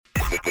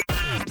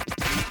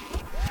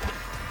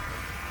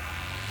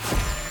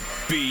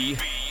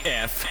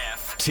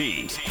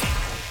BFT.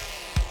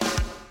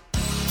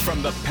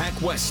 From the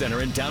Pac West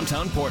Center in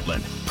downtown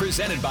Portland,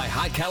 presented by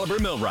High Caliber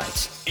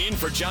Millwrights. In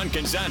for John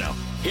Canzano,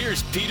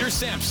 here's Peter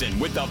Sampson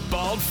with the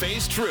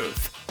Bald-Faced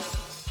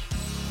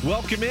Truth.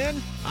 Welcome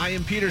in. I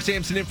am Peter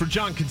Sampson in for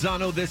John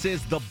Canzano. This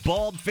is the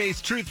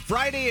Bald-Faced Truth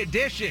Friday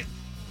edition.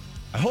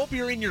 I hope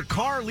you're in your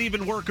car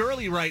leaving work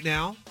early right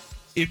now.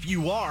 If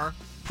you are,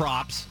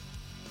 props.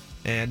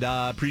 And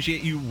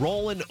appreciate you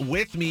rolling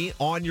with me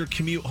on your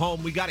commute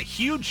home. We got a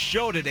huge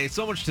show today,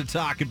 so much to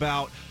talk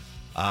about.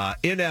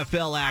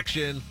 NFL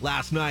action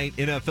last night,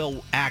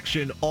 NFL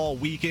action all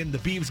weekend. The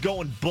Beavs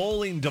going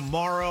bowling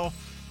tomorrow.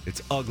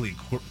 It's ugly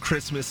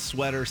Christmas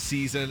sweater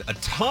season. A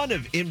ton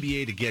of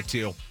NBA to get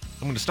to. I'm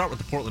going to start with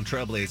the Portland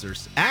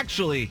Trailblazers.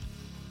 Actually,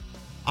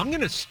 I'm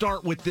going to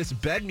start with this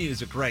bed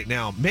music right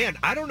now. Man,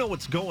 I don't know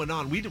what's going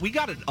on. We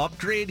got an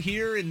upgrade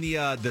here in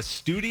the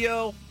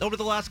studio over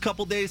the last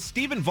couple days.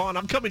 Stephen Vaughn,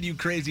 I'm coming to you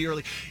crazy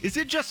early. Is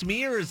it just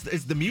me, or is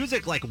the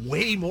music like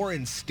way more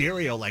in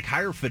stereo, like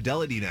higher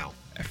fidelity now?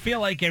 I feel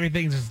like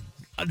everything's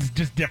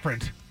just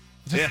different.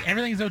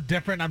 Everything's so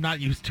different, I'm not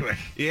used to it.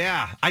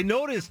 Yeah, I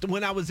noticed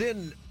when I was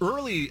in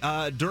early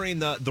during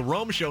the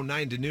Rome show,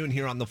 9 to noon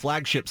here on the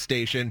flagship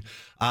station,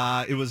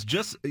 it was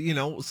just,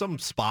 some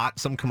spot,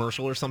 some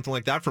commercial or something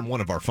like that from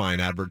one of our fine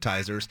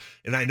advertisers.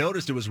 And I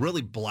noticed it was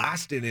really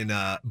blasting in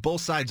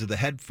both sides of the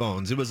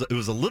headphones. It was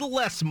a little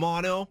less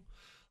mono,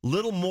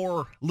 little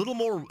more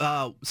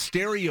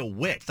stereo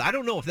width. I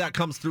don't know if that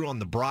comes through on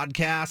the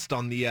broadcast,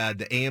 on the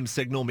AM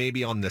signal,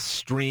 maybe on the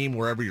stream,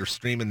 wherever you're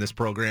streaming this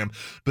program.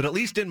 But at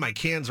least in my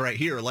cans right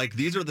here, like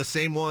these are the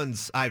same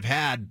ones I've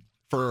had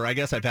for, I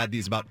guess I've had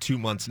these about 2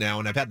 months now,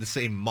 and I've had the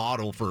same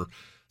model for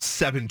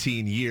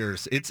 17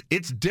 years.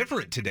 It's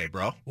different today,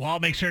 bro. Well, I'll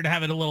make sure to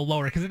have it a little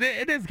lower because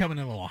it is coming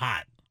in a little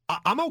hot.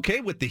 I'm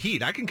okay with the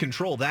heat. I can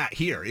control that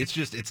here. It's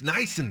just, it's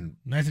nice and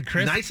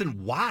crisp, nice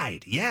and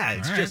wide.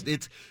 Yeah,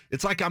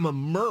 it's like I'm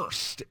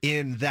immersed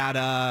in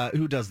that.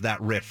 Who does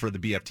that riff for the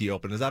BFT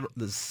Open? Is that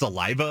the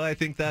Saliva? I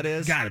think that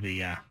is. Gotta be,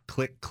 yeah.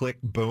 Click, click,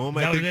 boom.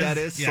 I think that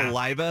is yeah.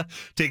 Saliva,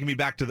 taking me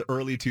back to the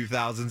early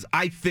 2000s.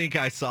 I think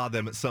I saw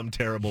them at some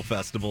terrible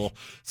festival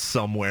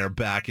somewhere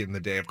back in the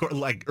day. Of course,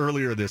 like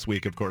earlier this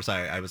week, of course,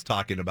 I was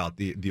talking about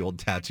the old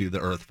Tattoo the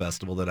Earth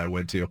festival that I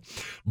went to,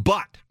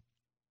 but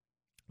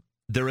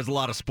there is a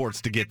lot of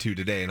sports to get to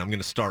today, and I'm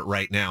going to start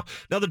right now.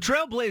 Now, the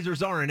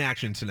Trailblazers are in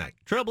action tonight.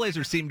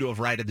 Trailblazers seem to have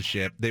righted the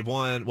ship. They've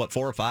won, 4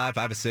 or 5,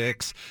 5 or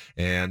 6,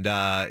 and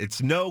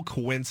it's no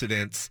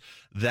coincidence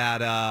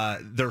that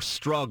their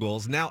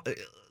struggles. Now,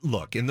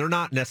 look, and they're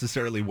not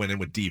necessarily winning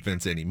with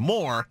defense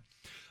anymore,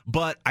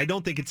 but I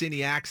don't think it's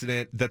any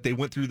accident that they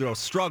went through those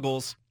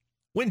struggles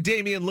when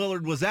Damian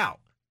Lillard was out.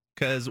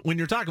 Because when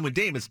you're talking with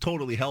Dame, it's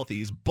totally healthy.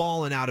 He's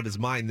balling out of his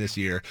mind this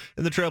year,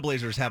 and the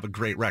Trailblazers have a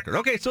great record.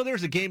 Okay, so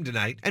there's a game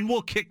tonight, and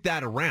we'll kick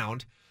that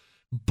around.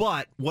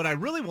 But what I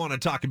really want to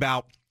talk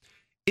about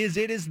is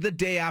it is the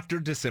day after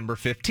December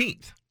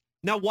 15th.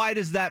 Now, why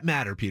does that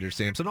matter, Peter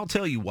Sampson? I'll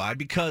tell you why.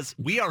 Because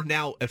we are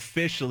now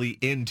officially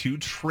into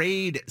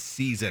trade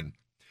season.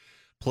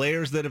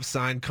 Players that have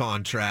signed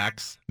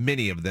contracts,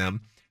 many of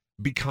them,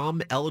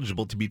 become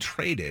eligible to be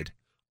traded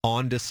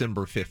on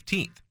December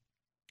 15th.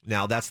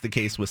 Now, that's the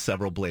case with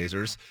several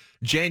Blazers.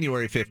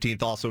 January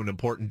 15th, also an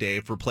important day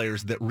for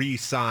players that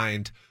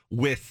re-signed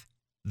with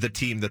the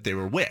team that they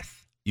were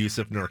with,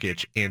 Jusuf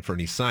Nurkic,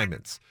 Anthony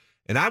Simons.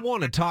 And I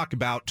want to talk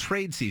about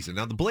trade season.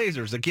 Now, the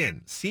Blazers,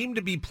 again, seem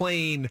to be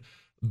playing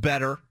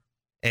better.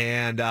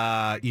 And,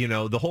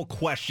 the whole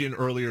question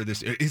earlier,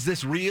 is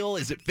this real?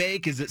 Is it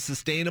fake? Is it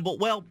sustainable?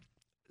 Well,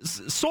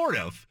 sort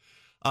of.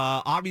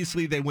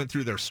 Obviously, they went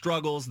through their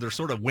struggles. They're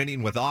sort of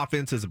winning with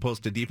offense as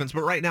opposed to defense.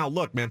 But right now,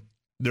 look, man.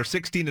 They're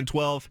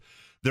 16-12.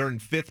 They're in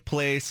 5th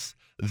place.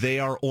 They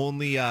are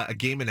only a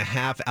game and a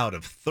half out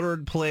of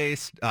 3rd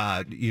place.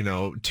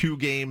 2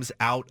 games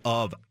out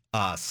of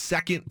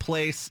 2nd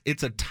place.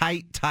 It's a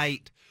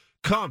tight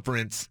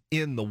conference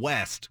in the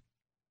West.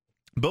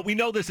 But we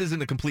know this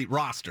isn't a complete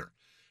roster.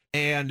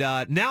 And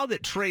now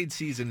that trade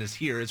season is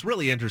here, it's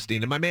really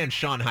interesting. And my man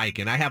Sean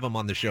Highkin, I have him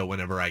on the show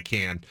whenever I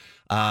can.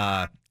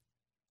 I'm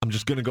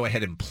just going to go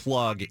ahead and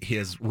plug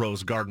his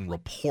Rose Garden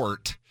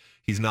report.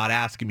 He's not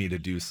asking me to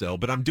do so,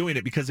 but I'm doing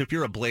it because if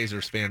you're a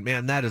Blazers fan,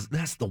 man,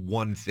 that's the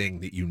one thing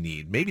that you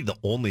need. Maybe the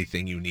only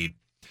thing you need.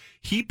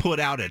 He put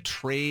out a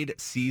trade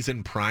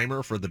season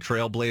primer for the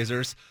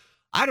Trailblazers.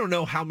 I don't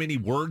know how many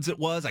words it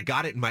was. I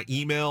got it in my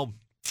email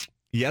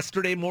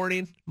yesterday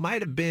morning.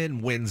 Might have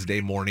been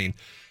Wednesday morning.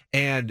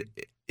 And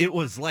it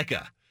was like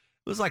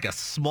a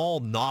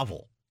small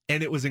novel.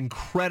 And it was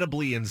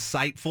incredibly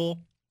insightful.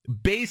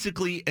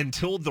 Basically,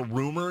 until the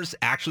rumors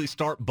actually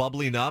start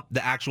bubbling up,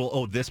 the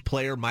actual, this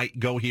player might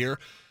go here,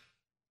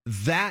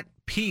 that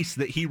piece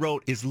that he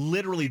wrote is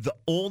literally the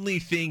only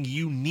thing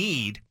you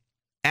need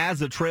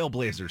as a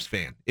Trailblazers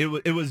fan.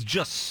 It was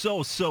just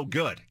so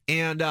good.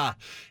 And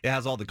it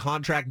has all the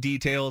contract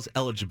details,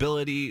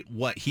 eligibility,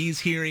 what he's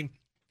hearing.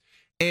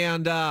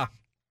 And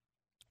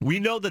we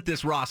know that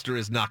this roster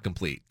is not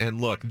complete. And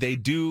look, they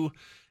do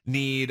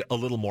need a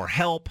little more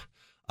help.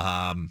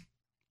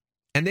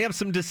 And they have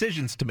some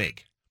decisions to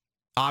make.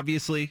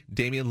 Obviously,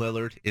 Damian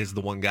Lillard is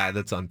the one guy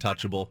that's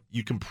untouchable.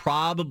 You can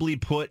probably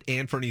put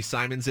Anthony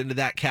Simons into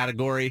that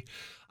category.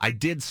 I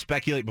did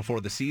speculate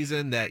before the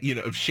season that,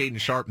 if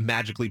Shaedon Sharpe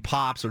magically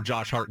pops or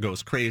Josh Hart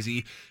goes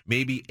crazy,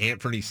 maybe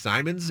Anthony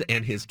Simons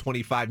and his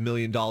 $25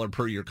 million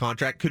per year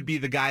contract could be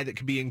the guy that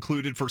could be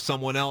included for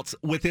someone else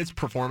with his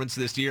performance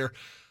this year.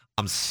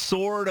 I'm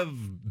sort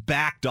of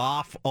backed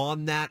off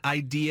on that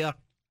idea.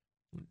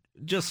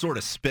 Just sort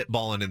of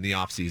spitballing in the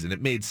offseason.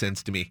 It made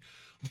sense to me.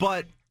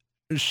 But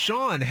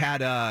Sean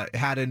had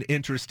an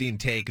interesting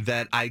take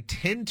that I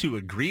tend to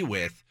agree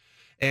with.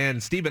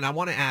 And Stephen, I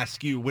want to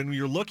ask you, when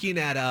you're looking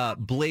at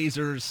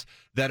Blazers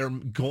that are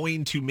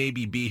going to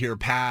maybe be here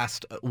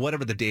past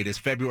whatever the date is,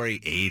 February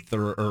 8th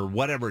or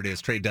whatever it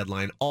is, trade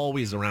deadline,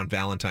 always around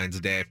Valentine's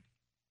Day,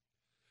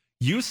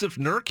 Jusuf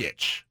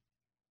Nurkic,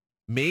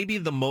 maybe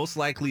the most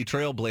likely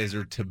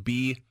Trailblazer to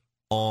be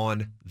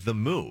on the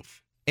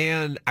move.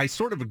 And I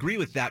sort of agree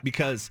with that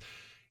because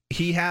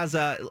he has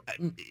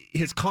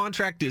his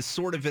contract is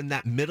sort of in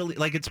that middle,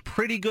 like it's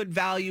pretty good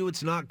value.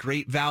 It's not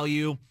great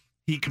value.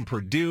 He can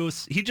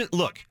produce. Jusuf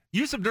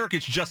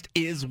Nurkic just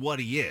is what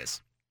he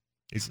is.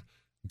 He's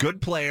a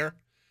good player.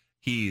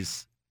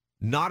 He's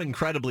not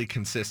incredibly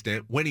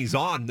consistent. When he's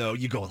on, though,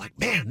 you go like,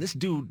 man, this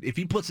dude, if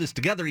he puts this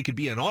together, he could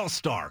be an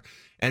all-star.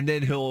 And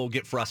then he'll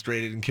get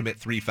frustrated and commit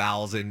 3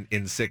 fouls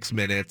in 6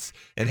 minutes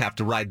and have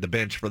to ride the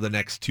bench for the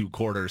next 2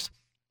 quarters.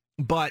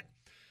 But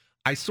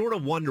I sort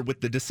of wonder,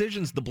 with the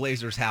decisions the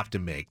Blazers have to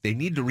make, they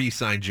need to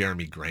re-sign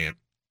Jeremy Grant.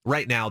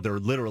 Right now, they're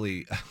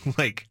literally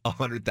like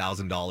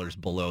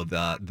 $100,000 below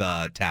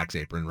the tax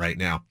apron right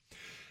now.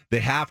 They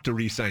have to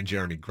re-sign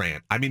Jeremy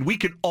Grant. I mean, we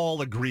can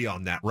all agree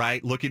on that,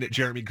 right? Looking at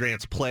Jeremy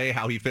Grant's play,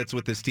 how he fits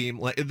with this team,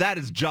 that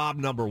is job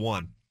number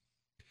one.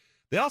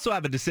 They also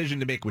have a decision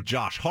to make with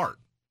Josh Hart.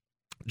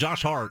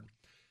 Josh Hart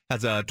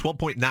has a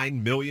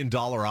 $12.9 million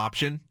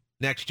option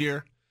next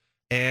year,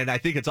 and I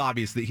think it's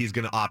obvious that he's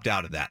going to opt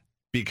out of that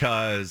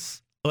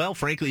because, well,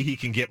 frankly, he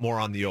can get more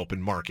on the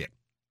open market.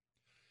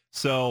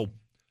 So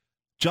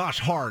Josh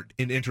Hart,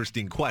 an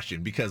interesting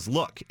question because,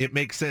 look, it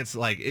makes sense.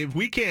 Like, if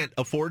we can't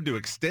afford to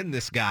extend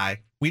this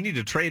guy, we need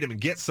to trade him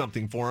and get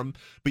something for him.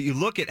 But you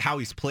look at how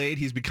he's played,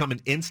 he's become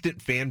an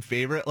instant fan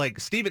favorite. Like,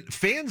 Steven,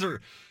 fans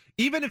are,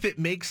 even if it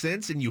makes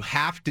sense and you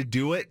have to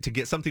do it to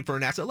get something for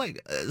an asset,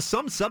 like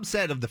some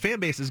subset of the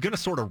fan base is going to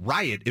sort of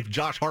riot if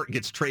Josh Hart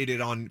gets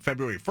traded on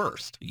February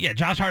 1st. Yeah,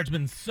 Josh Hart's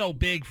been so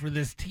big for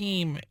this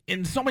team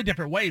in so many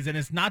different ways, and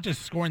it's not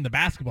just scoring the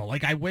basketball.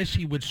 Like, I wish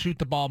he would shoot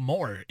the ball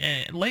more.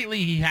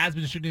 Lately, he has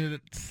been shooting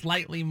it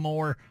slightly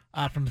more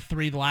from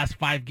 3. The last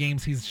 5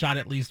 games, he's shot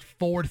at least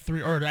 3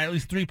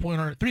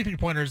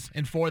 3-pointers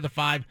in 4 of the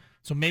 5.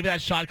 So maybe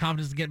that shot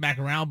confidence is getting back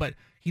around, but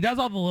he does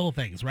all the little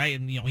things, right?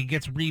 And, he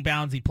gets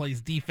rebounds, he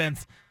plays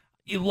defense.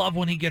 You love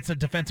when he gets a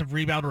defensive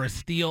rebound or a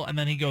steal, and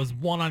then he goes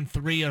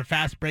 1-on-3 or a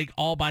fast break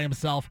all by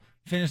himself,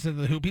 finishes at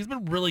the hoop. He's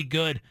been really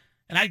good,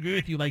 and I agree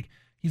with you. Like,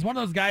 he's one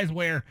of those guys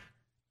where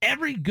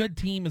every good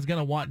team is going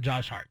to want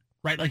Josh Hart,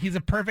 right? Like, he's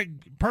a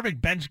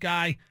perfect bench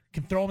guy,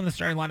 can throw him in the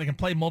starting line, can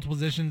play multiple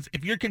positions.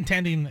 If you're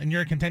contending and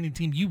you're a contending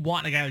team, you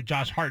want a guy like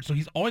Josh Hart, so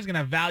he's always going to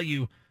have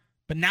value.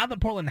 But now that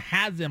Portland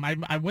has him,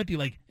 I'm with you.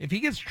 Like, if he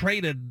gets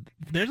traded,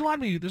 there's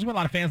going to be a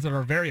lot of fans that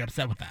are very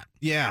upset with that.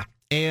 Yeah,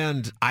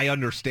 and I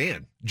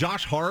understand.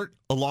 Josh Hart,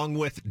 along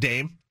with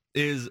Dame,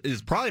 is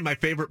probably my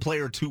favorite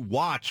player to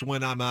watch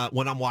when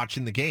I'm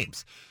watching the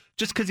games,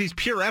 just because he's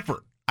pure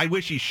effort. I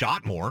wish he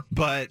shot more,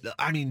 but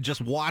I mean,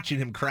 just watching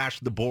him crash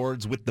the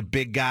boards with the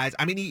big guys.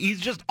 I mean,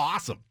 he's just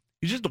awesome.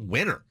 He's just a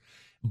winner.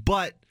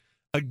 But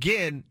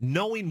again,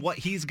 knowing what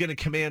he's going to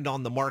command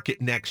on the market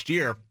next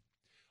year,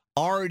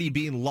 already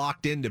being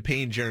locked into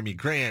paying Jeremy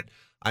Grant.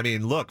 I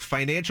mean, look,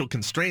 financial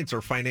constraints are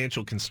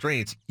financial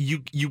constraints.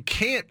 You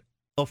can't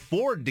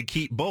afford to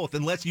keep both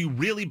unless you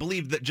really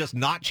believe that just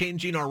not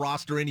changing our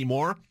roster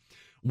anymore,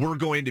 we're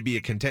going to be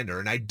a contender.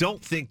 And I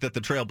don't think that the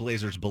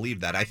Trailblazers believe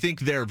that. I think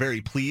they're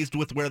very pleased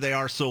with where they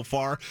are so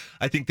far.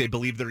 I think they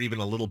believe they're even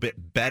a little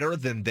bit better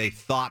than they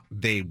thought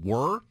they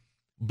were.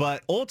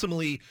 But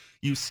ultimately,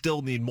 you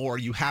still need more.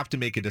 You have to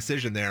make a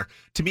decision there.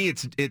 To me,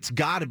 it's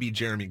got to be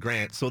Jeremy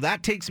Grant. So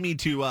that takes me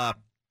to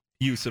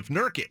Jusuf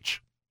Nurkic.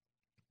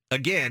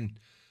 Again,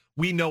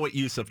 we know what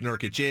Jusuf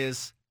Nurkic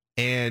is,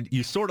 and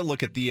you sort of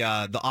look at the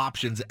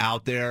options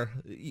out there.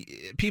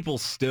 People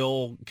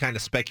still kind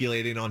of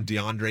speculating on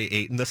DeAndre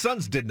Ayton. The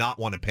Suns did not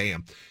want to pay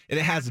him, and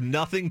it has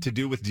nothing to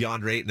do with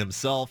DeAndre Ayton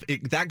himself.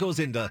 That goes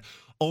into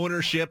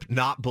ownership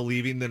not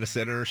believing that a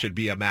center should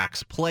be a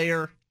max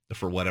player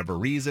for whatever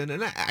reason.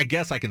 And I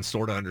guess I can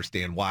sort of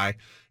understand why,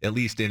 at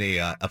least in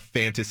a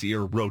fantasy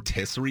or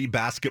rotisserie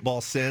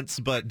basketball sense.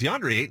 But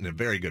DeAndre Ayton, a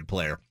very good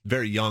player,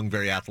 very young,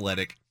 very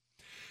athletic.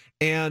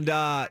 And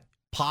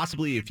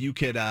possibly if you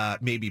could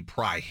maybe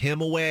pry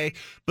him away.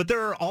 But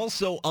there are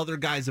also other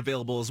guys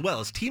available as well.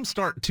 As teams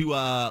start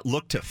to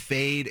look to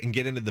fade and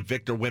get into the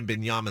Victor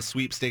Wembanyama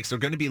sweepstakes, they're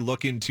going to be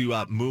looking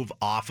to move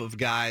off of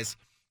guys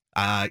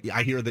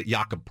I hear that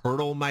Jakob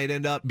Poeltl might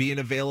end up being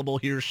available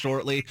here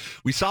shortly.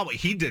 We saw what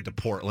he did to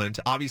Portland.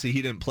 Obviously,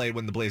 he didn't play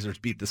when the Blazers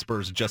beat the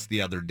Spurs just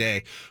the other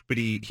day, but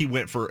he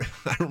went for,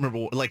 I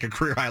remember, like a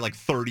career high, like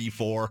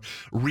 34,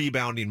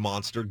 rebounding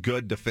monster,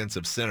 good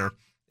defensive center.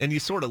 And you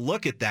sort of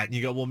look at that and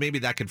you go, well, maybe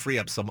that could free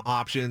up some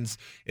options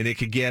and it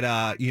could get,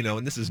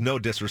 and this is no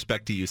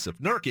disrespect to Jusuf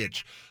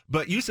Nurkic,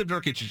 but Jusuf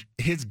Nurkic,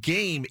 his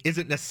game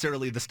isn't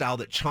necessarily the style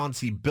that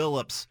Chauncey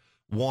Billups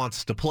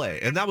wants to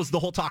play. And that was the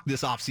whole talk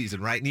this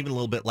offseason, right? And even a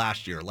little bit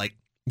last year, like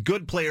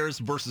good players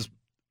versus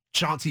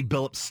Chauncey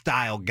Billups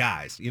style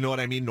guys. You know what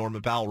I mean?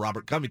 Norman Powell,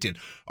 Robert Covington.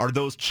 Are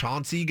those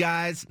Chauncey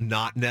guys?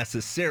 Not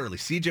necessarily.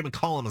 CJ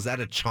McCollum, is that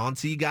a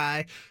Chauncey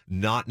guy?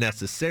 Not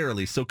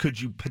necessarily. So could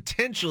you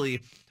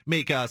potentially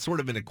make a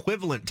sort of an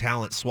equivalent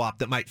talent swap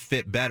that might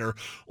fit better?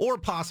 Or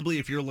possibly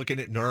if you're looking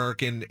at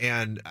Nurk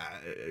and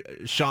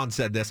Sean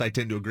said this, I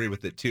tend to agree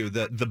with it too.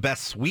 The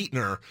best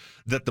sweetener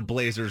that the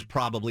Blazers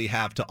probably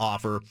have to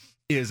offer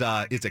is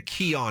a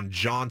Keon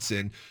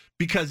Johnson,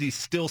 because he's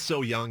still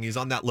so young. He's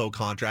on that low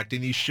contract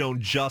and he's shown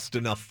just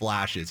enough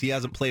flashes. He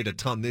hasn't played a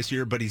ton this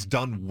year, but he's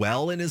done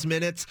well in his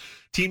minutes.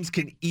 Teams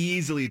can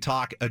easily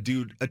talk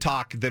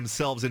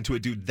themselves into a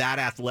dude that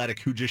athletic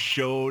who just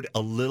showed a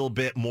little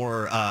bit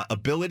more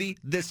ability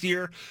this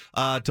year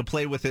to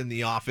play within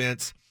the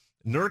offense.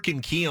 Nurk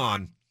and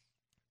Keon,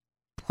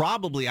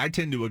 probably, I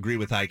tend to agree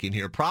with Hiking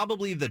here,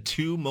 probably the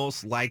two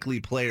most likely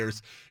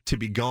players to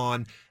be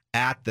gone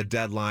at the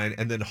deadline.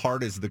 And then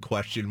Hart is the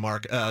question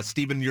mark.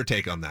 Steven, your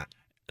take on that?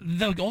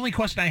 The only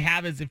question I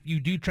have is if you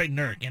do trade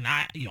Nurk, and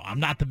I'm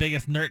not the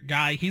biggest Nurk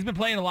guy. He's been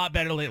playing a lot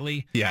better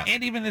lately. Yeah.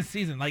 And even this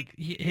season, like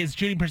his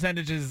shooting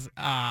percentage is,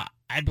 I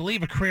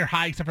believe, a career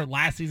high, except for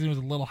last season was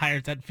a little higher.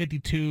 It's at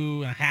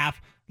 52.5.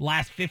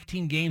 Last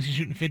 15 games, he's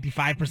shooting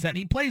 55%.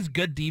 He plays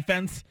good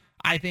defense,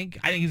 I think.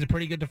 I think he's a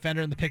pretty good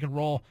defender in the pick and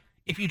roll.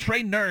 If you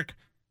trade Nurk,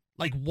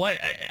 like what,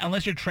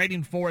 unless you're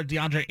trading for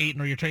DeAndre Ayton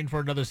or you're trading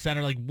for another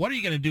center, like what are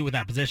you going to do with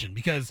that position?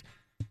 Because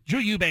Drew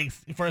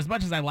Eubanks, for as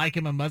much as I like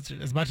him,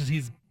 as much as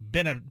he's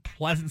been a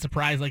pleasant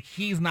surprise, like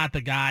he's not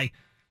the guy.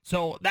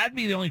 So that'd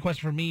be the only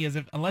question for me is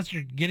unless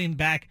you're getting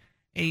back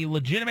a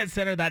legitimate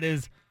center that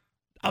is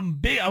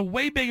a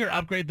way bigger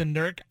upgrade than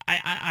Nurk,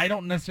 I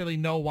don't necessarily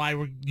know why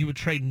you would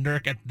trade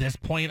Nurk at this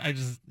point. I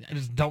just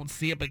don't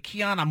see it. But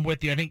Keon, I'm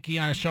with you. I think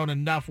Keon has shown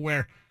enough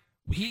where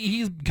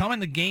he's come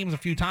into games a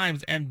few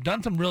times and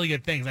done some really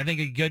good things. I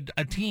think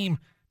a team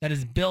that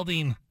is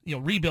building,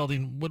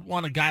 rebuilding would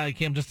want a guy like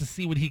him just to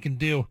see what he can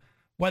do.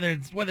 Whether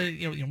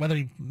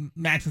he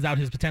maxes out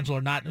his potential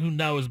or not, who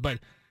knows? But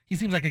he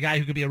seems like a guy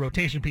who could be a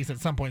rotation piece at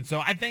some point.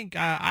 So I think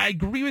I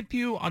agree with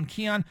you on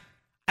Keon.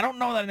 I don't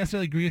know that I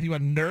necessarily agree with you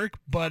on Nurk,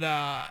 but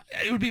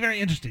it would be very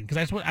interesting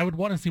because I would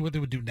want to see what they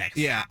would do next.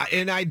 Yeah,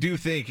 and I do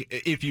think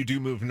if you do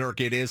move Nurk,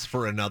 it is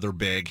for another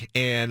big.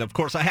 And, of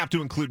course, I have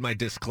to include my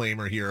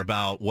disclaimer here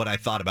about what I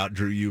thought about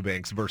Drew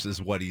Eubanks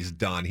versus what he's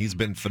done. He's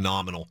been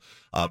phenomenal.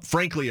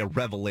 Frankly, a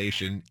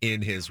revelation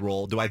in his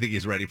role. Do I think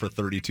he's ready for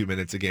 32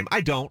 minutes a game?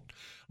 I don't.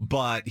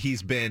 But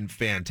he's been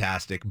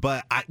fantastic.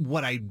 But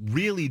what I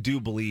really do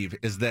believe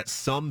is that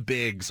some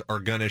bigs are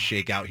going to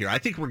shake out here. I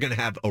think we're going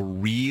to have a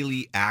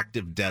really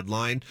active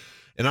deadline.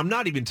 And I'm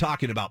not even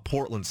talking about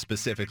Portland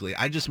specifically.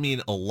 I just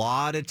mean a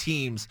lot of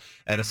teams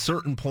at a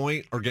certain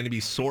point are going to be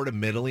sort of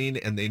middling,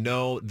 and they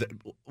know that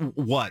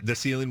the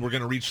ceiling, we're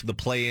going to reach the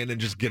play-in and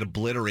just get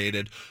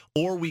obliterated,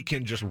 or we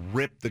can just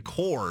rip the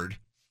cord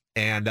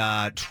and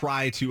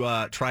try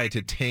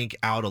to tank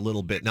out a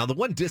little bit. Now, the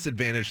one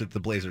disadvantage that the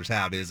Blazers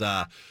have is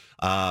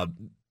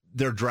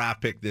their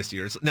draft pick this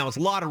year. Now, it's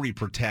lottery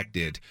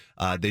protected.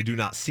 They do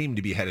not seem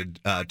to be headed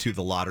to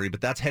the lottery,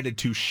 but that's headed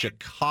to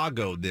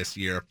Chicago this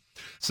year.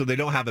 So they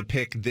don't have a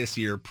pick this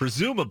year,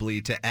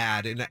 presumably, to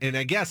add. And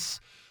I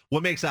guess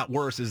what makes that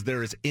worse is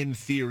there is, in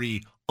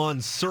theory,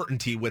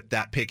 uncertainty with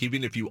that pick.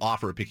 Even if you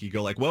offer a pick, you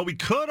go like, well, we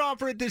could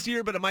offer it this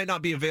year, but it might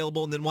not be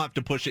available, and then we'll have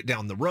to push it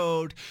down the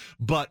road.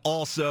 But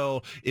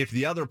also, if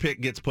the other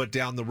pick gets put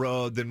down the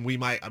road, then we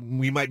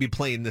might be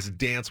playing this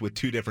dance with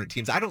two different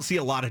teams. I don't see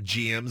a lot of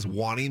GMs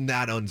wanting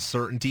that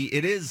uncertainty.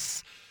 It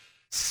is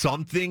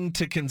something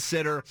to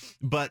consider,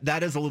 but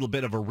that is a little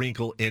bit of a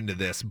wrinkle into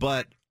this.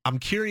 But I'm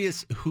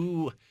curious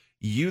who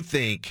you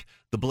think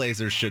the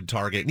Blazers should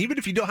target. And even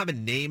if you don't have a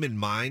name in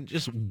mind,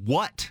 just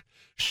what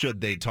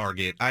should they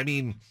target? I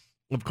mean,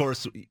 of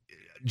course,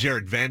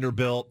 Jared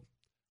Vanderbilt.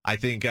 I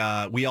think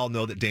we all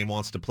know that Dame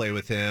wants to play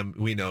with him.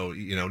 We know,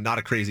 not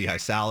a crazy high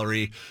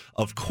salary.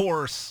 Of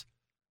course,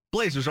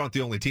 Blazers aren't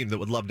the only team that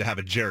would love to have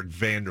a Jared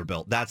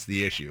Vanderbilt. That's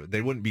the issue.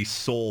 They wouldn't be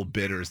sole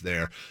bidders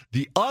there.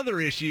 The other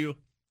issue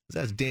is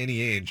that's Danny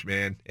Ainge,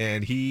 man,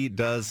 and he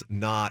does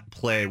not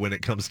play when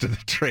it comes to the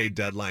trade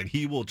deadline.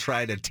 He will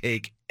try to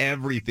take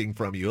everything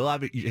from you. He'll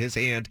have his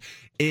hand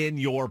in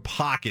your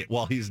pocket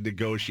while he's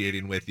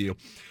negotiating with you.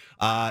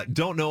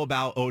 Don't know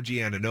about OG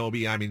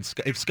Anunoby. I mean,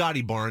 if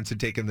Scotty Barnes had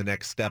taken the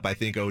next step, I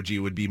think OG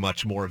would be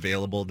much more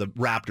available. The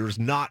Raptors,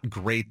 not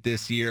great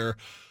this year,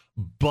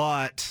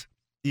 but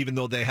even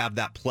though they have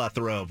that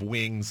plethora of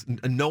wings.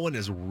 No one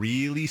has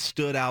really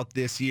stood out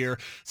this year.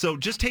 So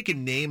just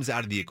taking names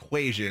out of the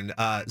equation,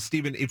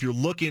 Steven, if you're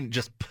looking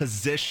just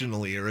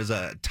positionally or as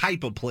a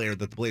type of player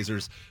that the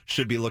Blazers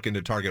should be looking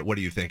to target, what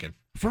are you thinking?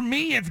 For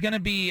me, it's going to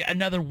be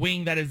another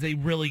wing that is a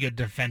really good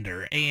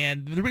defender.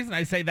 And the reason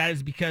I say that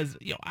is because,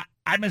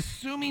 I'm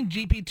assuming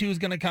GP2 is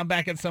going to come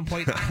back at some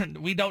point.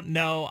 We don't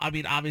know. I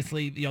mean,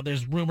 obviously,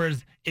 there's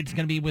rumors it's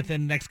going to be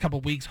within the next couple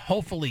of weeks,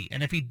 hopefully.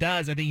 And if he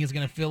does, I think he's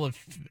going to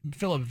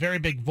fill a very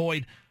big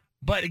void.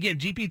 But again,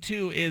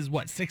 GP2 is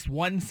 6'1",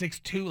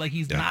 6'2", like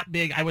he's not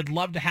big. I would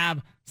love to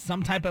have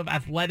some type of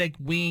athletic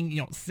wing,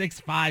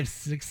 6'5",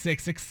 6'6",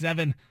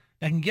 6'7",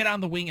 that can get on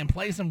the wing and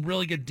play some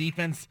really good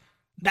defense.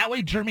 That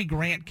way, Jeremy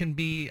Grant can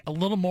be a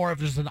little more of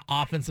just an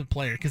offensive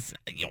player because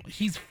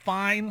he's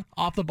fine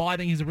off the ball. I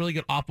think he's a really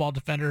good off-ball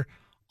defender.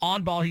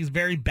 On ball, he's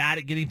very bad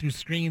at getting through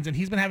screens, and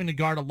he's been having to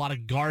guard a lot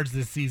of guards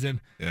this season.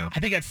 Yeah.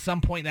 I think at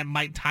some point that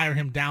might tire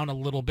him down a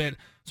little bit.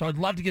 So I'd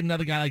love to get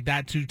another guy like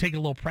that to take a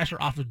little pressure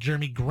off of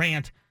Jeremy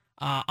Grant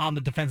on the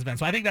defensive end.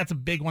 So I think that's a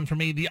big one for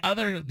me. The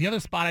other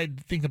spot I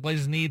think the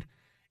Blazers need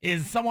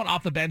is someone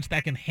off the bench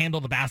that can handle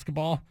the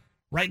basketball.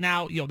 Right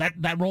now,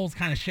 that role is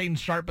kind of Shaedon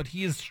Sharpe, but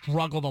he has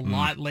struggled a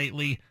lot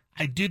lately.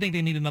 I do think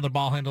they need another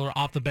ball handler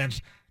off the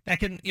bench that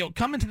can,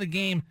 come into the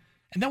game.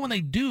 And then when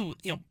they do,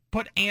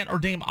 put Ant or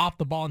Dame off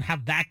the ball and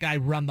have that guy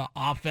run the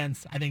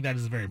offense, I think that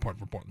is very important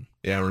for Portland.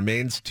 Yeah,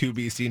 remains to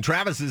be seen.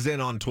 Travis is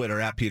in on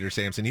Twitter at Peter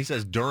Sampson. He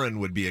says Duren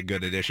would be a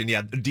good addition.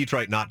 Yeah,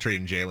 Detroit not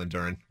trading Jalen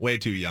Duren. Way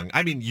too young.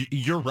 I mean,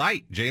 you're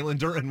right. Jalen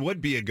Duren would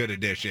be a good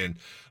addition,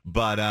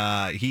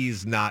 but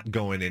he's not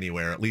going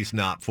anywhere, at least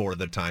not for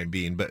the time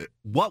being. But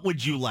what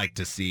would you like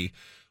to see?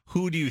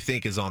 Who do you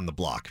think is on the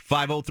block?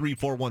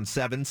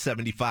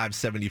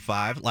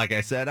 503-417-7575. Like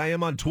I said, I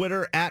am on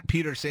Twitter at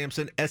Peter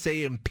Sampson,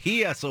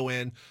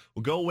 SAMPSON.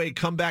 We'll go away,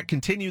 come back,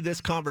 continue this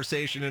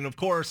conversation. And, of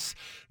course,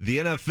 the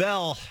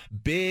NFL,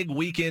 big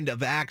weekend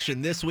of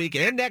action this week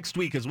and next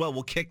week as well.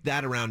 We'll kick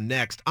that around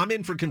next. I'm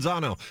in for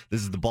Canzano.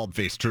 This is the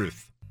Bald-Faced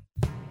Truth.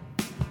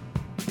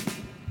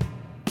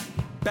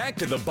 Back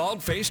to the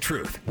Bald-Faced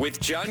Truth with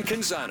John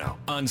Canzano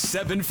on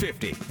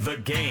 750 The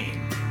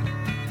Game.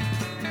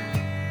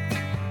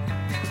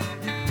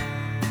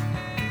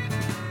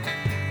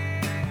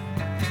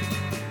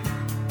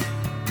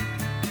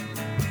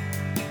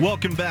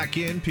 Welcome back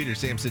in. Peter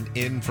Sampson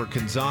in for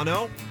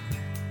Canzano.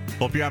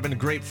 Hope you're having a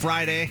great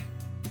Friday.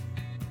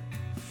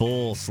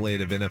 Full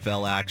slate of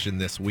NFL action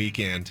this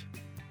weekend.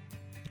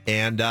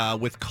 And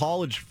with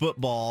college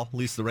football, at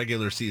least the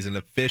regular season,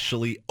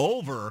 officially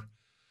over,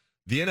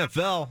 the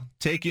NFL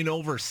taking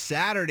over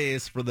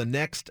Saturdays for the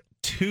next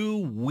 2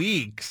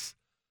 weeks.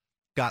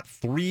 Got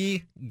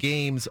 3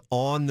 games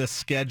on the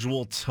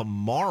schedule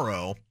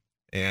tomorrow.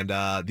 And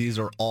these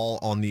are all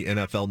on the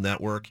NFL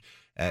Network.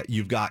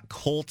 You've got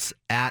Colts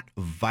at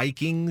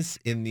Vikings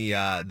in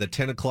the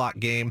 10 o'clock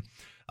game.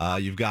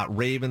 You've got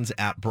Ravens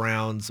at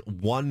Browns,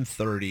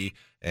 1:30,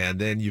 and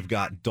then you've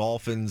got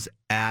Dolphins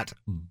at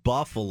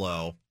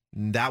Buffalo.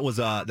 That's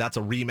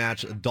a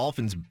rematch.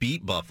 Dolphins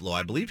beat Buffalo,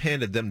 I believe,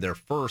 handed them their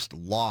first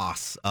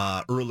loss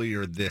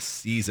earlier this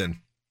season.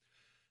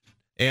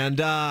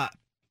 And I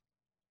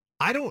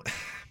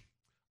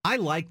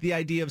like the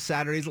idea of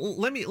Saturdays.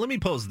 Let me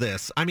pose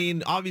this. I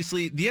mean,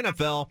 obviously, the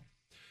NFL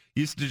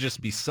used to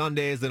just be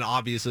Sundays. Then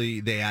obviously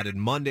they added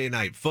Monday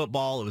Night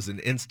Football. It was an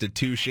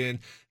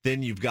institution.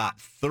 Then you've got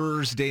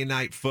Thursday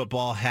Night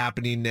Football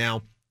happening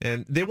now.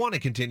 And they want to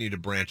continue to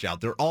branch out.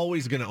 They're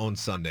always going to own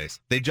Sundays.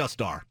 They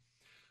just are.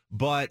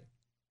 But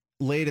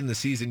late in the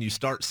season, you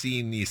start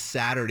seeing these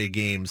Saturday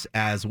games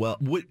as well.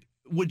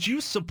 Would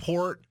you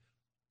support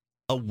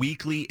a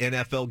weekly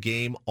NFL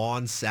game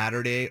on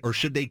Saturday, or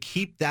should they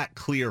keep that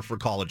clear for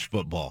college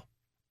football?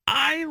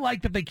 I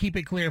like that they keep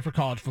it clear for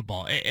college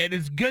football. It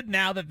is good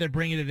now that they're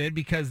bringing it in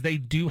because they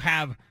do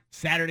have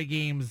Saturday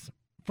games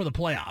for the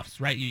playoffs,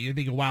 right? You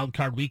think a wild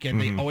card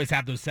weekend, they always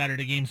have those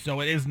Saturday games.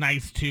 So it is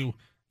nice to,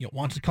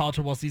 once the college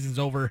football season's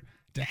over,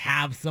 to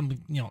have some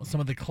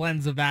of the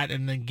cleanse of that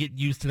and then get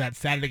used to that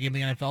Saturday game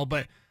in the NFL.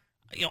 But,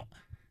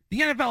 the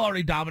NFL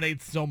already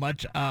dominates so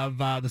much of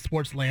the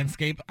sports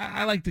landscape.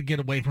 I like to get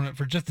away from it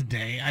for just a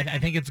day. I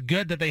think it's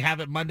good that they have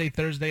it Monday,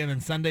 Thursday, and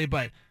then Sunday,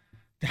 but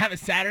to have it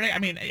Saturday, I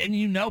mean,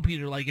 and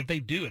Peter, like if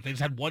they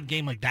just had one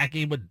game, like that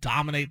game would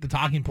dominate the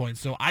talking points.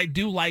 So I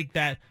do like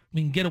that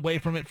we can get away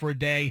from it for a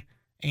day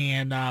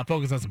and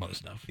focus on some other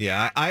stuff.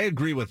 Yeah, I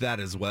agree with that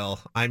as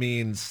well. I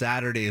mean,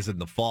 Saturdays in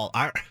the fall,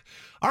 I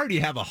already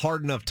have a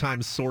hard enough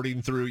time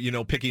sorting through,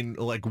 picking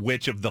like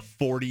which of the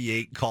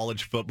 48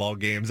 college football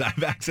games I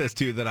have access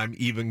to that I'm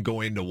even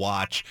going to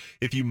watch.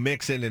 If you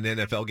mix in an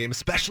NFL game,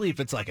 especially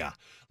if it's like a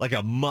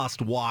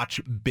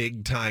must-watch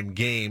big-time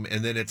game,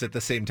 and then it's at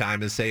the same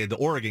time as, say, the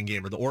Oregon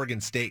game or the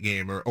Oregon State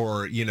game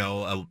or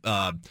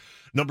a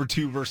number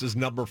 2 versus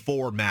number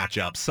 4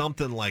 matchup,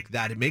 something like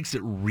that. It makes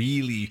it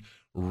really,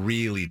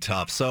 really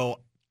tough. So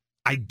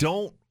I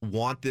don't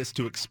want this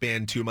to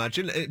expand too much.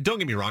 And don't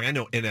get me wrong, I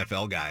know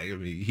NFL guy. I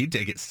mean, he'd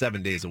take it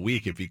 7 days a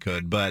week if he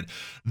could, but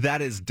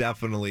that is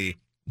definitely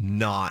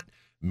not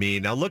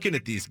mean. Now, looking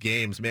at these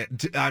games, man,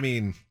 I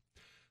mean,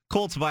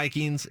 Colts,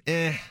 Vikings,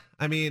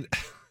 I mean,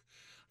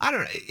 I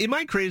don't know. Am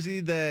I crazy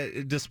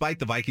that despite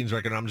the Vikings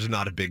record, I'm just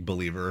not a big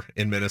believer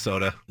in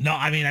Minnesota? No,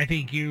 I mean, I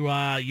think you're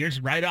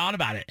just right on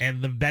about it.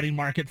 And the betting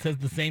market says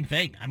the same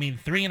thing. I mean,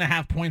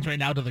 3.5 points right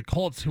now to the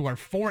Colts, who are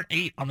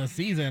 4-8 on the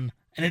season.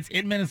 And it's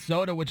in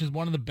Minnesota, which is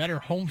one of the better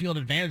home field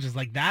advantages.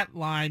 Like, that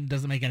line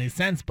doesn't make any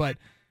sense. But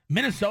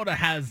Minnesota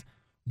has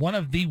one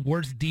of the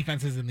worst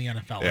defenses in the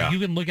NFL. Yeah. Like, you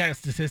can look at it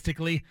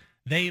statistically.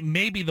 They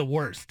may be the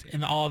worst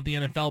in all of the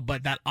NFL,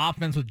 but that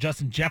offense with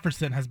Justin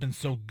Jefferson has been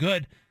so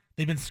good.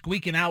 They've been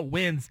squeaking out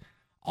wins.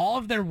 All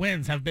of their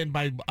wins have been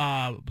by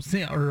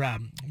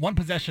one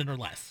possession or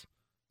less.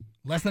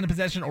 Less than a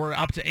possession or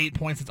up to 8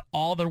 points. It's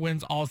all their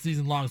wins all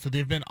season long. So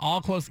they've been all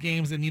close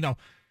games. And, you know,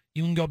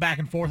 you can go back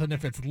and forth on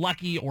if it's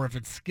lucky or if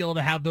it's skill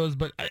to have those.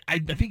 But I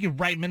think you're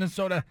right.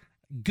 Minnesota,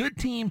 good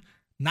team,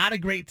 not a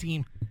great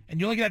team. And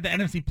you're looking at the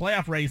NFC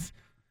playoff race.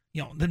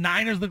 You know, the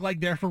Niners look like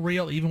they're for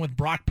real, even with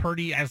Brock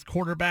Purdy as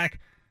quarterback.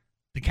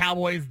 The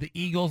Cowboys, the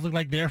Eagles look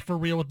like they're for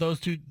real with those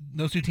two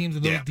teams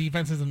and those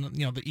defenses, and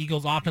you know the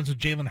Eagles' offense with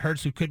Jalen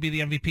Hurts, who could be the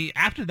MVP.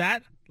 After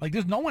that, like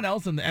there's no one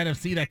else in the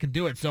NFC that can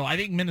do it. So I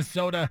think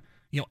Minnesota,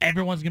 you know,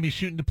 everyone's gonna be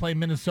shooting to play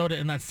Minnesota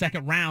in that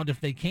second round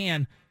if they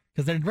can,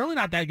 because they're really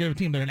not that good of a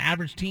team. They're an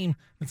average team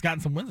that's gotten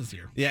some wins this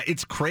year. Yeah,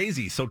 it's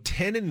crazy. So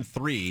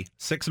 10-3,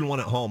 6-1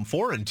 at home,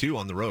 4-2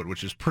 on the road,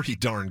 which is pretty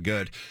darn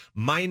good.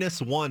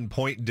 -1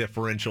 point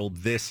differential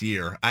this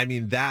year. I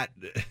mean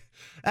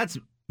that's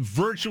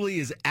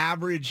virtually as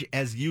average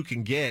as you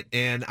can get.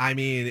 And I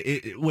mean,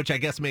 which I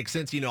guess makes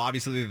sense. You know,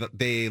 obviously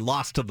they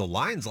lost to the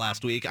Lions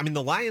last week. I mean,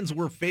 the Lions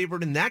were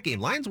favored in that game.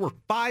 Lions were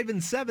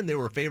 5-7. They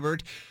were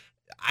favored.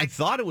 I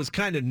thought it was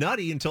kind of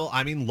nutty until,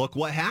 I mean, look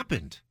what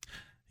happened.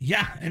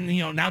 Yeah, and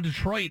you know now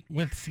Detroit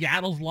with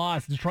Seattle's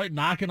loss, Detroit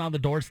knocking on the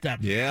doorstep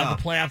of the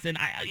playoffs, and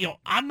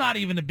I'm not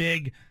even a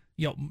big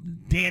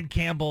Dan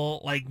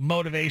Campbell like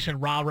motivation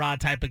rah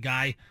type of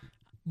guy.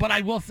 But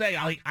I will say,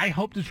 I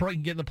hope Detroit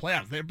can get in the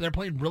playoffs. They're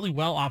playing really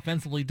well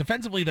offensively.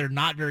 Defensively, they're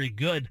not very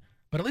good.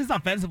 But at least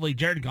offensively,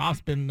 Jared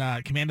Goff's been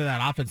commanding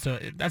that offense. So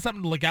that's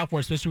something to look out for,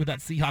 especially with that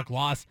Seahawk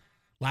loss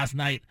last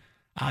night.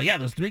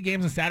 Those 3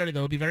 games on Saturday, that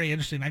will be very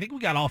interesting. I think we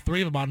got all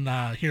 3 of them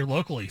on here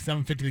locally,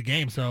 7:50 the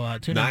game. So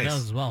tune in to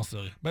those as well.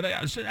 So, but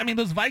I mean,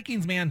 those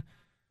Vikings, man.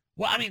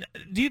 Well, I mean,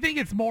 do you think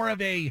it's more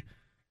of a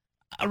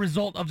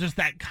result of just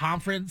that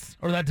conference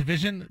or that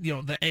division,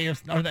 the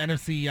AFC or the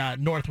NFC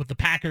North with the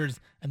Packers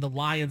and the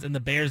Lions and the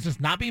Bears just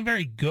not being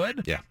very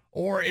good? Yeah.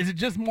 Or is it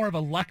just more of a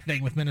luck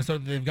thing with Minnesota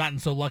that they've gotten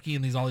so lucky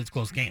in all these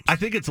close games? I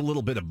think it's a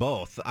little bit of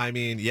both. I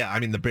mean,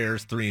 the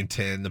Bears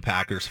 3-10, the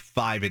Packers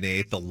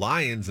 5-8, the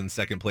Lions in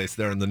second place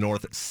there in the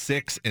North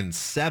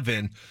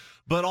 6-7.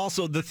 But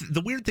also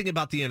the weird thing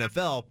about the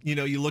NFL,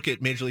 you look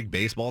at Major League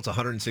Baseball, it's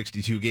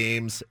 162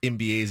 games,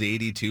 NBA's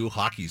 82,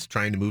 hockey's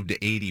trying to move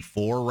to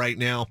 84 right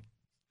now.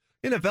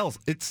 NFL's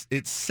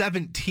it's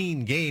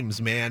 17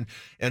 games, man.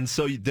 And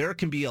so there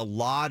can be a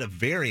lot of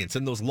variance.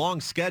 In those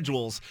long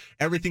schedules,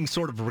 everything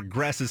sort of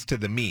regresses to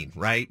the mean,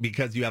 right?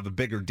 Because you have a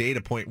bigger data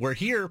point. Where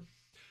here,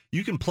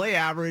 you can play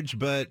average,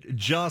 but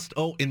just,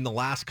 in the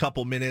last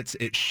couple minutes,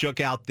 it shook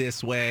out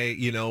this way.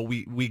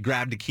 We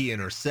grabbed a key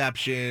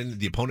interception.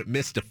 The opponent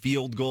missed a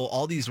field goal.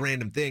 All these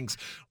random things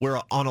where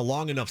on a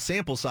long enough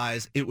sample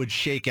size, it would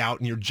shake out,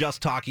 and you're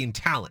just talking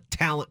talent.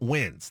 Talent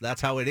wins.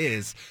 That's how it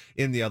is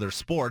in the other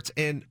sports.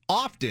 And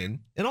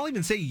often, and I'll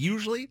even say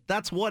usually,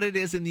 that's what it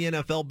is in the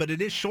NFL, but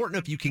it is short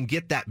enough you can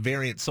get that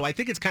variance. So I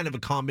think it's kind of a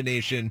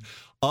combination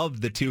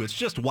of the two. It's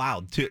just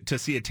wild to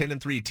see a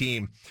 10-3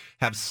 team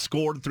have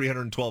scored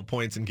 312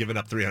 points and given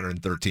up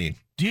 313.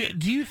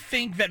 Do you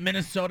think that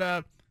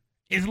Minnesota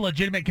is a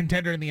legitimate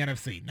contender in the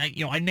NFC?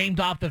 I named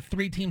off the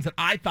 3 teams that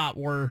I thought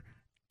were,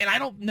 and I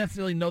don't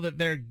necessarily know that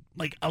they're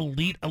like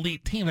elite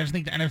teams. I just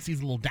think the NFC is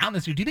a little down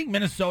this year. Do you think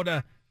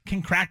Minnesota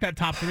can crack that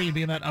top 3 and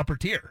be in that upper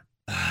tier?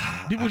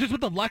 Just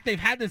with the luck they've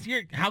had this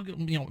year, how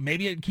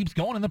maybe it keeps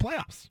going in the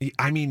playoffs.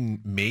 I mean,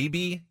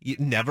 maybe. You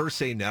never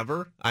say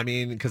never. I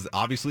mean, because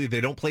obviously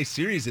they don't play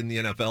series in the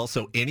NFL,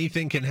 so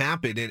anything can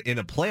happen in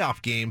a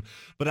playoff game.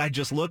 But I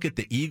just look at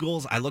the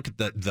Eagles. I look at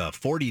the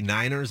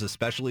 49ers,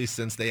 especially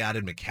since they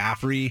added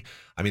McCaffrey.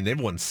 I mean, they've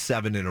won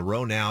 7 in a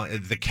row now.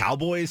 The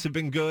Cowboys have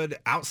been good.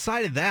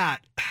 Outside of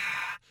that,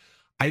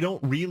 I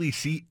don't really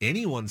see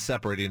anyone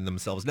separating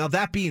themselves. Now,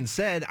 that being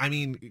said, I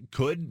mean,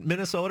 could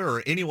Minnesota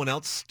or anyone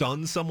else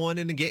stun someone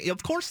in a game?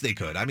 Of course they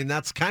could. I mean,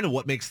 that's kind of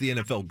what makes the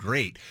NFL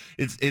great.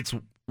 It's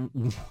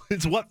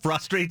what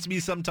frustrates me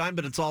sometimes,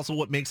 but it's also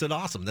what makes it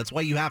awesome. That's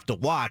why you have to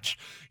watch.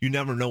 You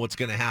never know what's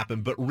going to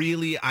happen. But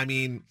really, I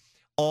mean,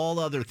 all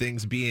other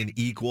things being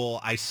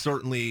equal, I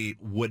certainly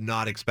would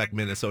not expect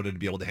Minnesota to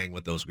be able to hang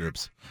with those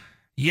groups.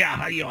 Yeah,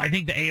 I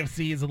think the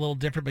AFC is a little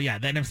different, but yeah,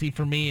 the NFC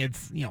for me,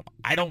 it's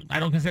I don't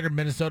consider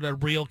Minnesota a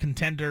real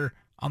contender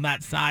on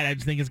that side. I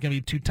just think it's going to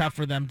be too tough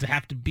for them to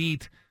have to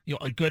beat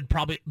a good they're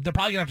probably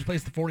going to have to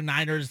face the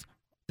 49ers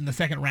in the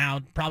second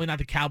round. Probably not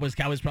the Cowboys.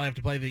 Cowboys probably have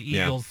to play the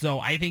Eagles. Yeah. So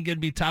I think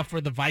it'd be tough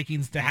for the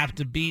Vikings to have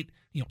to beat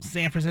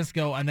San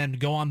Francisco and then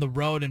go on the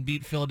road and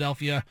beat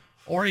Philadelphia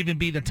or even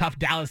be the tough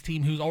Dallas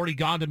team who's already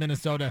gone to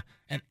Minnesota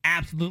and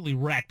absolutely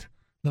wrecked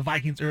the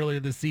Vikings earlier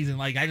this season.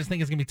 Like, I just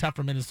think it's going to be tough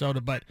for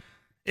Minnesota, but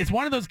it's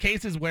one of those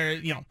cases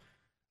where,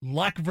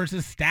 luck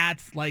versus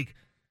stats, like,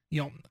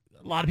 a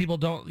lot of people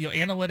don't,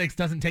 analytics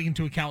doesn't take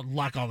into account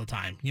luck all the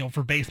time.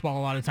 For baseball,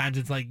 a lot of times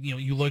it's like,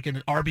 you look at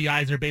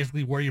RBIs are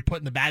basically where you're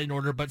putting the batting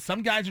order, but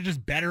some guys are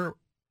just better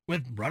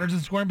with runners in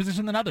scoring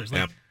position than others.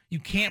 Like, you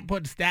can't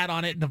put stat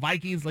on it. The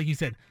Vikings, like you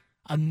said,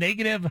 a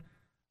negative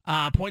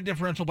point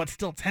differential, but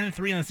still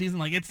 10-3 in the season.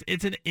 Like,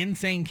 it's an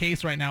insane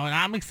case right now, and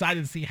I'm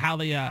excited to see how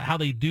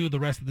they do the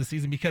rest of the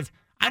season, because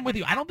I'm with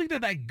you. I don't think they're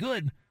that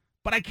good,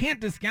 but I can't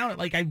discount it.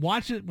 Like, I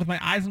watch it with my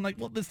eyes, and I'm like,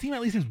 well, this team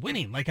at least is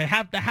winning. Like,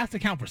 that has to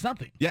count for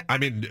something. Yeah, I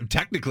mean,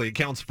 technically it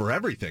counts for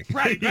everything.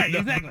 Right,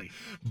 exactly.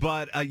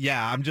 But,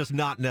 I'm just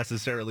not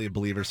necessarily a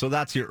believer. So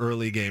that's your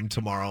early game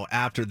tomorrow.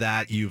 After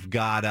that, you've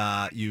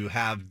got, you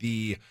have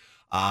the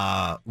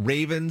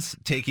Ravens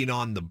taking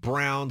on the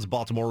Browns.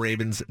 Baltimore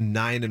Ravens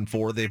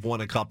 9-4. They've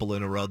won a couple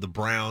in a row. The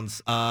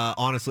Browns,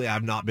 honestly,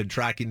 I've not been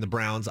tracking the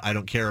Browns. I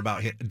don't care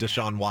about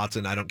Deshaun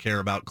Watson. I don't care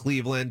about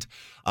Cleveland.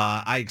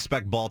 I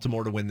expect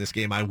Baltimore to win this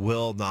game. I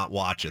will not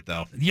watch it,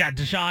 though. Yeah,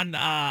 Deshaun,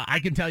 I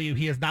can tell you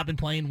he has not been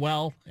playing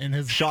well in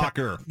his...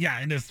 Shocker.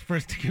 In his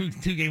first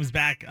two games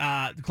back.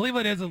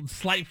 Cleveland is a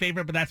slight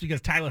favorite, but that's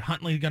because Tyler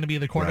Huntley is going to be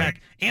the quarterback.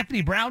 Right.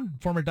 Anthony Brown,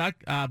 former Duck,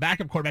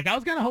 backup quarterback. I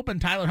was kind of hoping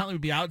Tyler Huntley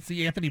would be out,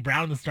 see Anthony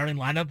Brown in the starting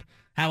lineup,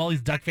 have all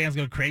these Duck fans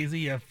go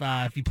crazy if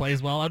he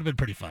plays well. That would have been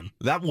pretty fun.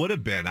 That would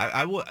have been.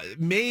 I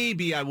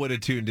would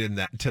have tuned in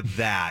to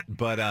that,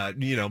 but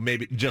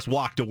maybe just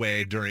walked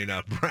away during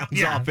a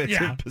Browns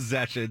offensive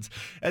possessions.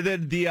 And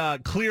then the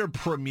clear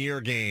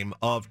premier game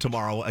of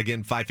tomorrow,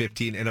 again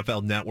 5:15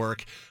 NFL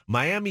Network.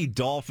 Miami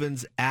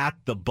Dolphins at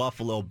the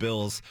Buffalo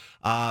Bills.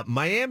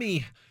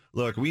 Miami,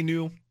 look, we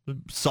knew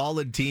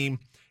solid team.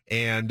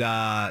 And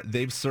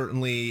they've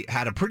certainly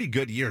had a pretty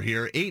good year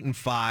here,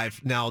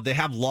 8-5. Now, they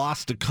have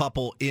lost a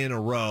couple in a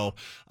row.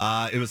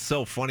 It was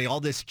so funny. All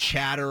this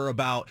chatter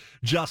about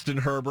Justin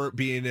Herbert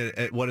being,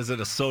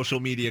 a social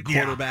media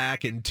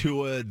quarterback, and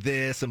Tua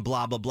this and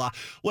blah, blah, blah.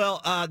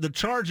 Well, the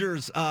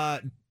Chargers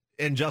and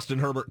Justin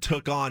Herbert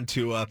took on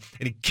Tua,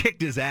 and he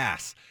kicked his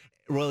ass.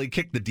 Well, he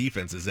kicked the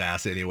defense's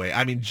ass anyway.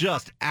 I mean,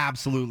 just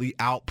absolutely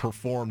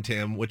outperformed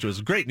him, which was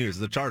great news.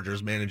 The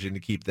Chargers managing to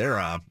keep their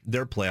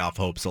playoff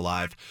hopes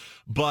alive.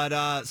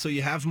 But so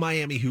you have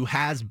Miami, who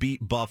has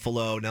beat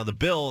Buffalo. Now the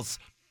Bills,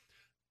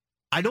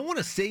 I don't want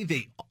to say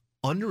they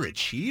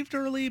underachieved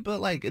early,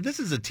 but like, this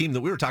is a team that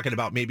we were talking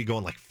about maybe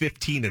going like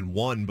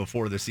 15-1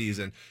 before the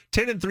season.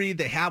 10-3,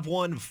 they have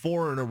won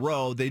 4 in a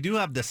row. They do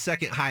have the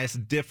second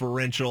highest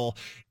differential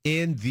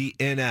in the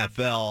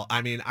NFL.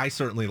 I mean, I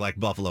certainly like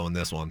Buffalo in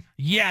this one.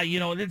 Yeah,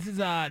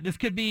 this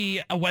could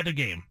be a weather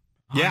game.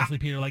 Honestly,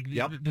 Peter, like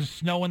the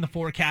snow in the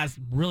forecast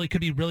really could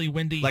be really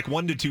windy. Like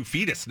 1 to 2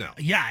 feet of snow.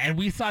 Yeah, and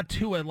we saw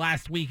Tua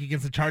last week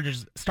against the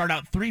Chargers start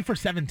out 3 for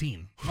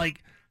 17.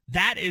 Like,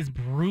 that is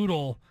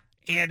brutal.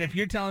 And if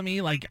you're telling me,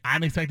 like,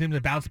 I'm expecting him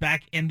to bounce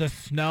back in the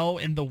snow,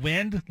 in the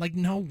wind, like,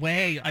 no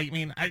way. I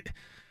mean,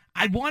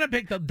 I want to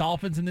pick the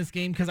Dolphins in this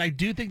game because I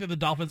do think that the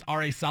Dolphins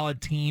are a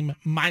solid team.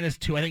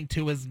 -2, I think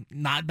 2 is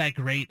not that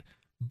great.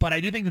 But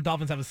I do think the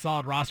Dolphins have a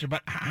solid roster.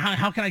 But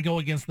how can I go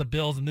against the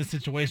Bills in this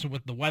situation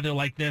with the weather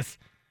like this?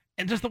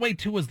 And just the way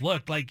Tua's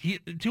looked. Like,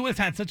 Tua's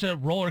had such a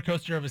roller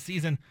coaster of a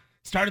season.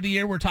 Start of the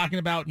year, we're talking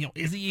about,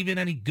 is he even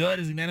any good?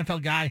 Is he an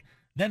NFL guy?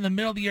 Then the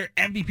middle of the year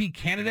MVP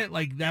candidate,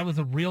 like, that was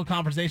a real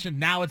conversation.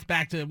 Now it's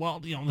back to,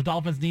 the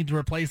Dolphins need to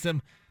replace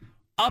him.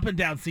 Up and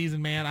down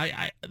season, man.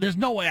 There's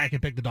no way I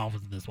could pick the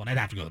Dolphins in this one. I'd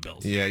have to go the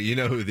Bills. Yeah, you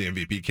know who the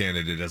MVP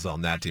candidate is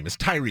on that team. It's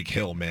Tyreek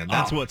Hill, man.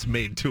 That's what's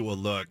made Tua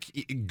look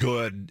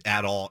good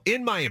at all,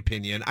 in my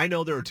opinion. I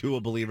know there are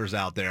Tua believers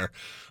out there,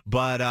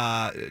 but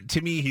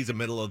to me, he's a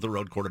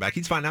middle-of-the-road quarterback.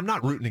 He's fine. I'm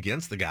not rooting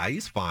against the guy.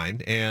 He's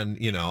fine. And,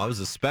 I was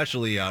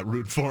especially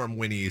rooting for him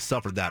when he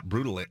suffered that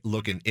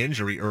brutal-looking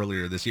injury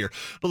earlier this year.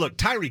 But look,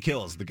 Tyreek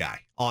Hill is the guy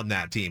on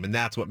that team, and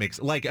that's what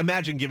makes, like,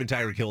 imagine giving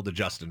Tyreek Hill to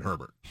Justin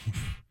Herbert.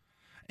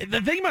 The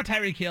thing about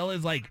Tyreek Hill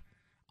is, like,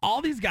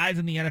 all these guys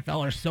in the NFL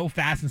are so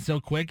fast and so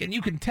quick, and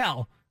you can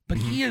tell, but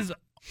he is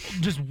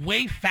just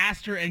way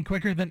faster and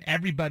quicker than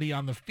everybody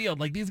on the field.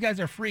 Like, these guys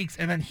are freaks,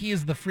 and then he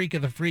is the freak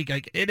of the freak.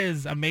 Like, it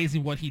is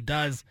amazing what he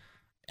does.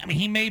 I mean,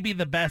 he may be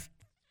the best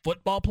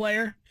football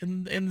player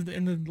in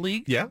the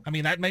league. Yeah. I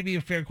mean, that may be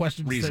a fair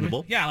question.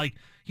 Reasonable. Yeah, like,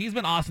 he's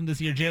been awesome this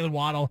year. Jalen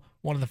Waddle,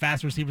 one of the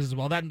fast receivers as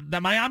well. That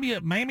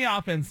Miami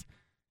offense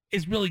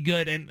is really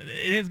good, and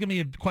it is going to be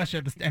a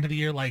question at the end of the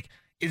year, like,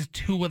 is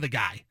Tua the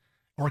guy?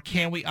 Or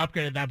can we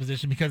upgrade at that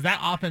position? Because that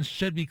offense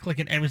should be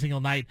clicking every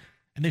single night,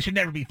 and they should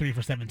never be 3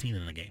 for 17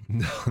 in a game.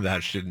 No,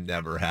 that should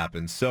never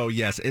happen. So,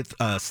 yes, it's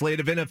a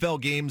slate of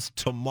NFL games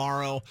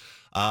tomorrow.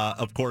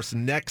 Of course,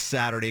 next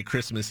Saturday,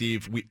 Christmas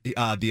Eve, the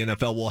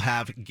NFL will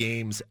have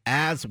games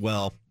as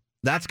well.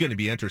 That's going to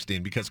be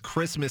interesting because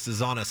Christmas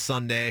is on a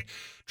Sunday.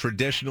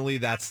 Traditionally,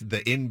 that's the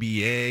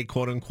NBA,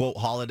 quote-unquote,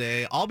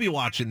 holiday. I'll be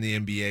watching the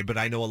NBA, but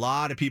I know a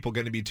lot of people are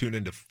going to be tuned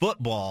into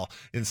football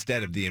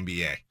instead of the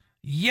NBA.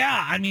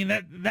 Yeah, I mean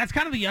that's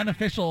kind of the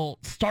unofficial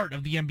start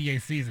of the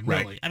NBA season,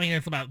 really. Right. I mean,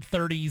 it's about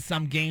 30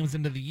 some games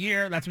into the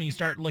year. That's when you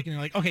start looking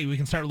like, okay, we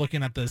can start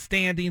looking at the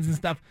standings and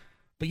stuff.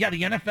 But yeah,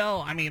 the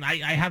NFL, I mean, I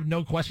have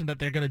no question that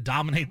they're going to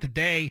dominate the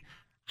day.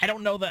 I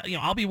don't know that,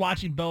 I'll be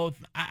watching both.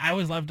 I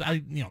always loved,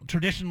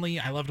 traditionally,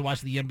 I love to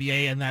watch the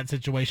NBA in that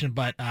situation.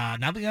 But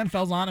now the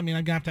NFL's on, I mean,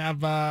 I'm going to have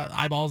to have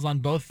eyeballs on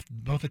both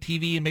the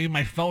TV and maybe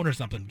my phone or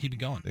something. Keep it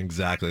going.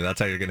 Exactly. That's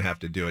how you're going to have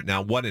to do it.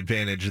 Now, one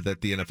advantage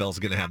that the NFL is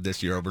going to have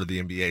this year over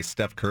the NBA,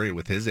 Steph Curry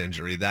with his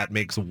injury, that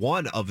makes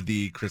one of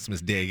the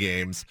Christmas Day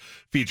games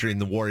featuring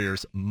the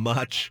Warriors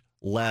much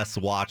less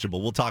watchable.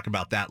 We'll talk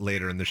about that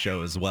later in the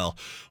show as well.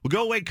 We'll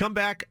go away, come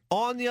back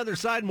on the other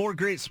side. More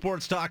great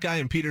sports talk. I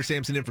am Peter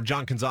Sampson in for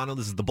John Canzano.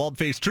 This is the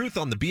Bald-Faced Truth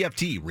on the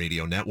BFT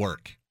Radio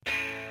Network.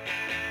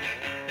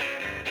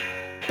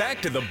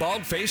 Back to the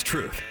Bald-Faced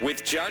Truth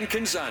with John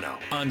Canzano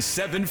on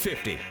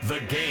 750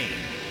 The Game.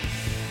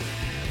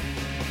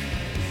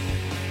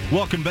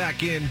 Welcome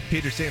back in.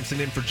 Peter Sampson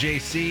in for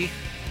JC.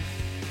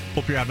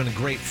 Hope you're having a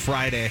great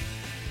Friday.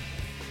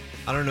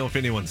 I don't know if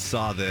anyone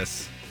saw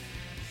this.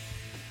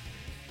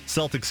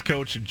 Celtics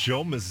coach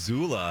Joe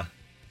Mazzulla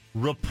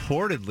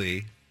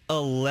reportedly,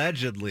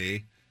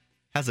 allegedly,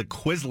 has a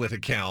Quizlet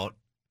account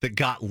that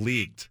got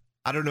leaked.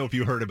 I don't know if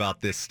you heard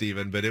about this,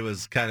 Steven, but it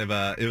was kind of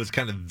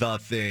the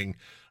thing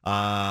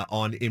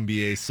on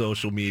NBA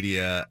social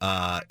media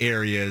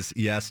areas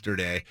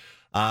yesterday.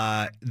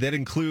 That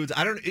includes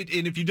and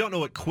if you don't know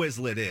what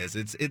Quizlet is,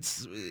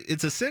 it's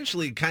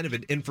essentially kind of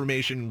an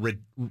information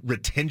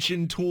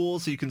retention tool,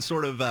 so you can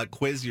sort of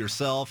quiz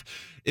yourself.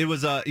 It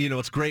was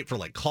it's great for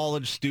like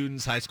college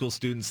students, high school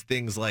students,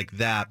 things like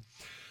that.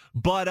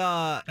 But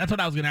that's what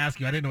I was going to ask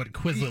you. I didn't know what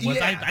Quizlet was.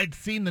 Yeah. I'd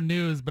seen the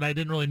news, but I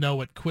didn't really know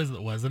what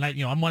Quizlet was. And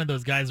I'm one of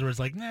those guys where it's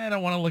like, I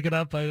don't want to look it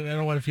up. I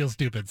don't want to feel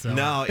stupid. So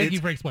thank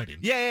you for explaining.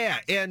 Yeah.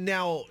 And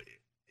now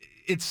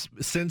it's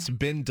since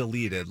been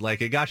deleted.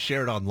 Like, it got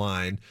shared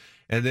online,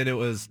 and then it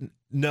was,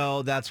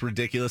 no, that's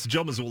ridiculous.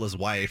 Joe Mazzulla's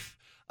wife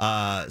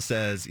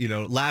says,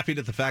 laughing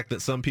at the fact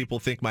that some people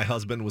think my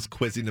husband was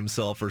quizzing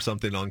himself or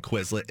something on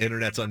Quizlet.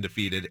 Internet's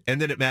undefeated.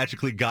 And then it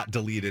magically got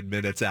deleted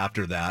minutes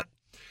after that.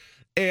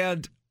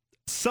 And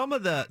some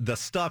of the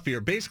stuff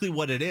here, basically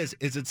what it is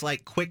it's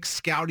like quick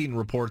scouting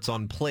reports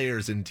on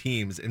players and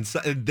teams. And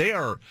they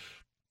are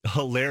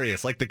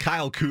hilarious. Like the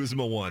Kyle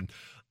Kuzma one.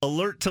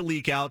 Alert to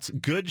leak outs.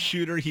 Good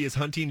shooter. He is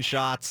hunting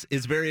shots.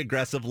 Is very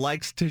aggressive.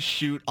 Likes to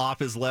shoot off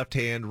his left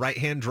hand. Right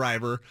hand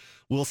driver.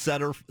 Will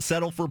settle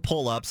for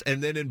pull-ups.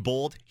 And then in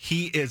bold,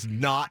 he is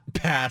not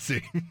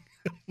passing.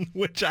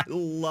 Which I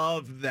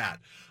love that.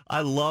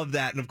 I love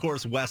that. And of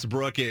course,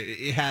 Westbrook,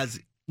 it has,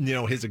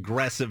 his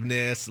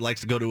aggressiveness.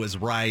 Likes to go to his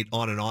right,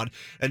 on.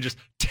 And just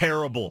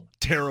terrible,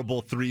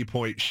 terrible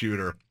three-point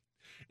shooter.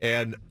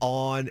 And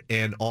on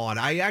and on.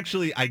 I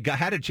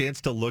had a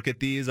chance to look at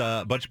these.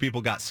 A bunch of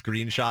people got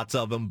screenshots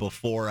of them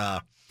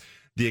before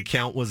the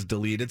account was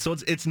deleted. So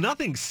it's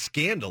nothing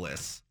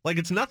scandalous. Like,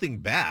 it's nothing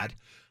bad.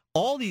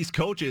 All these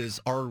coaches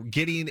are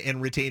getting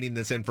and retaining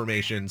this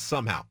information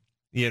somehow.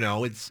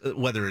 It's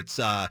whether it's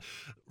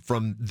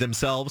from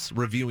themselves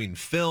reviewing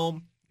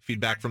film,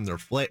 feedback from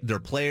their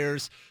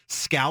players.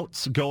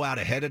 Scouts go out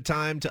ahead of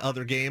time to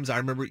other games. I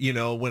remember,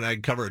 when I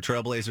cover a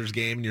Trailblazers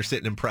game and you're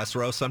sitting in press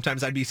row,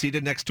 sometimes I'd be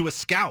seated next to a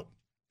scout,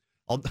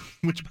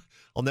 which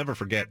I'll never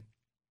forget.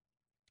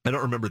 I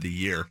don't remember the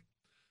year,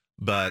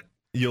 but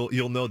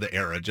you'll know the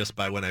era just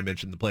by when I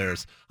mentioned the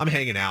players. I'm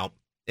hanging out,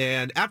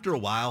 and after a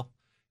while,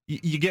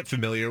 you get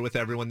familiar with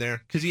everyone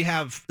there because you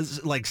have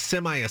like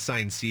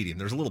semi-assigned seating.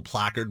 There's a little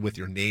placard with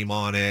your name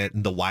on it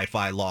and the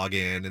Wi-Fi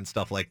login and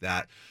stuff like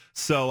that.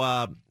 So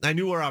I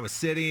knew where I was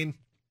sitting,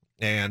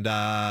 and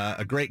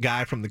a great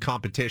guy from the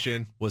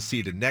competition was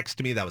seated next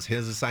to me. That was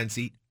his assigned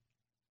seat.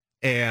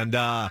 And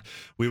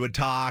we would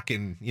talk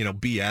and,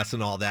 BS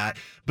and all that.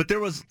 But there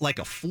was like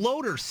a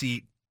floater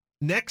seat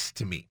next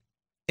to me.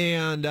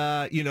 And,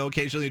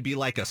 occasionally it'd be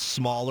like a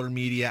smaller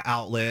media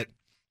outlet.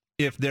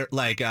 If they're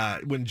like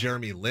when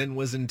Jeremy Lin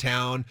was in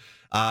town,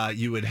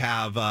 you would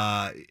have,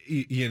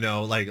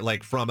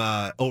 like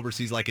from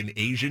overseas, like an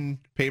Asian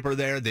paper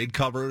there. They'd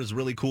cover. It was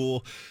really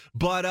cool.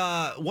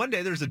 But one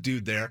day there's a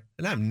dude there,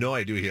 and I have no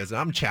idea who he is.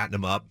 And I'm chatting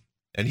him up,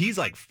 and he's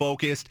like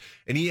focused,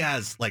 and he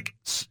has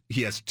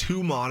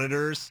two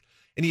monitors,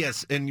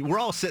 and we're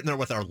all sitting there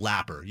with our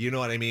lapper. You know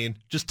what I mean?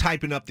 Just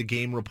typing up the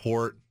game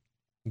report,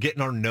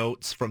 getting our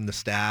notes from the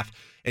staff.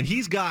 And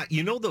he's got,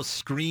 those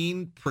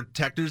screen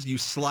protectors, you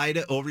slide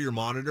it over your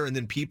monitor, and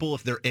then people,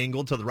 if they're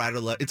angled to the right or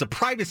left, it's a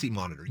privacy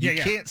monitor. You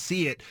can't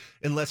see it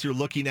unless you're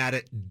looking at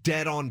it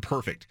dead on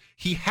perfect.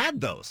 He had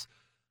those.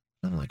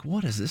 I'm like,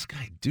 what is this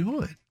guy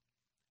doing?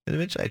 And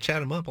eventually I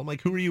chat him up. I'm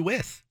like, who are you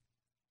with?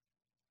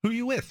 Who are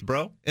you with,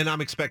 bro? And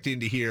I'm expecting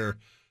to hear,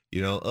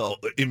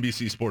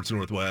 NBC Sports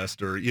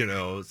Northwest or,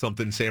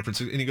 something San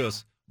Francisco. And he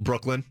goes,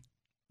 Brooklyn.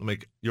 I'm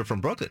like, you're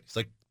from Brooklyn? He's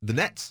like, the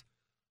Nets.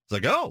 It's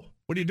like, oh,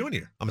 what are you doing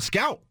here? I'm a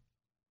scout.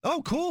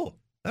 Oh, cool.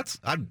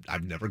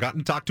 I've never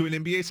gotten to talk to an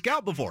NBA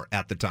scout before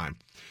at the time.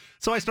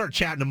 So I start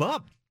chatting him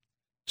up.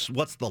 Just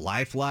what's the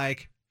life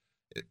like?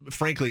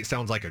 frankly, it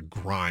sounds like a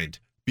grind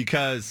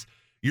because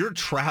you're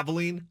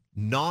traveling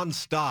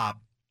nonstop,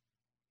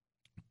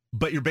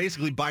 but you're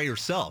basically by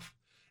yourself.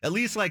 At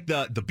least like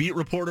the beat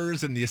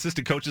reporters and the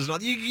assistant coaches, and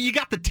all, you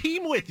got the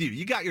team with you.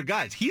 You got your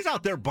guys. He's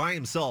out there by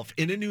himself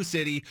in a new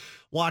city,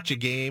 watch a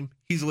game.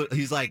 He's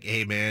like,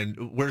 hey,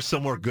 man, where's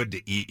somewhere good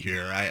to eat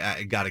here?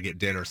 I got to get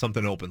dinner,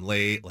 something open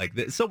late. Like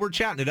this. So we're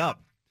chatting it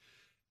up,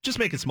 just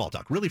making small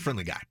talk. Really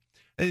friendly guy.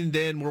 And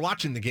then we're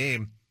watching the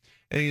game,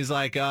 and he's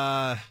like,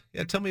 yeah,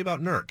 tell me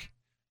about Nurk.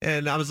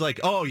 And I was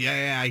like, oh,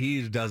 yeah,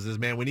 he does this,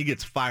 man. When he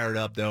gets fired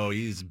up, though,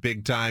 he's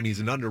big time.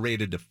 He's an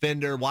underrated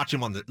defender. Watch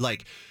him on the,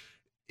 like,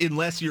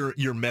 unless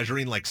you're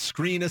measuring like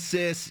screen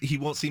assists, he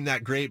won't seem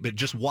that great, but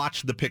just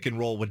watch the pick and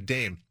roll with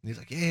Dame. And he's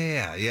like,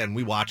 yeah. And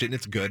we watch it, and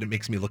it's good. It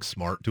makes me look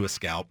smart to a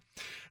scout.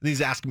 And he's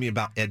asking me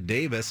about Ed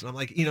Davis. And I'm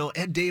like,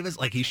 Ed Davis,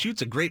 like, he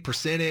shoots a great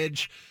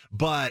percentage,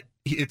 but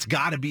it's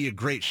got to be a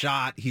great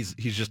shot. He's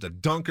just a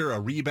dunker, a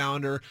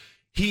rebounder.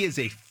 He is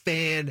a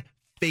fan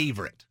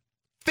favorite.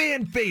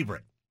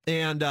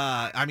 And,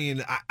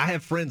 I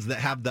have friends that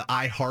have the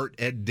I Heart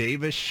Ed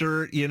Davis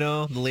shirt,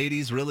 the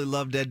ladies really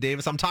loved Ed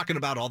Davis. I'm talking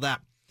about all that.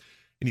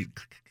 And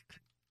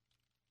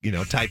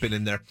he's, typing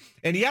in there.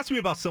 And he asked me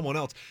about someone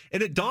else.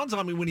 And it dawns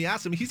on me when he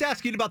asked him, he's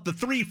asking about the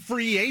 3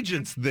 free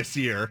agents this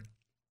year.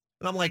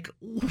 And I'm like,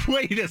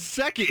 wait a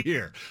second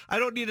here. I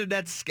don't need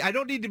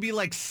to be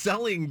like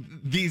selling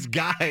these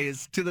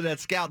guys to the Net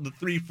Scout, the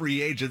 3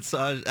 free agents.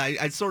 So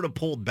I sort of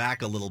pulled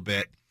back a little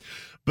bit.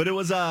 But it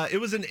was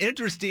an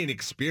interesting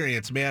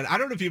experience, man. I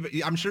don't know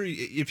I'm sure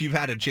if you've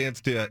had a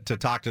chance to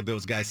talk to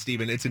those guys,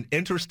 Steven, it's an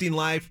interesting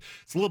life.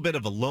 It's a little bit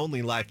of a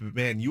lonely life, but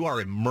man, you are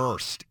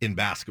immersed in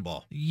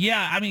basketball.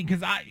 Yeah,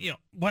 because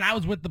when I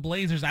was with the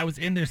Blazers, I was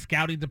in their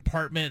scouting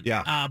department.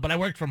 Yeah. But I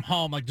worked from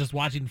home, like just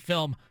watching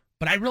film.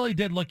 But I really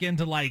did look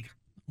into like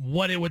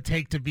what it would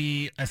take to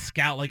be a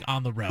scout, like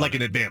on the road, like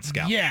an advanced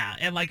scout. Yeah,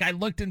 and like I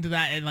looked into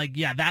that, and like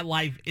that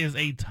life is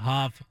a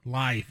tough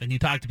life. And you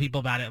talk to people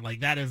about it, like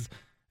that is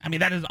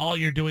all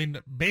you're doing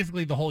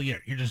basically the whole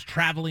year. You're just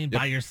traveling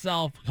by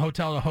yourself,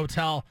 hotel to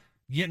hotel,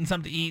 getting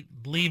something to eat,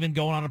 leaving,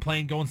 going on a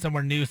plane, going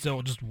somewhere new.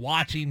 So just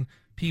watching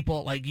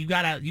people, like you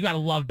gotta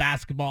love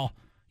basketball.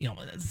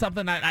 It's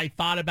something that I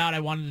thought about, I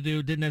wanted to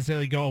do, didn't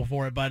necessarily go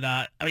for it,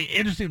 but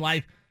interesting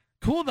life.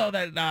 Cool though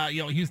that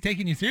he was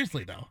taking you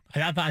seriously though.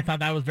 I thought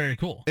that was very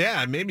cool.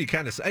 Yeah, it made me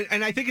kind of,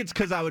 and I think it's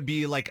because I would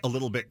be like a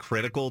little bit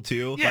critical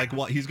too. Yeah. Like,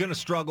 well, he's gonna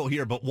struggle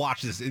here, but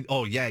watch this.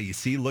 Oh yeah, you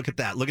see, look at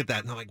that.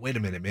 And I'm like, wait a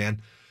minute,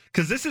 man.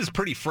 Because this is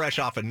pretty fresh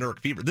off of Nurk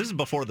fever. This is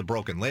before the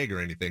broken leg or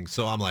anything.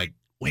 So I'm like,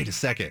 wait a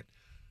second.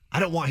 I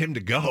don't want him to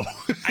go.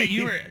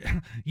 You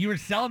were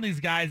selling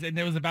these guys, and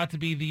there was about to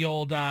be the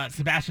old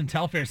Sebastian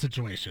Telfair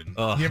situation.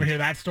 You ever hear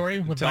that story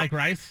with Mike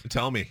Rice?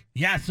 Tell me.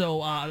 Yeah,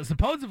 so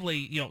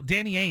supposedly,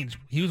 Danny Ainge,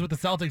 he was with the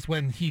Celtics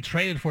when he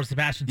traded for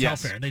Sebastian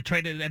Telfair. They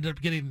traded, ended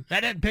up getting,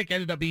 that pick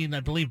ended up being,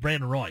 I believe,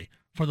 Brandon Roy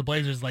for the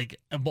Blazers, like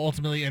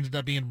ultimately ended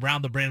up being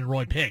around the Brandon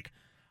Roy pick.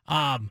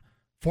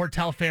 For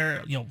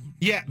Telfair,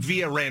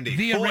 via Randy.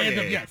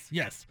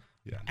 Yes.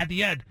 Yeah. At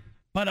the end.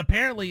 But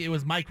apparently it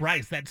was Mike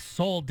Rice that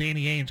sold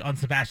Danny Ainge on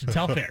Sebastian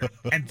Telfair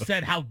and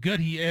said how good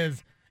he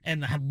is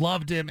and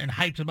loved him and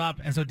hyped him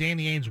up. And so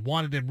Danny Ainge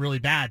wanted him really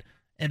bad,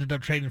 ended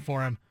up trading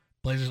for him.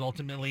 Blazers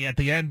ultimately at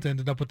the end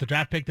ended up with the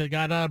draft pick that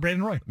got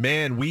Brandon Roy.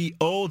 Man, we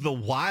owe the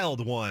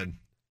Wild one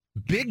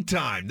big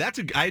time.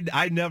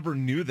 I never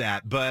knew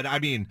that, but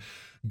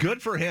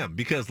good for him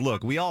because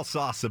look, we all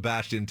saw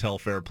Sebastian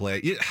Telfair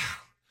play.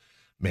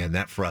 Man,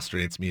 that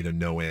frustrates me to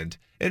no end.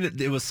 And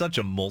it was such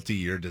a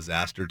multi-year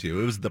disaster,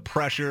 too. It was the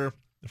pressure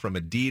from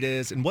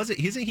Adidas. And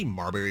isn't he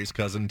Marbury's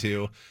cousin,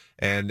 too?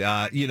 And,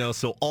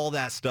 so all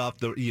that stuff,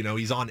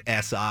 he's on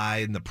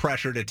SI and the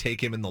pressure to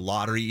take him in the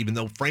lottery, even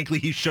though, frankly,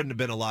 he shouldn't have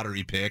been a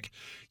lottery pick.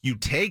 You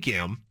take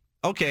him.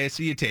 Okay,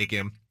 so you take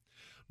him.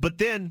 But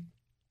then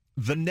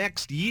the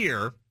next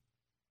year,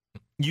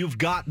 you've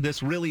got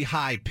this really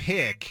high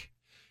pick.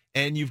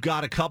 And you've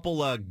got a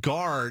couple of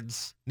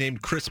guards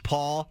named Chris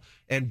Paul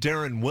and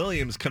Darren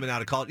Williams coming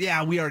out of college.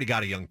 Yeah, we already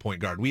got a young point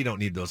guard. We don't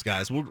need those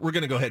guys. We're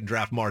going to go ahead and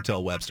draft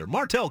Martell Webster.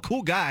 Martell,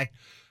 cool guy.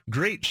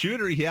 Great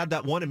shooter. He had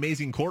that one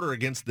amazing quarter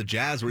against the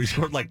Jazz where he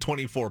scored like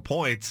 24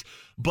 points.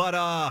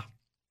 But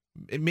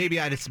maybe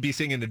I'd be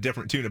singing a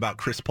different tune about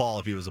Chris Paul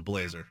if he was a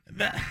Blazer.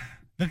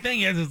 The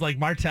thing is like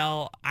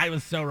Martell, I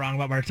was so wrong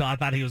about Martell. I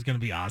thought he was going to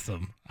be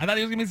awesome. I thought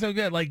he was going to be so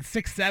good. Like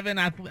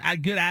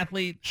 6'7", good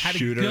athlete, had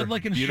shooter, a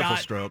good-looking beautiful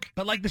shot. Stroke.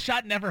 But like the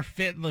shot never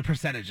fit the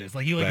percentages.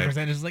 Like you look at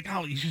percentages, like,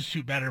 oh, you should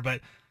shoot better.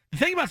 But the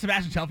thing about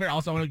Sebastian Telfair,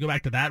 also I want to go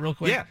back to that real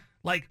quick. Yeah.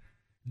 Like,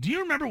 do you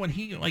remember when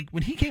he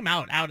came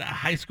out of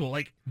high school?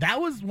 Like that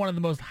was one of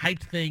the most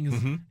hyped things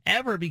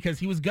ever because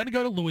he was going to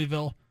go to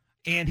Louisville,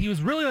 and he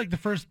was really like the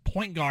first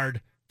point guard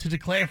to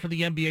declare for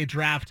the NBA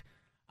draft.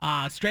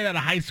 Straight out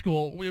of high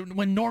school,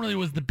 when normally it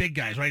was the big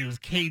guys, right? It was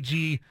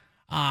KG.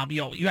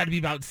 You had to be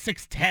about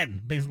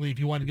 6'10", basically, if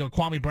you wanted to go.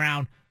 Kwame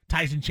Brown,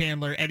 Tyson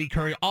Chandler, Eddie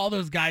Curry, all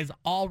those guys,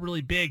 all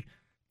really big.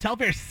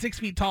 Telfair's 6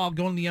 feet tall,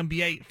 going to the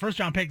NBA, first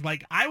round pick.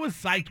 Like, I was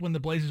psyched when the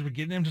Blazers were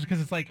getting him just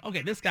because it's like,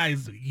 okay, this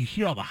guy's, you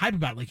hear all the hype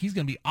about it, like he's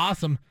going to be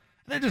awesome.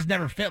 And that just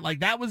never fit.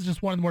 Like, that was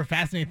just one of the more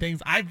fascinating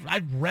things.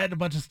 I've read a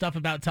bunch of stuff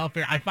about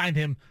Telfair. I find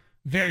him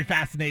very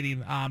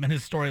fascinating and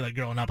his story, like,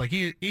 growing up. Like,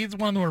 he's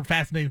one of the more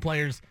fascinating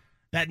players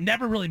that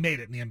never really made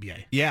it in the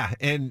NBA. Yeah,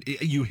 and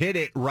you hit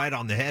it right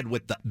on the head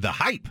with the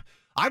hype.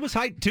 I was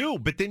hyped too,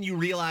 but then you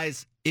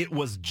realize it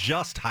was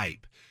just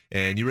hype.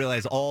 And you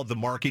realize all the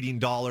marketing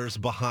dollars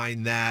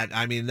behind that.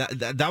 I mean,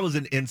 that was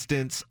an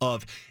instance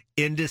of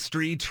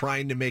industry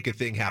trying to make a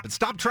thing happen.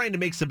 Stop trying to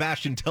make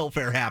Sebastian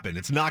Telfair happen.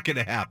 It's not going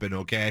to happen,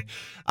 okay?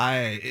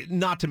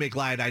 Not to make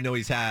light, I know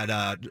he's had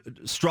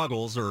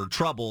struggles or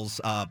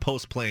troubles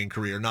post-playing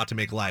career, not to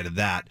make light of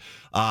that.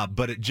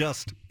 But it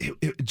just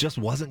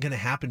wasn't going to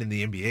happen in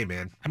the NBA,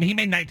 man. I mean, he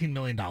made $19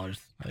 million.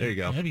 There you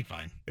go. He'll be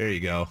fine. There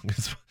you go.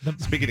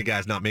 Speaking of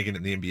guys not making it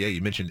in the NBA,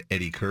 you mentioned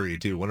Eddie Curry,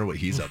 too. Wonder what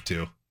he's up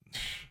to.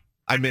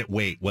 I meant,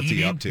 wait, what's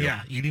he up to?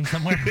 Yeah, eating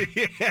somewhere.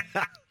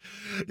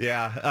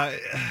 Yeah.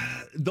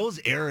 Those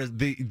eras,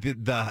 the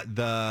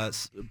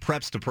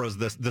preps to pros,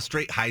 the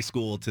straight high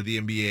school to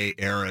the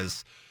NBA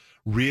eras,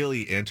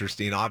 really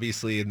interesting.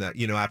 Obviously, in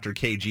the after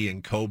KG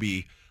and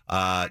Kobe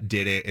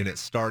did it, and it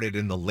started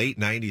in the late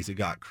 90s. It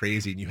got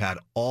crazy, and you had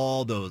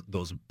all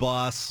those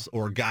busts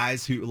or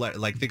guys who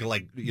think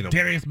of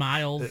Darius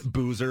Miles,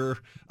 Boozer,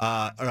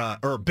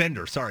 or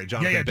Bender. Sorry,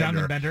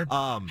 Jonathan Bender.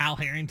 Al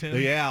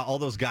Harrington. Yeah, all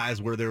those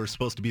guys where they were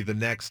supposed to be the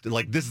next,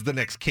 this is the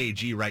next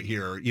KG right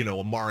here,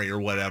 Amari or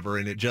whatever,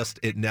 and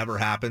it never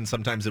happened.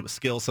 Sometimes it was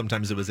skill,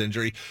 sometimes it was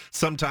injury,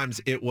 sometimes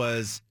it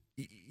was.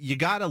 You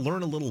got to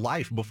learn a little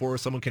life before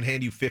someone can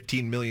hand you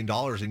 $15 million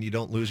and you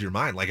don't lose your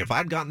mind. Like, if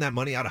I'd gotten that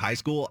money out of high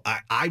school,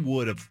 I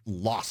would have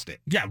lost it.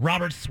 Yeah,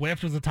 Robert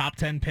Swift was a top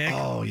 10 pick.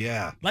 Oh,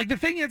 yeah. Like, the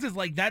thing is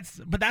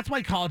that's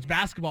why college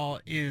basketball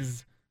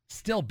is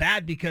still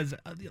bad because,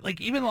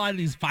 even a lot of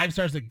these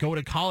 5-stars that go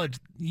to college,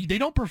 they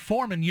don't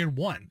perform in year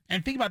one.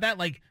 And think about that,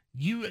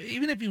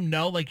 even if you're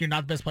not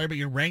the best player, but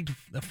you're ranked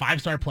a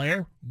 5-star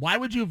player, why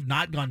would you have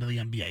not gone to the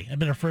NBA and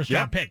been a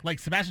first-round pick? Like,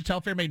 Sebastian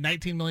Telfair made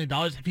 $19 million.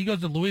 If he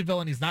goes to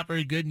Louisville and he's not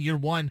very good in year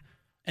one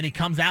and he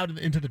comes out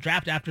into the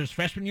draft after his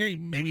freshman year,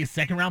 maybe a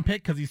second-round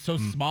pick because he's so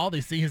small,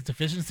 they see his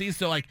deficiencies.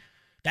 So,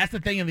 that's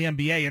the thing in the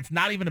NBA. It's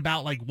not even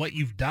about, what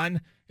you've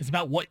done. It's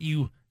about what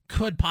you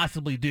could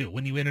possibly do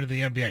when you enter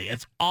the NBA.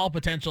 It's all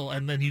potential,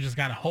 and then you just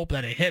got to hope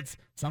that it hits.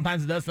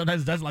 Sometimes it does,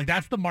 sometimes it doesn't.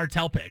 That's the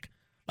Martell pick.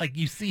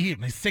 You see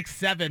him, a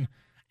 6'7"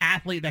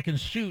 athlete that can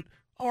shoot.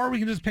 Or we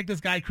can just pick this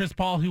guy, Chris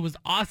Paul, who was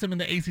awesome in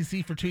the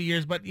ACC for 2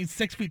 years, but he's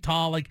 6 feet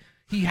tall.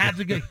 He had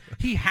to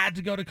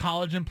go to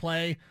college and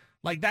play.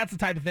 That's the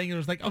type of thing. It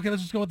was okay,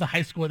 let's just go with the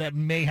high schooler that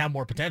may have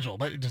more potential,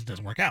 but it just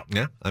doesn't work out.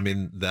 Yeah, I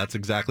mean, that's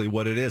exactly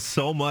what it is.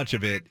 So much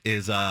of it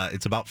is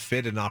it's about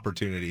fit and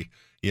opportunity.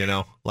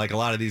 A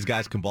lot of these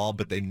guys can ball,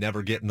 but they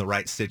never get in the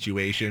right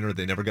situation or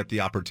they never get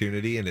the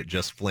opportunity, and it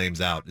just flames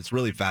out. It's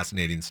really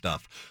fascinating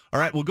stuff. All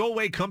right, we'll go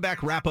away, come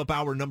back, wrap up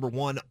hour number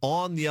 1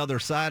 on the other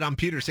side. I'm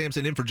Peter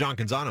Sampson in for John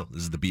Canzano.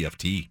 This is the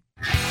BFT.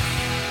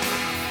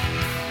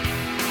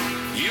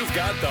 You've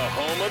got the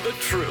home of the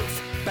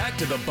truth. Back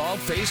to the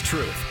Bald-Faced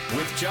Truth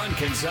with John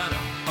Canzano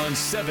on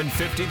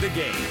 750 The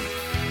Game.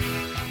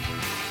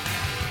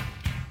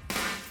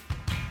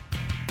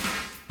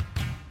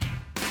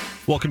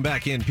 Welcome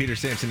back in. Peter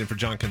Sampson in for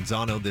John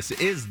Canzano. This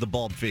is the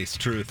Bald-Faced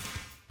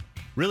Truth.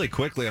 Really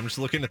quickly, I'm just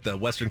looking at the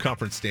Western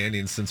Conference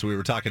standings since we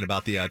were talking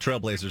about the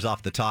Trailblazers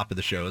off the top of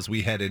the show as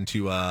we head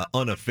into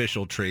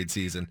unofficial trade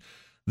season.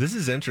 This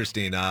is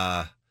interesting.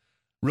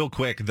 Real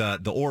quick,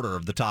 the order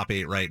of the top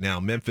 8 right now: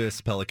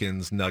 Memphis,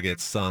 Pelicans,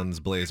 Nuggets, Suns,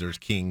 Blazers,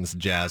 Kings,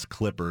 Jazz,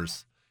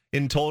 Clippers.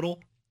 In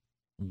total,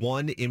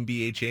 1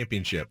 NBA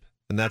championship.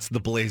 And that's the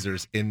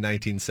Blazers in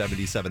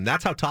 1977.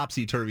 That's how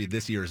topsy-turvy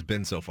this year has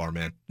been so far,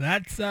 man.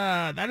 That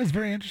is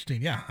very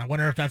interesting. Yeah, I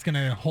wonder if that's going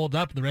to hold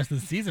up the rest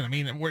of the season. I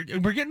mean, we're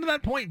getting to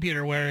that point,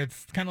 Peter, where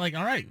it's kind of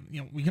all right,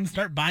 we can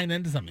start buying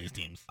into some of these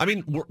teams. I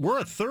mean, we're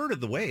a third of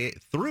the way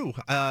through.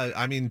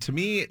 I mean, to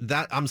me,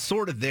 that I'm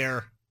sort of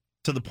there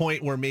to the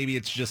point where maybe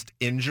it's just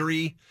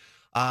injury.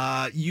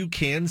 You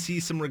can see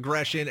some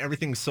regression.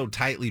 Everything's so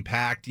tightly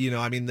packed.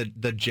 I mean,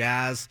 the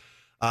Jazz.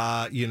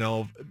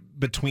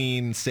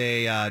 Between,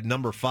 say,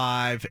 number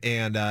 5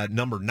 and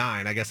number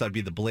 9, I guess that'd be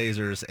the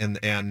Blazers, and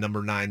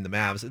number 9, the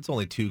Mavs. It's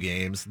only 2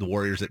 games. The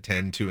Warriors at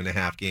 10,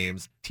 2.5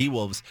 games.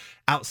 T-Wolves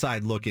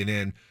outside looking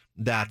in,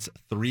 that's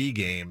 3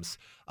 games.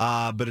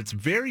 But it's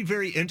very,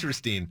 very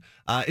interesting.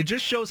 It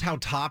just shows how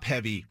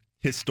top-heavy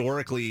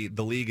historically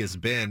the league has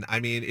been. I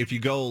mean, if you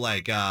go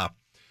I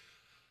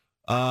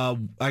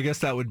guess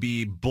that would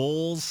be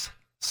Bulls,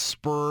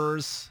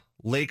 Spurs,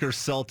 Lakers,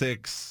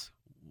 Celtics,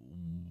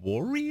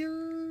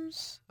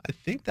 Warriors. I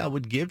think that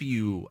would give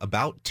you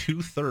about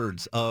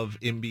 2/3 of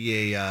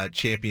NBA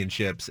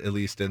championships, at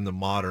least in the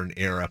modern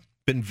era.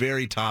 Been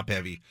very top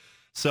heavy.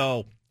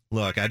 So,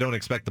 look, I don't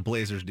expect the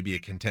Blazers to be a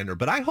contender,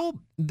 but I hope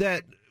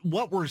that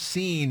what we're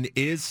seeing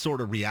is sort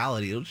of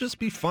reality. It'll just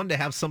be fun to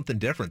have something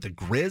different. The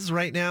Grizz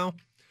right now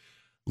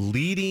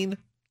leading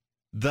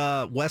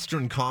the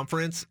Western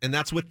Conference, and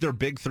that's with their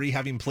big three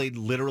having played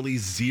literally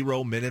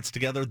 0 minutes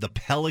together. The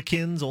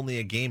Pelicans, only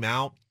a game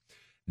out.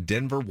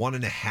 Denver,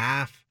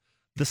 1.5.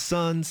 The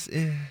Suns,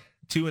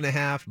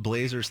 2.5.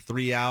 Blazers,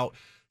 3 out.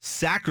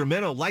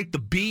 Sacramento, like the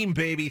beam,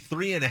 baby,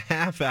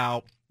 3.5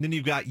 out. Then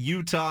you've got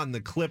Utah and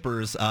the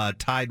Clippers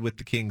tied with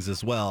the Kings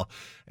as well.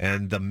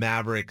 And the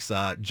Mavericks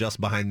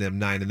just behind them,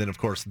 9. And then, of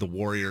course, the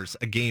Warriors,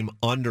 a game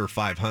under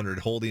 500,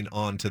 holding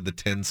on to the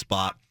 10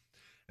 spot.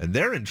 And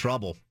they're in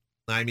trouble.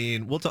 I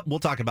mean, we'll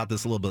talk about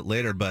this a little bit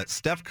later, but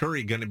Steph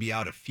Curry going to be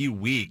out a few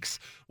weeks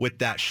with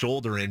that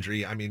shoulder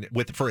injury. I mean,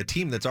 for a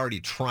team that's already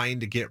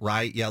trying to get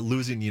right,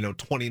 losing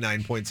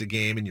 29 points a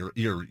game and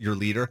your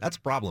leader, that's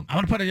a problem.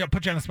 I'm going to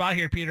put you on the spot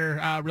here,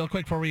 Peter, real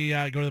quick before we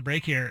go to the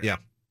break here. Yeah.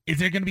 Is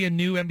there going to be a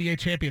new NBA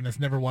champion that's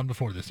never won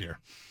before this year?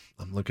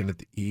 I'm looking at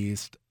the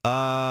East.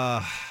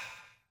 Has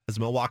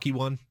Milwaukee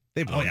won?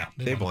 They've won. Oh, yeah.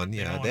 They've won.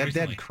 Yeah. They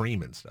had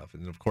Cream and stuff.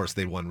 And, of course,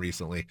 they won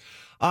recently.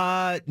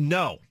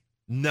 No.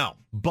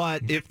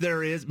 But if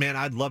there is, man,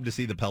 I'd love to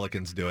see the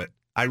Pelicans do it.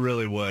 I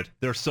really would.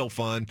 They're so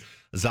fun.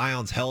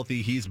 Zion's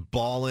healthy. He's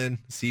balling.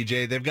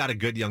 CJ, they've got a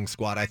good young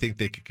squad. I think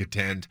they could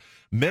contend.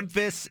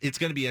 Memphis, it's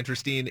going to be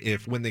interesting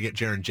when they get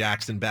Jaren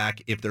Jackson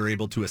back, if they're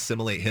able to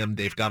assimilate him.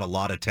 They've got a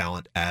lot of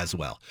talent as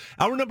well.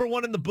 Hour number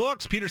 1 in the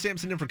books. Peter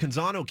Sampson in for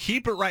Canzano.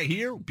 Keep it right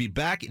here. We'll be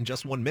back in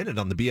just 1 minute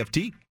on the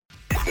BFT.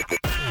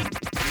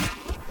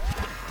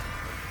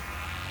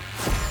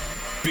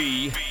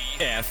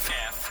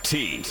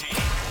 BFT.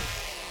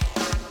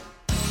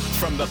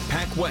 From the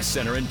Pac West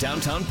Center in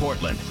downtown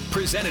Portland,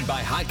 presented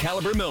by High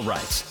Caliber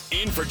Millwrights.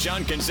 In for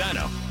John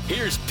Canzano,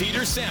 here's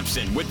Peter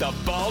Sampson with the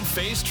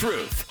bald-faced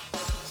truth.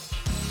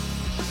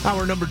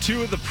 Hour number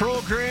 2 of the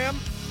program.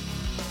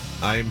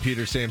 I am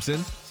Peter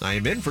Sampson. I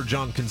am in for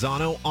John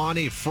Canzano on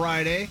a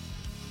Friday.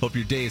 Hope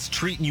your day is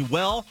treating you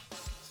well.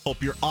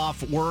 Hope you're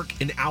off work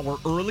an hour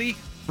early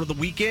for the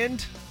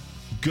weekend.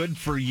 Good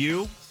for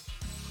you.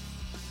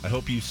 I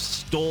hope you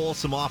stole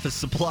some office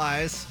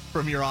supplies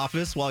from your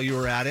office while you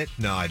were at it.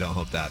 No, I don't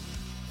hope that.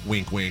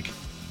 Wink, wink.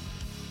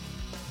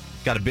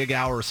 Got a big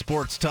hour of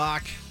sports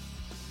talk.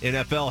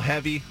 NFL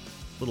heavy. A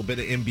little bit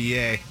of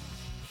NBA.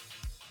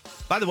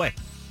 By the way,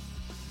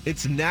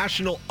 it's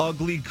National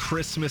Ugly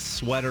Christmas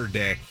Sweater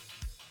Day.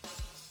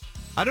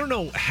 I don't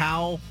know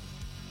how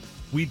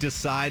we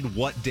decide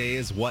what day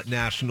is what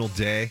national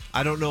day.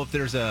 I don't know if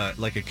there's a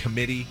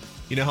committee.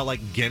 You know how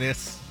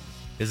Guinness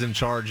is in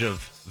charge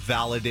of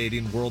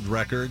validating world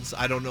records.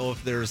 I don't know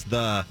if there's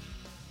the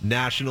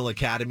National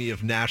Academy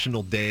of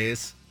National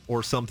Days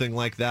or something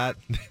like that.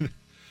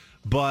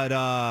 But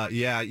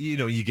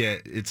you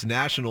get, it's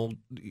National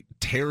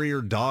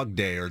Terrier Dog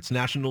Day, or it's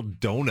National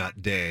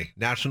Donut Day,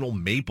 National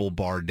Maple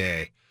Bar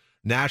Day,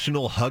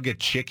 National Hug a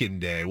Chicken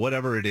Day,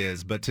 whatever it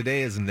is. But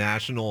today is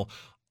National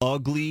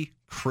Ugly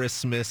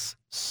Christmas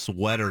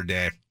Sweater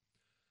Day.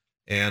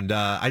 And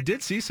I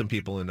did see some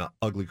people in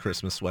ugly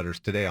Christmas sweaters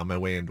today on my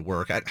way into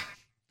work.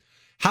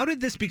 How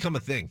did this become a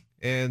thing?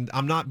 And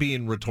I'm not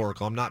being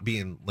rhetorical. I'm not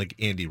being like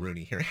Andy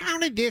Rooney here. How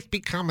did this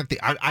become a thing?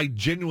 I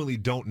genuinely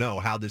don't know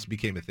how this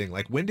became a thing.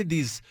 Like, when did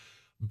these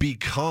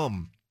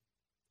become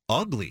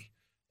ugly?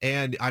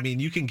 And, I mean,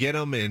 you can get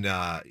them in,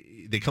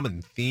 they come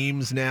in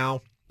themes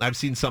now. I've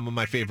seen some of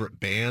my favorite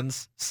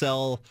bands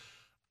sell,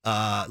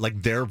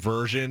 their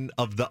version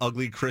of the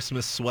ugly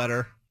Christmas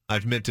sweater.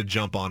 I've meant to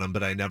jump on them,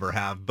 but I never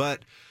have.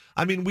 But,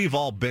 I mean, we've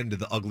all been to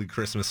the ugly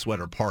Christmas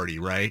sweater party,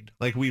 right?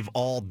 Like, we've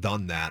all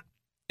done that.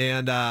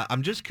 And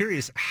I'm just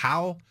curious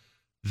how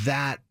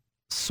that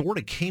sort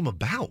of came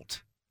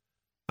about.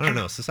 I don't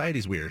know.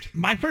 Society's weird.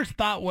 My first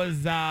thought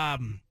was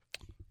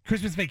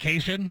Christmas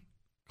Vacation.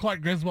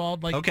 Clark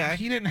Griswold. Okay.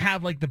 He didn't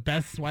have, the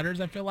best sweaters,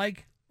 I feel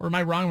like. Or am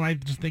I wrong? Am I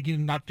just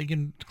not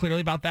thinking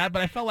clearly about that?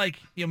 But I felt like,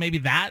 maybe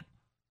that.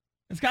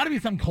 It's got to be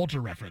some culture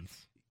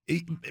reference.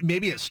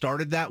 Maybe it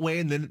started that way,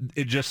 and then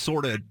it just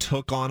sort of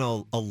took on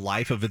a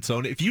life of its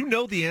own. If you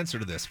know the answer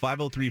to this,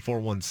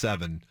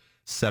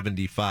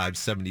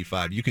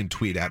 503-417-7575. You can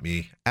tweet at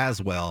me as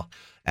well,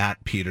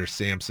 at Peter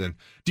Sampson.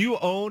 Do you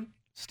own,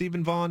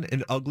 Stephen Vaughn,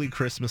 an ugly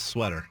Christmas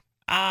sweater?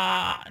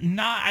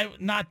 Not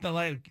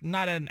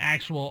an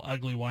actual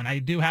ugly one. I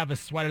do have a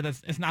sweater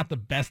it's not the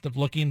best of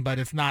looking, but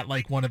it's not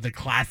like one of the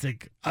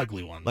classic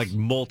ugly ones. Like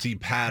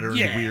multi-patterned,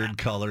 weird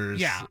colors.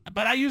 Yeah,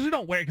 but I usually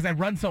don't wear it because I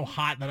run so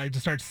hot that I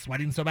just start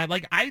sweating so bad.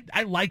 Like, I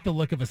like the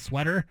look of a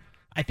sweater.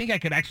 I think I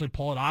could actually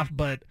pull it off,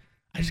 but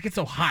I just get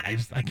so hot. I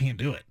can't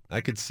do it.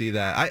 I could see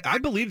that. I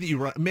believe that you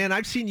run. Man,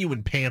 I've seen you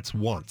in pants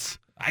once.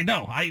 I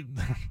know.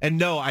 And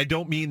no, I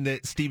don't mean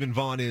that Stephen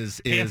Vaughn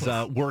is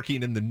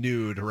working in the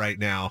nude right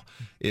now.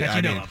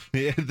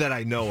 That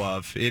I know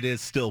of. It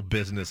is still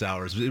business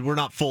hours. We're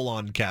not full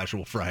on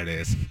casual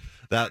Fridays.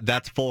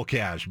 That's full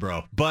cash,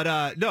 bro.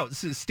 But no,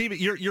 Steven,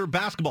 you're a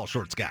basketball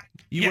shorts guy.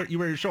 You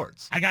wear your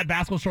shorts. I got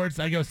basketball shorts.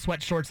 I go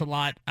sweat shorts a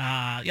lot.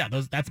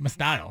 That's my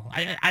style.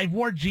 I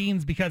wore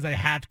jeans because I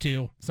have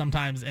to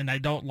sometimes, and I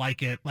don't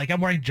like it. Like, I'm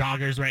wearing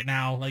joggers right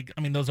now. Like,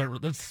 I mean, those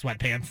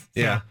sweatpants. So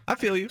yeah, I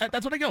feel you.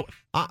 That's what I go with.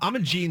 I'm a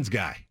jeans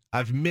guy. I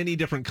have many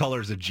different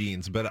colors of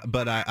jeans,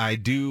 but I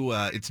do.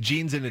 It's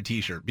jeans and a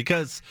t-shirt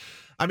because,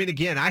 I mean,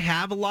 again, I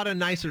have a lot of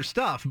nicer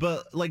stuff,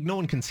 but like no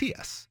one can see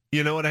us.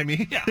 You know what I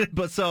mean? Yeah.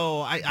 But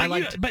so I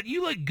like. But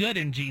you look good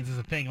in jeans is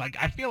a thing. Like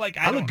I feel like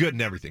I look good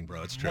in everything,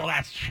 bro. It's true. Well,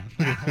 that's true.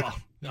 Well,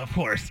 of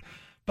course.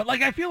 But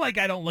like I feel like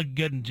I don't look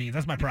good in jeans.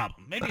 That's my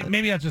problem.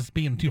 Maybe that's just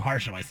being too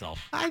harsh on myself.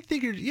 I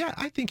think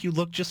I think you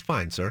look just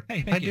fine, sir.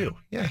 Hey, thank you. I do.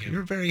 Yeah,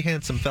 you're a very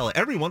handsome fella.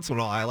 Every once in a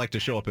while, I like to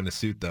show up in a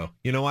suit, though.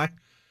 You know why?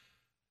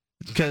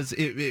 Because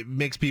it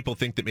makes people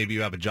think that maybe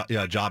you have a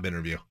job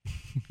interview.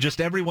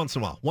 Just every once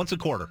in a while, once a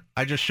quarter,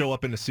 I just show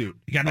up in a suit.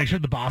 You gotta make sure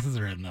the bosses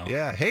are in, though.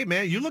 Yeah. Hey,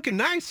 man, you looking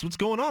nice. What's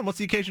going on? What's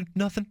the occasion?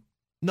 Nothing.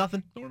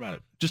 Don't worry about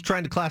it. Just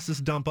trying to class this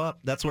dump up.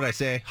 That's what I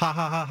say. Ha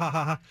ha ha ha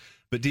ha ha.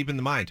 But deep in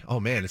the mind, oh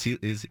man,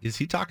 is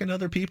he talking to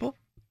other people?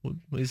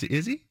 Is he?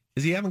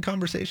 Is he having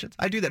conversations?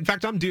 I do that. In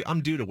fact, I'm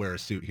due to wear a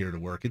suit here to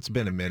work. It's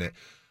been a minute.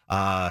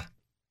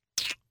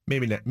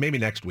 Maybe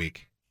next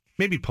week.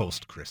 Maybe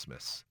post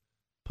Christmas,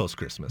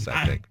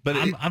 I think. But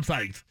I'm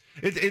psyched.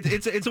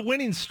 It's a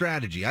winning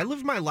strategy. I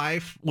live my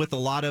life with a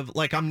lot of,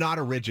 like, I'm not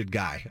a rigid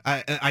guy.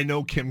 I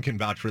know Kim can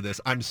vouch for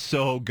this. I'm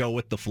so go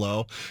with the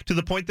flow to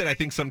the point that I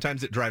think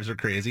sometimes it drives her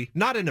crazy.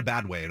 Not in a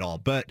bad way at all,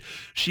 but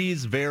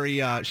she's very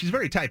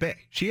type A.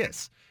 She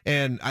is,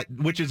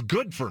 which is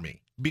good for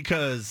me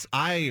because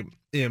I'm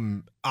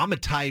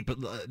not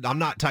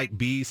type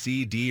B,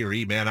 C, D, or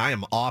E, man. I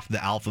am off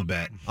the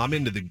alphabet. I'm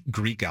into the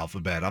Greek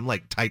alphabet. I'm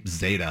like type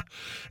Zeta.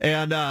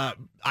 And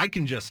I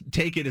can just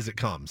take it as it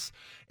comes.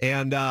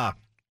 And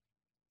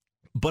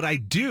but I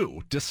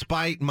do,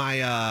 despite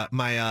my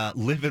my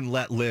live and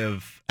let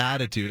live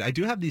attitude, I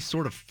do have these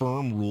sort of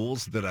firm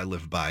rules that I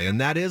live by.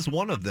 And that is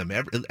one of them.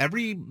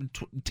 Every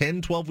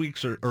 10, 12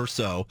 weeks or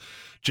so,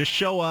 just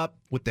show up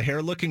with the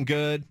hair looking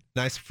good,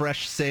 nice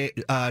fresh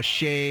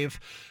shave,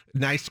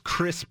 nice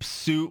crisp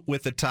suit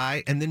with a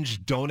tie, and then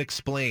just don't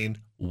explain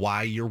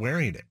why you're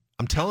wearing it.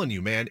 I'm telling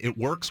you, man, it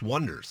works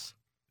wonders.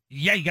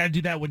 Yeah, you got to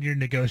do that when you're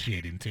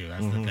negotiating too.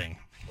 That's the thing.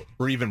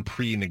 Or even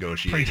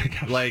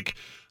pre-negotiating. Like,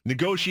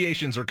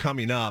 negotiations are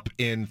coming up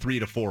in 3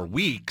 to 4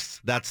 weeks.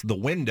 That's the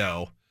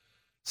window.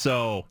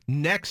 So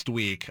next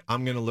week,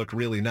 I'm going to look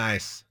really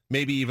nice.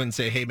 Maybe even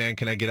say, hey, man,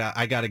 can I get out?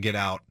 I got to get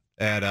out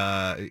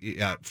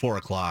at 4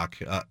 o'clock.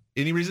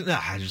 Any reason? Nah,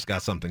 I just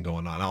got something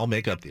going on. I'll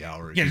make up the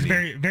hours. Yeah, it's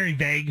very, very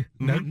vague.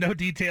 No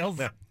details.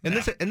 Yeah. And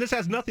this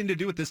has nothing to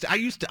do with this.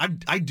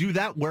 I do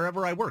that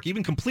wherever I work,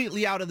 even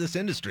completely out of this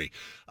industry.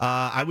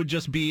 I would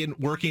just be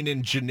working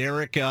in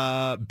generic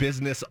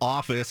business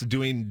office,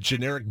 doing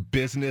generic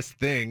business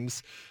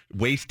things,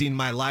 wasting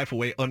my life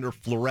away under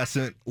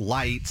fluorescent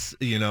lights,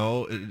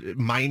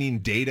 mining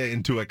data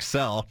into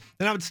Excel,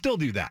 and I would still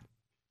do that.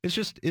 It's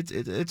just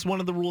it's one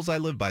of the rules I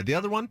live by. The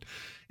other one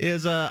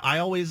is I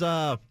always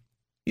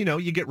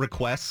you get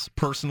requests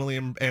personally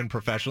and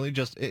professionally,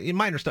 just in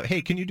minor stuff.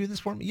 Hey, can you do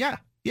this for me? Yeah.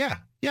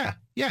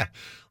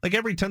 Like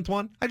every 10th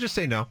one, I just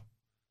say no.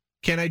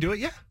 Can I do it?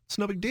 Yeah, it's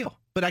no big deal.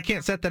 But I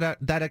can't set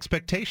that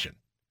expectation.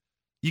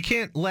 You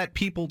can't let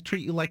people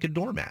treat you like a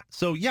doormat.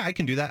 So yeah, I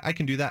can do that. I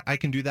can do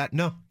that.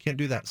 No, can't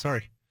do that.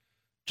 Sorry.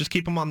 Just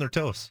keep them on their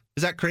toes.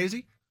 Is that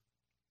crazy?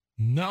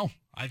 No,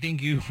 I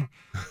think you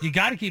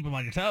got to keep them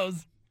on your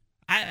toes.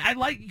 I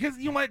like, because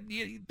you know what?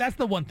 That's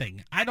the one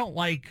thing I don't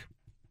like.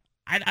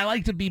 I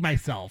like to be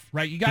myself,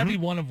 right? You got to be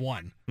one of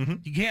one. Mm-hmm.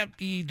 You can't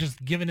be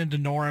just given into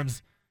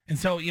norms. And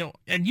so,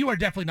 and you are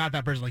definitely not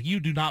that person. Like, you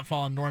do not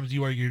follow norms.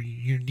 You are your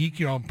unique,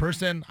 your own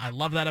person. I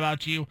love that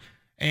about you.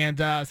 And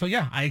so,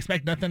 yeah, I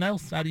expect nothing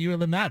else out of you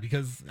than that,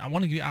 because I'm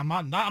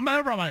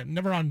never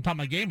on top of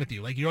my game with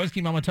you. Like, you always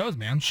keep me on my toes,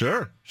 man.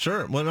 Sure.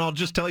 Well, I'll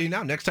just tell you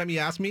now, next time you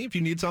ask me if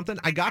you need something,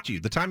 I got you.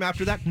 The time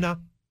after that, no.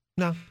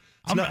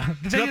 It's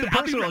nothing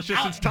personal. It's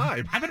just it's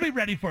time. I'm going to be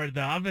ready for it,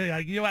 though. I'm gonna be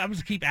like, you know what? I'm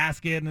just keep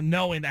asking and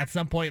knowing at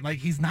some point, like,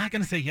 he's not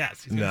going to say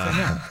yes. He's going to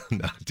say no.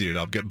 No, dude,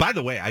 I'm good. By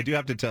the way, I do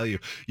have to tell you,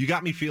 you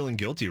got me feeling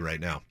guilty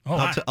right now.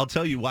 Oh, I'll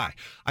tell you why.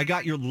 I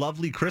got your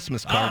lovely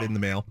Christmas card in the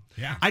mail.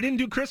 Yeah. I didn't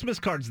do Christmas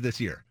cards this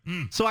year.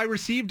 So I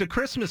received a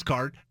Christmas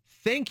card.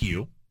 Thank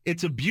you.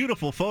 It's a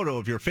beautiful photo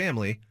of your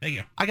family. Thank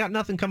you. I got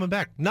nothing coming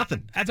back.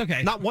 Nothing. That's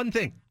okay. Not one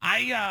thing.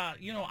 I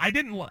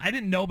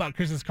didn't know about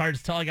Christmas cards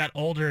until I got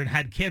older and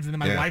had kids, and then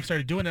my wife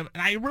started doing them,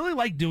 and I really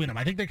like doing them.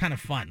 I think they're kind of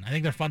fun. I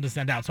think they're fun to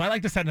send out. So I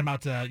like to send them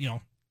out to,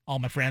 all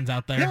my friends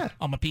out there,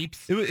 all my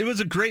peeps. It was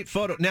a great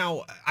photo.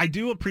 Now, I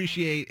do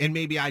appreciate, and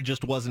maybe I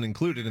just wasn't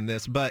included in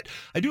this, but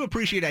I do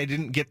appreciate I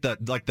didn't get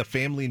the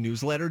family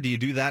newsletter. Do you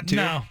do that too?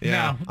 No.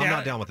 I'm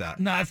not down with that.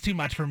 No, that's too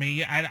much for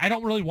me. I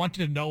don't really want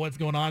you to know what's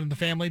going on in the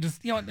family.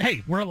 Just,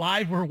 hey, we're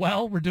alive, we're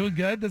well, we're doing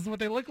good. This is what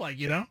they look like,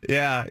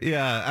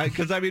 Yeah.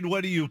 Because,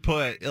 what do you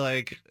put?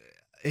 Like,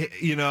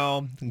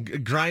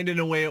 grinding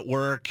away at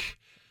work.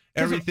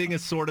 Everything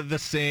is sort of the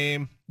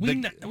same.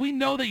 We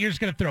know that you're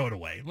just going to throw it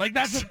away. Like,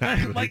 that's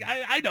exactly. Like,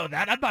 I know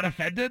that. I'm not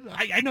offended.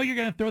 I know you're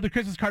going to throw the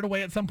Christmas card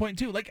away at some point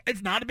too. Like,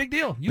 it's not a big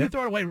deal. You can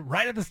throw it away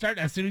right at the start.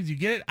 As soon as you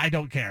get it, I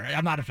don't care.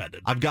 I'm not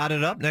offended. I've got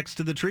it up next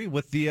to the tree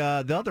with the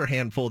other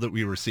handful that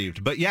we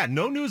received. But yeah,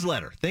 no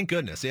newsletter. Thank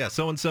goodness. Yeah.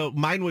 So-and-so.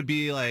 Mine would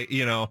be like,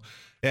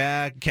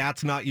 Yeah,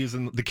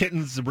 the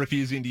kitten's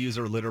refusing to use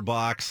her litter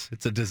box.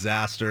 It's a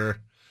disaster.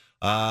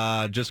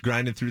 Just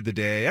grinding through the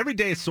day. Every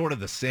day is sort of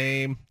the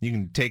same. You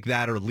can take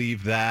that or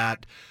leave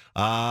that.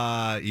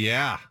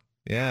 Yeah.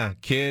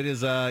 Kid is,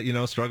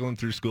 struggling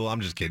through school.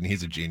 I'm just kidding.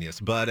 He's a genius,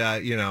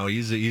 but,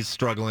 he's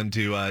struggling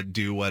to,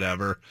 do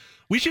whatever.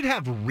 We should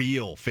have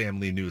real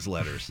family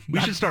newsletters. We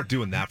should start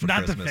doing that for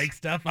not Christmas. Not the fake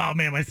stuff. Oh,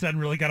 man, my son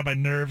really got on my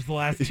nerves the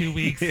last 2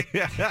 weeks.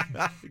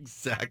 Yeah,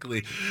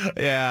 exactly.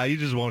 Yeah, he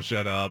just won't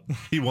shut up.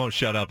 He won't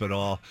shut up at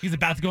all. He's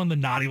about to go on the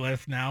naughty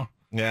list now.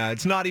 Yeah,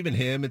 it's not even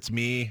him. It's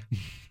me.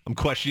 I'm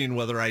questioning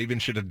whether I even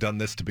should have done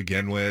this to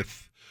begin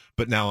with,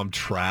 but now I'm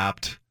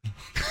trapped.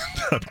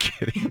 I'm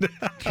kidding.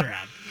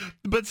 Trapped.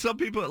 But some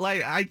people,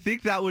 I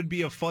think that would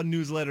be a fun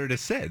newsletter to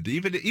send.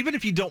 Even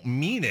if you don't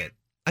mean it,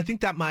 I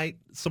think that might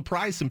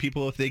surprise some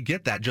people if they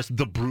get that, just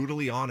the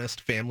brutally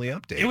honest family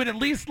update. It would at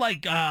least,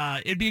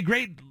 it'd be a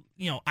great,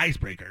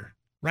 icebreaker,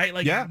 right?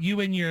 Like, you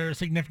and your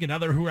significant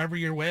other, whoever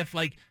you're with,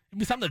 it'd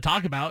be something to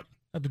talk about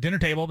at the dinner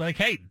table. Like,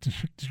 hey, did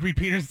you read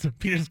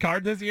Peter's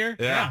card this year?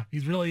 Yeah.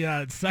 He's really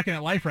sucking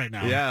at life right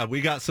now. Yeah,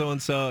 we got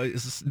so-and-so.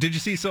 Did you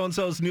see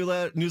so-and-so's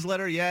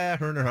newsletter? Yeah,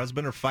 her and her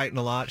husband are fighting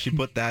a lot. She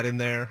put that in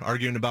there,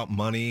 arguing about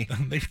money.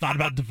 They've thought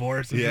about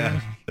divorce.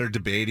 Yeah, they're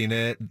debating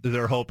it.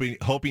 They're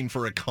hoping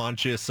for a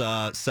conscious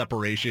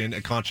separation, a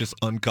conscious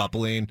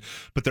uncoupling,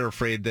 but they're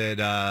afraid that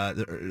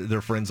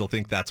their friends will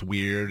think that's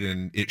weird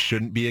and it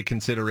shouldn't be a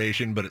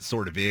consideration, but it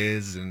sort of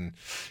is. And,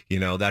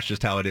 that's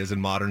just how it is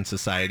in modern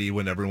society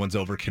when everyone's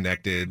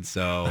over-connected.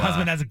 So the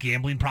husband has a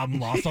gambling problem,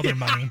 lost all their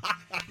money.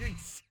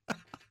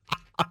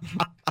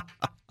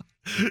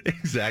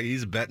 Exactly.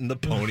 He's betting the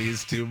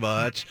ponies too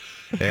much.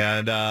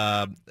 And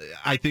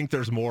I think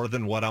there's more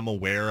than what I'm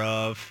aware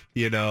of.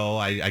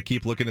 I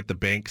keep looking at the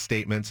bank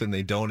statements and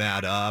they don't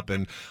add up.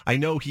 And I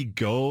know he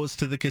goes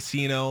to the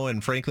casino,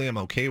 and frankly, I'm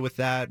okay with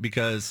that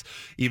because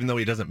even though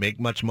he doesn't make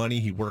much money,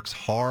 he works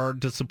hard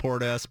to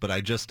support us. But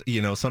I just,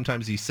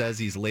 sometimes he says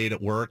he's late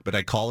at work, but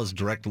I call his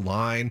direct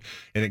line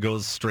and it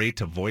goes straight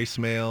to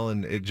voicemail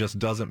and it just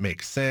doesn't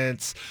make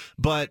sense.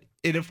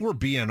 And if we're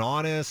being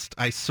honest,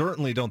 I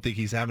certainly don't think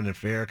he's having an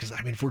affair because,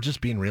 if we're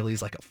just being real,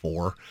 he's like a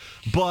 4.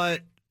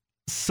 But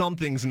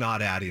something's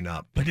not adding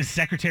up. But his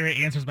secretary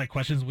answers my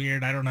questions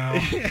weird. I don't know.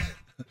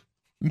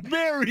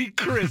 Merry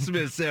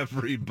Christmas,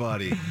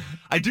 everybody.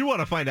 I do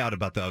want to find out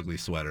about the ugly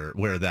sweater,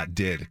 where that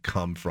did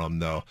come from,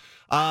 though.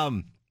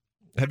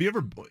 Have you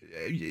ever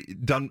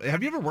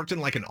worked in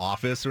an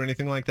office or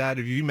anything like that?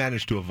 Have you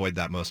managed to avoid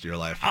that most of your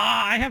life?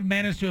 I have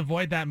managed to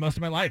avoid that most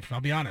of my life.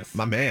 I'll be honest.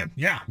 My man.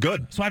 Yeah.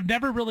 Good. So I've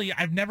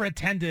never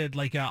attended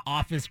an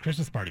office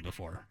Christmas party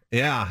before.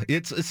 Yeah.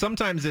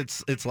 Sometimes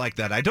it's like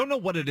that. I don't know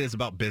what it is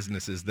about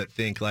businesses that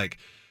think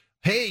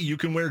hey, you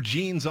can wear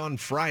jeans on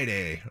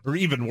Friday, or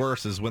even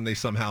worse is when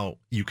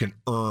you can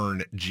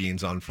earn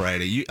jeans on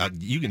Friday.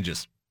 You can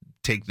just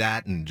take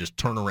that and just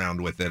turn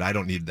around with it. I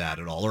don't need that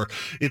at all. Or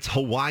it's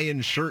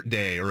Hawaiian shirt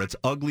day, or it's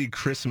ugly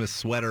Christmas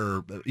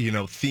sweater,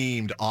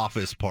 themed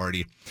office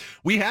party.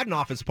 We had an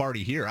office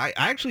party here. I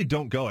actually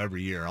don't go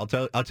every year. I'll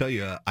tell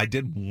you, I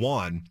did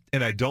one,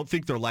 and I don't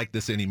think they're like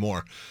this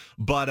anymore.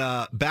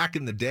 But back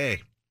in the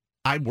day,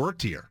 I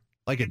worked here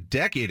a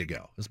decade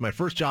ago. It was my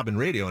first job in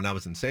radio, and I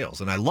was in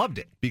sales, and I loved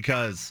it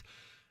because,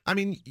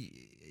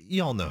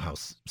 you all know how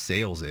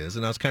sales is,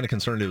 and I was kind of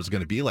concerned it was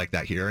going to be like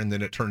that here, and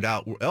then it turned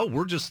out,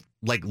 we're just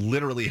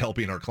literally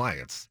helping our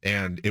clients,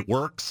 and it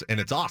works, and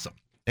it's awesome,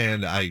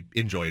 and I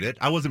enjoyed it.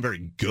 I wasn't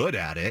very good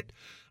at it,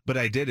 but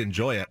I did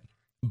enjoy it.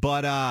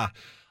 But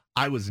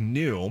I was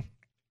new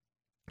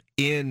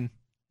in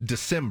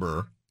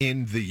December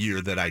in the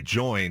year that I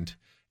joined,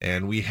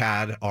 and we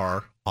had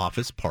our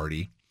office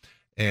party,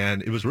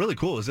 and it was really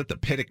cool. It was at the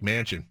Pittock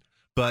Mansion,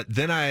 but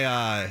then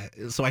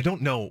so I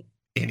don't know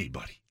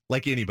anybody.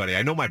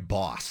 I know my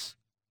boss,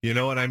 you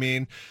know what I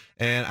mean?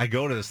 And I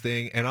go to this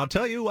thing, and I'll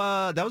tell you,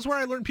 that was where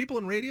I learned people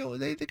in radio,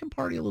 they can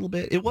party a little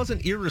bit. It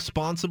wasn't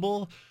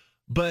irresponsible,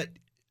 but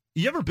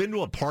you ever been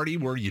to a party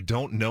where you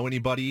don't know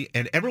anybody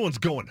and everyone's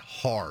going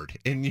hard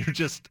and you're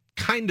just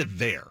kind of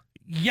there?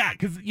 Yeah,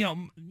 because,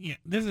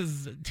 this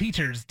is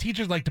teachers.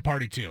 Teachers like to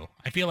party too.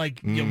 I feel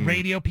like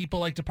radio people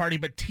like to party,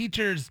 but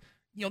teachers...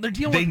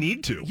 they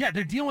need to. Yeah,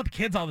 they're dealing with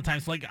kids all the time.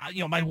 So,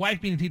 my wife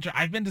being a teacher,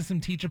 I've been to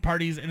some teacher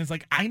parties, and it's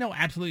I know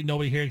absolutely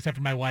nobody here except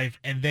for my wife,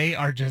 and they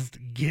are just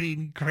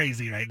getting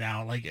crazy right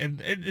now.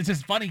 And it's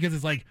just funny because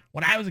it's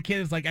when I was a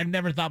kid, it's I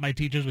never thought my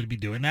teachers would be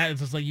doing that.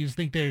 It's just you just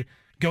think they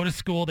go to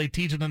school, they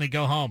teach, and then they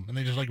go home, and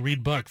they just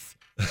read books.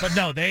 But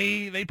no,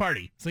 they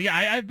party. So, yeah,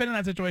 I've been in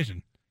that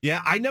situation.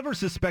 Yeah, I never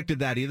suspected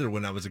that either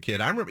when I was a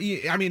kid. I remember,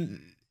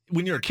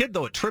 when you're a kid,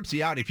 though, it trips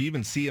you out if you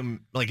even see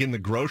them, in the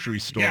grocery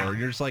store, and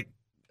you're just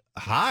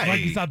hi.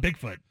 It's you saw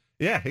Bigfoot.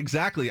 Yeah,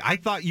 exactly. I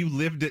thought you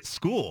lived at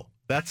school.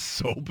 That's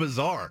so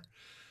bizarre.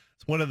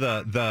 It's one of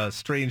the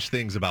strange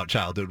things about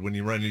childhood when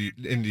you run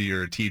into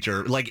your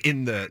teacher, like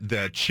in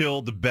the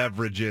chilled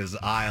beverages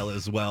aisle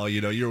as well.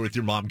 You know, you're with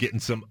your mom getting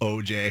some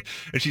OJ,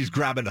 and she's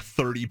grabbing a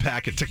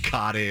 30-pack of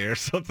Tecate or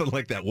something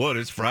like that. What?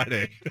 It's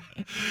Friday.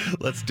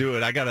 Let's do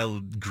it. I got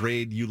to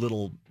grade you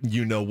little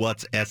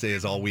you-know-what's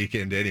essays all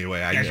weekend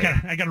anyway.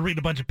 I got to read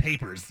a bunch of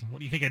papers. What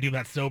do you think I do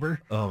that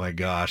sober? Oh, my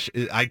gosh.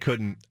 I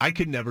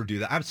could never do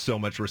that. I have so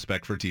much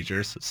respect for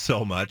teachers,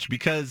 so much,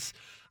 because,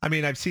 I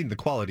mean, I've seen the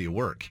quality of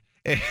work.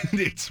 And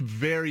it's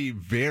very,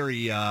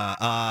 very,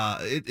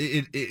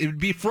 it would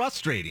be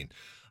frustrating.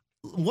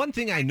 One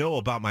thing I know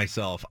about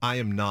myself, I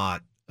am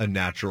not a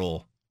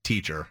natural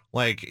teacher.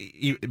 Like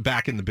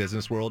back in the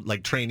business world,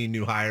 like training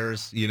new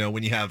hires, you know,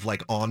 when you have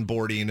like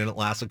onboarding and it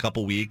lasts a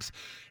couple weeks,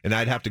 and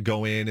I'd have to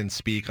go in and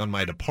speak on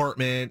my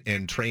department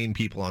and train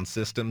people on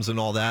systems and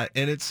all that.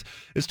 And it's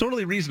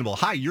totally reasonable.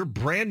 Hi, you're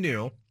brand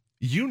new.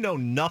 You know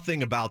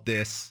nothing about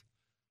this.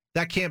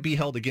 That can't be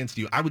held against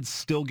you. I would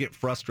still get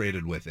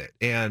frustrated with it.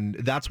 And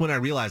that's when I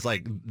realized,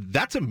 like,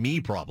 that's a me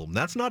problem.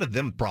 That's not a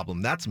them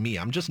problem. That's me.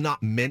 I'm just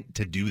not meant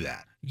to do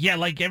that. Yeah,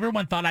 like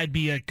everyone thought I'd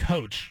be a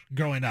coach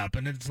growing up.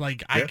 And it's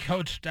like I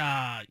coached,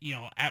 at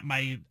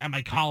my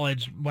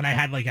college when I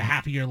had like a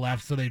half a year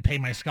left, so they'd pay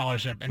my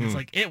scholarship. And it's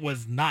like, it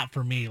was not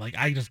for me. Like,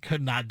 I just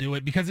could not do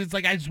it because it's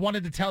like I just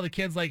wanted to tell the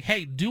kids, like,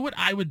 hey, do what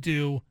I would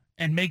do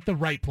and make the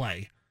right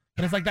play.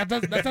 And it's like, that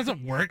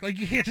doesn't work. Like,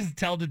 you can't just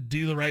tell them to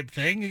do the right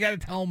thing. You got to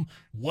tell them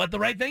what the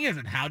right thing is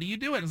and how do you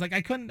do it. It's like,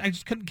 I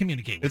just couldn't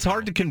communicate with It's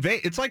hard to convey.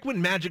 It's like when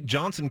Magic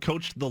Johnson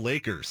coached the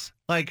Lakers.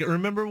 Like,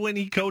 remember when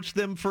he coached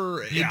them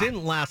it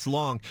didn't last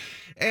long.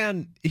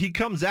 And he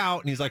comes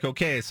out and he's like,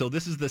 okay, so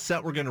this is the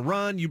set we're going to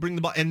run. You bring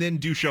the ball and then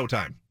do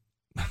showtime.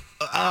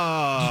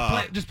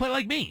 Just play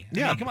like me.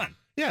 I mean, come on.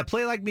 Yeah,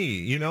 play like me,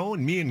 you know,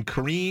 and me and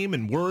Kareem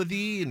and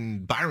Worthy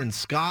and Byron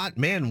Scott.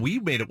 Man, we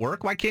made it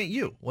work. Why can't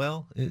you?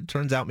 Well, it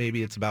turns out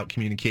maybe it's about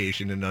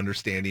communication and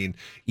understanding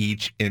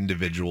each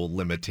individual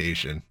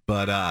limitation.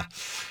 But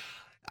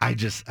I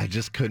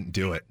just couldn't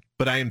do it.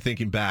 But I am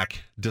thinking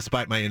back,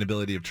 despite my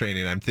inability of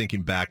training, I'm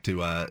thinking back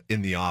to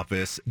in the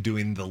office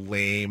doing the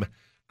lame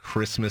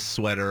Christmas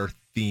sweater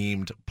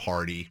themed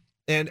party.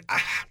 And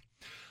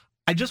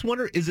I just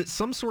wonder, is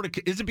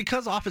it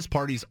because office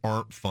parties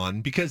aren't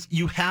fun? Because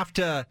you have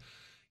to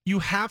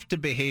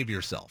behave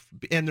yourself.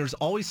 And there's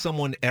always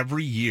someone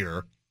every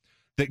year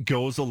that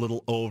goes a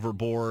little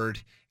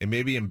overboard and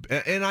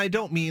and I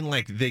don't mean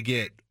like they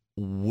get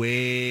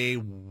way,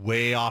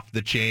 way off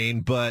the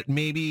chain, but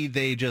maybe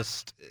they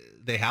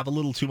have a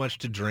little too much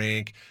to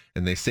drink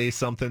and they say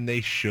something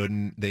they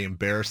shouldn't. They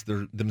embarrass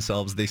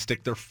themselves. They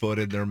stick their foot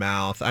in their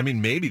mouth. I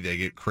mean, maybe they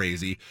get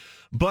crazy,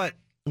 but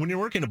when you're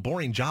working a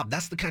boring job,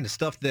 that's the kind of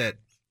stuff that,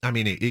 I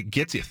mean, it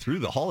gets you through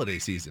the holiday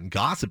season,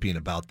 gossiping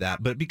about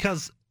that. But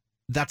because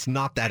that's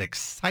not that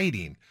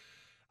exciting,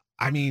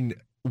 I mean,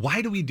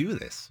 why do we do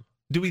this?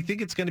 Do we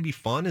think it's going to be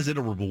fun? Is it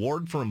a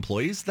reward for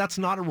employees? That's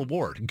not a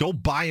reward. Go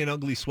buy an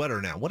ugly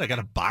sweater now. What, I got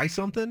to buy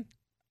something?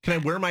 Can I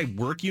wear my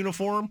work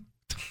uniform?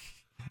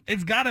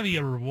 It's got to be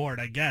a reward,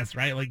 I guess,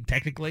 right? Like,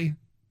 technically.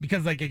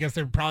 Because, like, I guess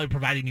they're probably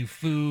providing you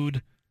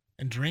food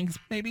and drinks,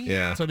 maybe?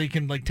 Yeah. So they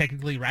can, like,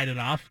 technically write it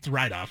off. It's a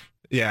write-off.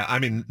 Yeah, I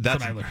mean,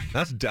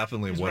 that's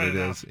definitely what it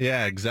is.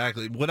 Yeah,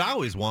 exactly. What I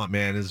always want,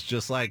 man, is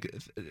just like,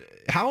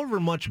 however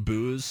much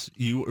booze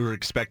you are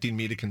expecting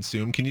me to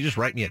consume, can you just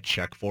write me a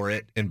check for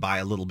it and buy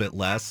a little bit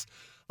less?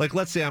 Like,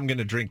 let's say I'm going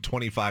to drink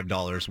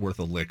 $25 worth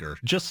of liquor.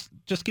 Just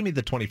give me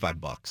the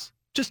 $25.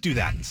 Just do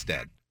that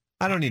instead.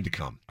 I don't need to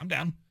come. I'm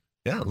down.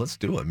 Yeah, let's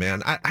do it,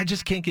 man. I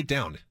just can't get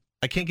down.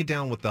 I can't get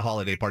down with the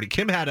holiday party.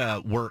 Kim had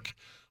a work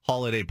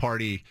holiday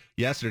party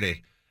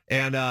yesterday,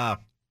 and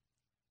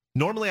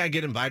normally I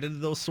get invited to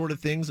those sort of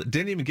things.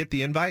 Didn't even get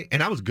the invite,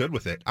 and I was good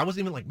with it. I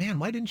wasn't even like, man,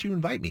 why didn't you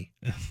invite me?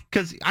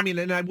 Because, I mean,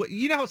 and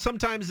you know how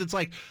sometimes it's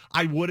like,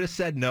 I would have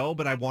said no,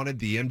 but I wanted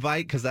the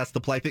invite because that's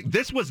the polite thing.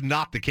 This was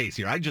not the case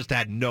here. I just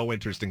had no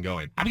interest in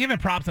going. I'm giving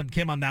props on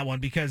Kim on that one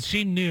because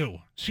she knew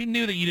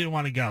that you didn't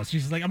want to go.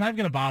 She's like, I'm not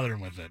going to bother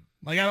him with it.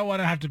 Like, I don't want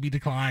to have to be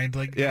declined.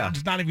 Like, yeah. I'm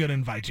just not even going to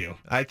invite you.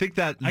 I think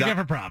I give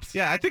her props.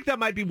 Yeah, I think that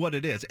might be what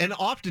it is. And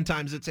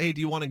oftentimes it's, hey, do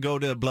you want to go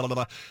to blah, blah,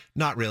 blah?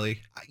 Not really.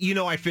 You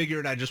know, I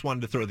figured I just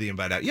wanted to throw the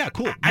invite out. Yeah,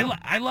 cool.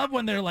 I love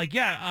when they're like,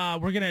 yeah,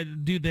 we're going to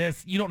do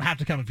this. You don't have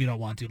to come if you don't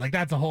want to. Like,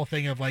 that's a whole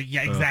thing of like,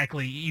 yeah,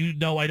 exactly. You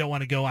know I don't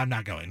want to go. I'm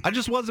not going. I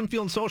just wasn't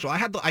feeling social. I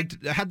had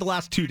the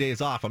last 2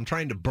 days off. I'm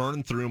trying to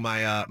burn through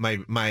my my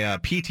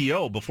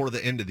PTO before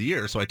the end of the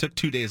year. So I took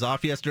 2 days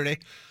off yesterday.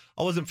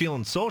 I wasn't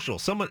feeling social.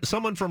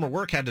 Someone from her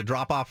work had to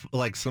drop off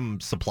like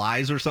some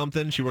supplies or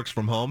something. She works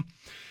from home,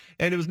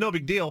 and it was no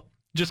big deal.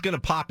 Just gonna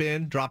pop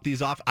in, drop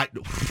these off,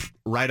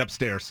 right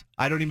upstairs.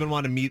 I don't even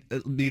want to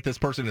meet this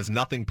person. There's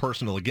nothing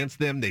personal against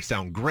them. They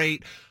sound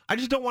great. I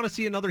just don't want to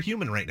see another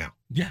human right now.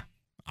 Yeah,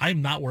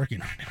 I'm not working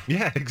right now.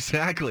 Yeah,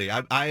 exactly.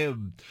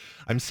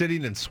 I'm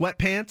sitting in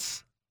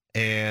sweatpants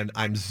and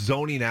I'm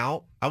zoning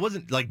out. I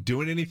wasn't like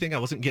doing anything. I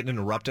wasn't getting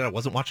interrupted. I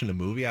wasn't watching a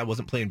movie. I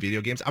wasn't playing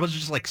video games. I was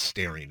just like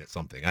staring at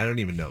something. I don't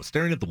even know.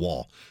 Staring at the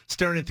wall,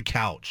 staring at the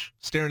couch,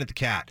 staring at the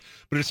cat.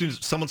 But as soon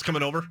as someone's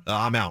coming over,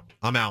 I'm out.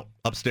 I'm out.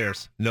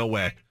 Upstairs. No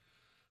way.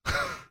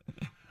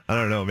 I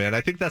don't know, man.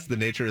 I think that's the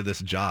nature of this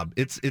job.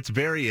 It's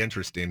very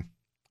interesting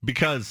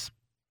because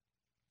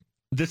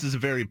this is a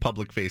very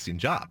public-facing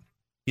job.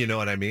 You know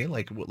what I mean?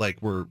 Like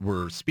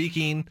we're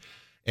speaking,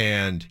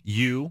 and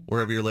you,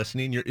 wherever you're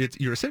listening,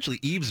 you're essentially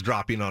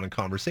eavesdropping on a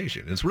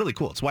conversation. It's really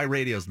cool. It's why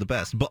radio is the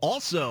best. But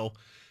also,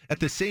 at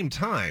the same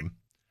time,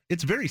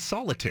 it's very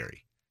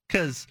solitary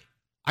because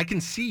I can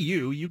see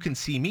you, you can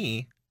see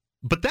me,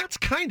 but that's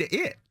kind of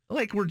it.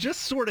 Like we're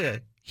just sort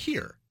of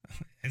here.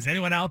 Is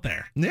anyone out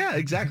there? Yeah,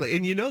 exactly.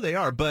 And you know they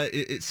are. But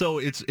so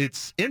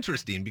it's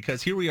interesting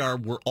because here we are.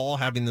 We're all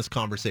having this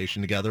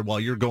conversation together while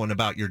you're going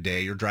about your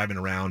day. You're driving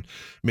around.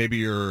 Maybe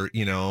you're,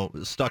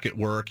 stuck at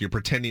work. You're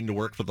pretending to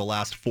work for the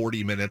last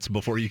 40 minutes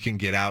before you can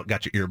get out,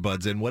 got your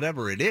earbuds in,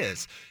 whatever it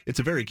is. It's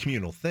a very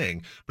communal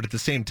thing. But at the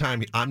same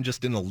time, I'm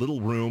just in a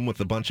little room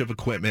with a bunch of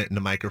equipment and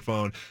a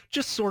microphone,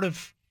 just sort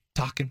of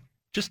talking,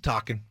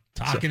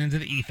 Talking into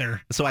the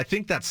ether. So I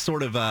think that's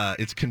sort of,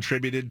 it's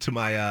contributed to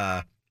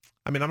my,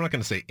 I'm not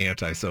going to say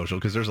antisocial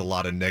because there's a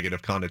lot of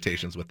negative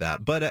connotations with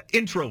that, but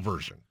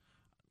introversion.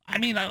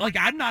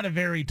 I'm not a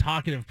very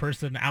talkative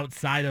person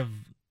outside of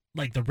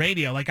like the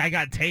radio. Like I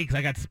got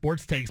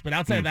sports takes, but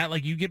outside of that,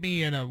 like you get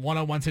me in a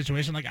one-on-one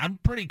situation, like I'm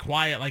pretty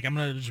quiet. Like I'm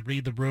going to just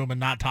read the room and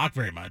not talk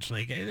very much.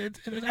 Like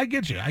I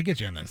get you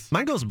in this.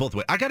 Mine goes both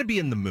ways. I got to be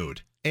in the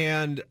mood.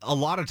 And a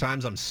lot of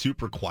times I'm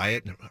super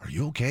quiet. Are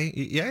you okay?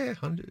 Yeah,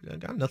 I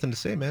got nothing to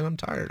say, man. I'm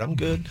tired. I'm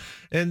good.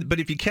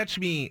 But if you catch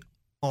me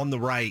on the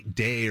right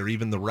day or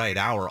even the right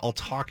hour, I'll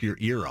talk your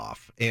ear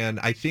off. And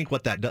I think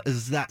what that does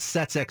is that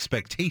sets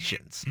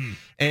expectations.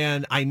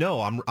 And I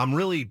know I'm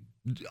really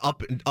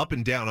up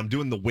and down. I'm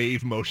doing the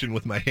wave motion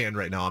with my hand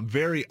right now. I'm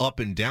very up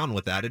and down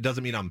with that. It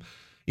doesn't mean I'm,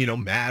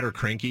 mad or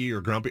cranky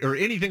or grumpy or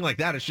anything like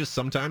that. It's just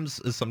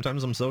sometimes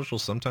I'm social,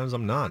 sometimes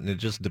I'm not. And it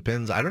just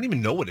depends. I don't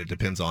even know what it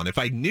depends on. If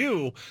I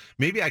knew,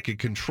 maybe I could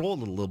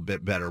control it a little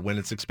bit better when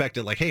it's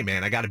expected, like, hey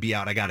man, I got to be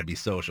out. I got to be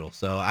social.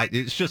 So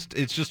it's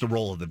just a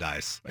roll of the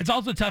dice. It's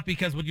also tough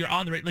because when you're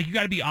on you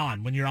got to be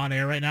on when you're on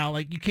air right now.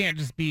 Like you can't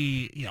just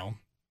be,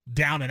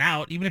 down and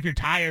out, even if you're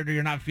tired or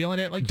you're not feeling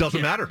it. Like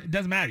doesn't matter. It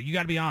doesn't matter. You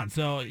got to be on.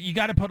 So you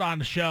got to put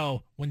on a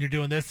show when you're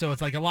doing this. So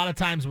it's like a lot of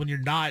times when you're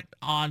not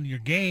on your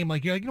game,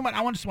 like you're like, you know what?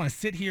 I just want to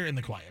sit here in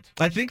the quiet.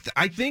 I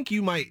think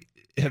you might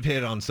have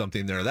hit on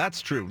something there.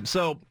 That's true.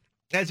 So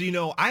as you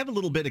know, I have a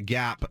little bit of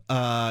gap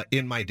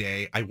in my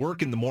day. I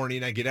work in the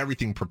morning. I get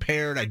everything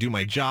prepared. I do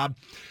my job.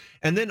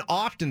 And then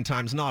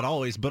oftentimes, not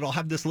always, but I'll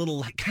have this little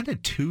like kind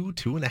of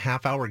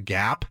 2.5 hour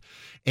gap.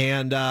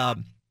 And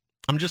I'm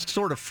just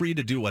sort of free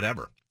to do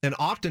whatever. And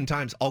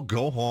oftentimes I'll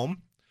go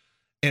home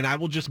and I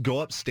will just go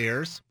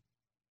upstairs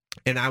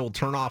and I will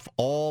turn off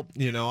all,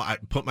 I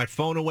put my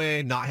phone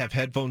away, not have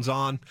headphones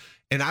on,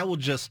 and I will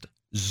just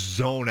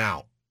zone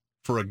out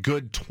for a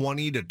good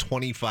 20 to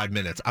 25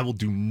 minutes. I will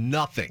do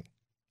nothing.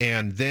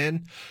 And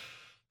then,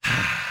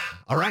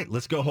 all right,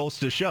 let's go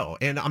host a show.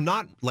 And I'm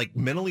not like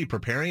mentally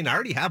preparing. I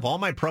already have all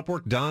my prep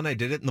work done. I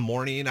did it in the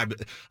morning. I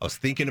was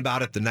thinking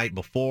about it the night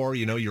before.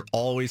 You're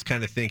always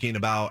kind of thinking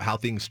about how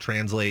things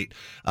translate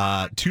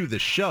to the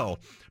show.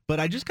 But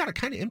I just got to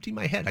kind of empty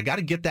my head. I got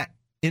to get that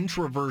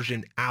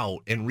introversion out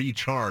and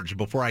recharge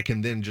before I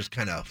can then just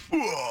kind of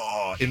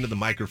into the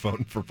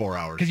microphone for 4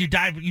 hours. Because you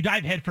dive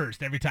head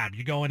first every time.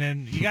 You're going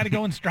in. You got to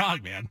go in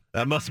strong, man.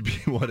 That must be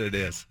what it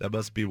is. All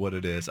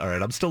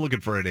right, I'm still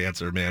looking for an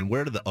answer, man.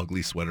 Where do the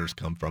ugly sweaters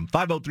come from?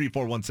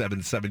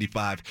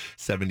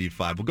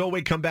 503-417-7575. We'll go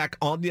away, come back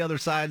on the other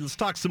side. Let's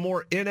talk some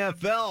more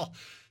NFL.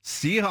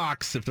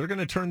 Seahawks, if they're going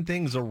to turn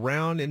things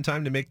around in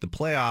time to make the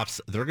playoffs,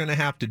 they're going to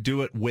have to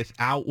do it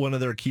without one of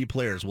their key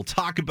players. We'll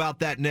talk about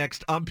that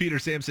next. I'm Peter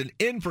Sampson,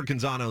 in for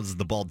Canzano's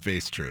The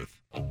Bald-Faced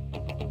Truth.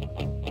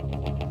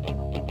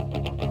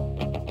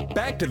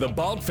 Back to The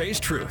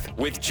Bald-Faced Truth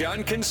with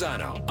John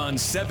Canzano on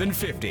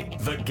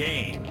 750 The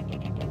Game.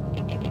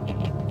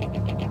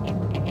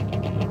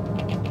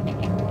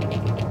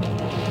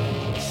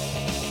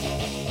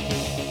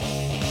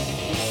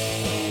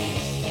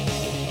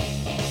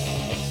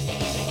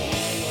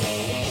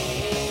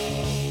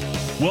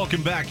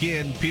 Welcome back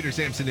in. Peter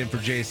Sampson in for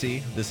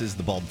JC. This is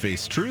The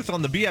Bald-Faced Truth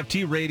on the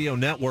BFT Radio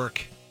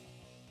Network.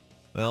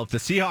 Well, if the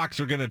Seahawks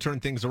are going to turn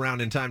things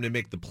around in time to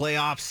make the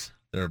playoffs,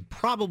 they're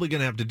probably going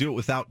to have to do it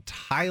without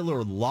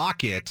Tyler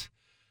Lockett.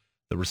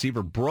 The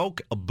receiver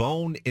broke a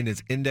bone in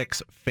his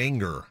index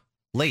finger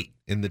late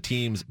in the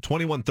team's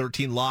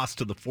 21-13 loss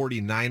to the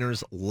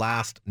 49ers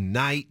last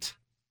night.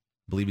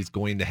 I believe he's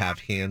going to have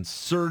hand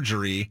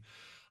surgery.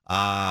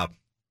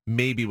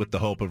 Maybe with the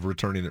hope of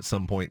returning at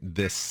some point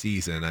this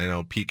season. I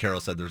know Pete Carroll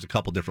said there's a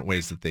couple different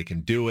ways that they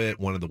can do it.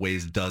 One of the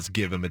ways does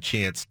give him a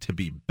chance to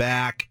be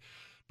back.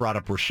 Brought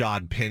up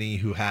Rashad Penny,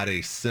 who had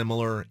a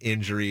similar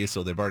injury,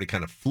 so they've already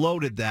kind of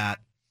floated that.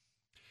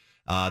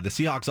 The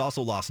Seahawks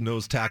also lost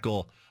nose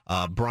tackle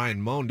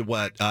Brian moaned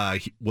what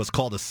was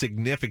called a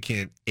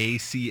significant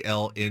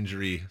ACL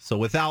injury. So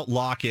without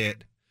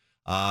Lockett,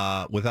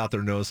 without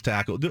their nose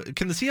tackle,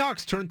 can the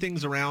Seahawks turn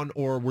things around,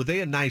 or were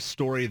they a nice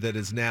story that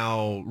is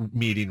now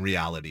meeting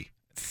reality?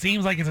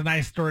 Seems like it's a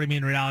nice story to me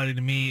in reality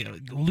to me.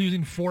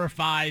 Losing 4 or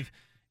 5,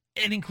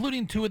 and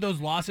including 2 of those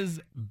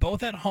losses,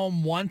 both at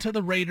home, one to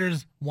the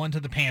Raiders, one to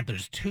the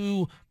Panthers,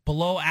 2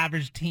 below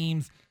average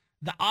teams.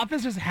 The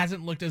offense just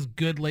hasn't looked as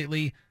good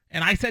lately.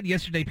 And I said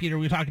yesterday, Peter,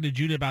 we were talking to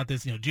Judah about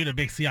this. Judah,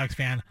 big Seahawks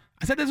fan.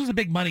 I said this was a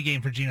big money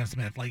game for Geno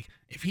Smith. Like,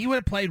 if he would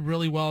have played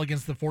really well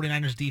against the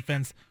 49ers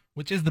defense,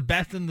 which is the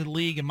best in the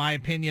league, in my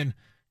opinion,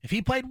 if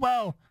he played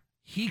well,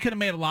 he could have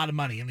made a lot of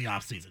money in the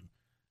offseason.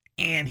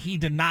 And he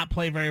did not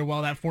play very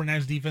well. That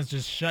 49ers defense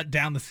just shut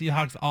down the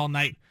Seahawks all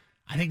night.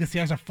 I think the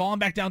Seahawks are falling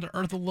back down to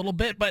earth a little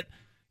bit. But,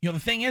 the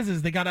thing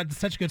is they got out to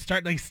such a good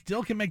start. They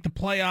still can make the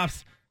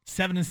playoffs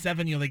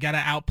 7-7. They got to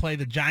outplay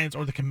the Giants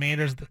or the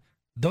Commanders.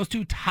 Those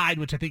 2 tied,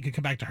 which I think could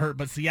come back to hurt.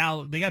 But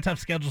Seattle, they got a tough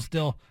schedule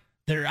still.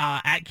 They're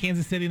at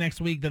Kansas City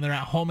next week. Then they're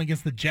at home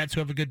against the Jets,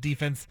 who have a good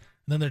defense.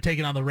 And then they're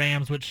taking on the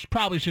Rams, which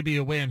probably should be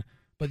a win.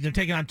 But they're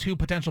taking on 2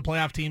 potential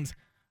playoff teams.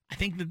 I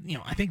think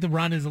the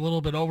run is a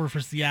little bit over for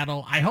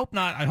Seattle. I hope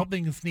not. I hope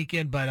they can sneak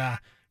in, but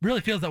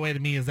really feels that way to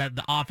me, is that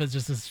the offense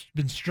just has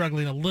been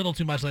struggling a little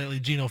too much lately.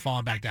 Geno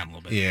falling back down a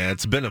little bit. Yeah,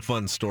 it's been a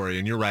fun story,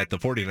 and you're right. The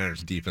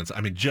 49ers defense,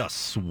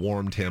 just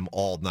swarmed him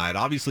all night.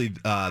 Obviously,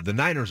 the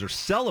Niners are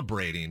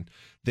celebrating.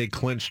 They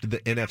clinched the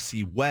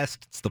NFC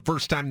West. It's the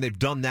first time they've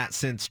done that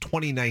since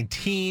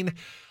 2019.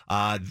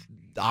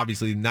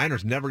 Obviously, the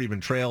Niners never even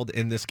trailed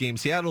in this game.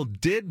 Seattle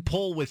did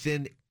pull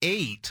within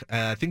 8.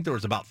 I think there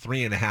was about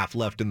 3.5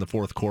 left in the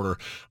fourth quarter,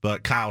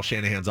 but Kyle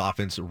Shanahan's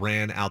offense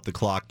ran out the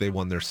clock. They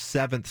won their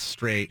 7th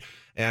straight.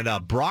 And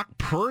Brock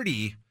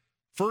Purdy,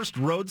 first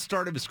road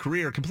start of his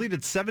career,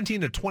 completed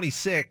 17 of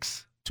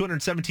 26,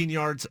 217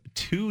 yards,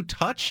 2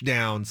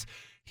 touchdowns.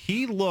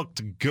 He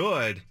looked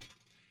good.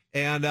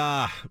 And,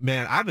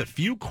 man, I have a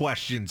few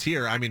questions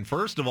here.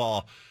 First of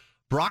all,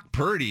 Brock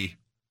Purdy,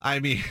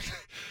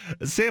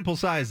 sample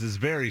size is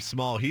very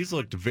small. He's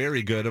looked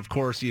very good. Of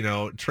course,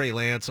 Trey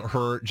Lance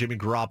hurt, Jimmy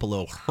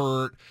Garoppolo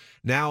hurt.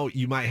 Now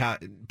you might have,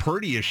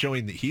 Purdy is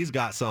showing that he's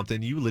got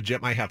something. You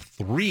legit might have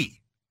 3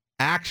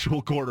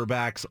 actual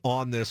quarterbacks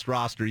on this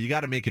roster. You got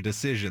to make a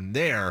decision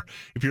there.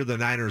 If you're the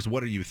Niners,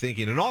 what are you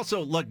thinking? And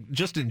also, look,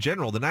 just in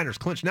general, the Niners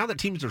clinched. Now that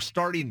teams are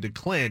starting to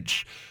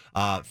clinch,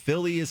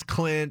 Philly is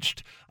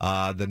clinched.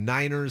 The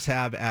Niners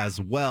have as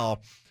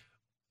well.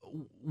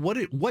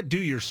 What do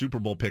your Super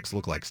Bowl picks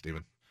look like,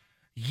 Steven?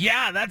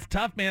 Yeah, that's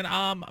tough, man.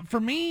 For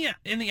me,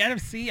 in the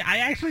NFC, I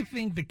actually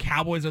think the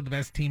Cowboys are the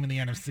best team in the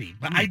NFC,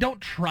 but I don't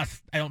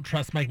trust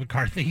Mike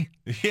McCarthy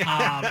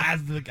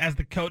as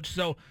the coach.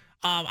 So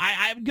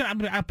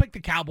I'll pick the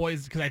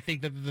Cowboys because I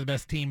think that they're the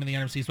best team in the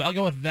NFC. So I'll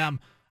go with them.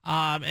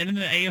 And in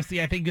the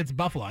AFC, I think it's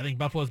Buffalo. I think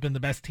Buffalo's been the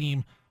best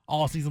team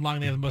all season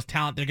long. They have the most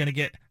talent. They're going to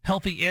get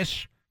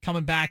healthy-ish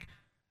coming back.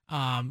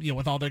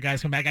 With all their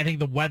guys coming back. I think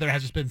the weather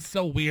has just been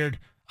so weird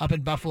up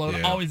in Buffalo.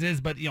 It always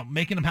is, but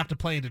making them have to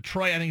play in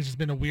Detroit, I think it's just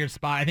been a weird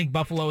spot. I think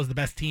Buffalo is the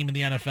best team in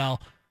the NFL.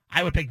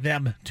 I would pick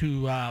them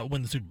to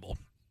win the Super Bowl.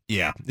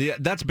 Yeah,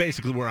 that's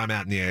basically where I'm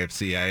at in the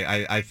AFC.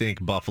 I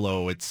think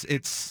Buffalo,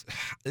 it's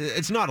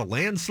not a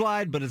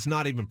landslide, but it's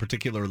not even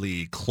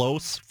particularly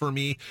close for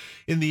me.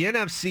 In the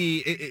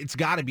NFC, it's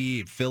got to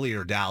be Philly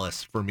or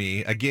Dallas for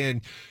me.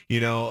 Again,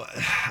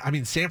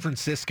 San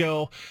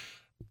Francisco,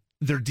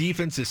 their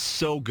defense is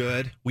so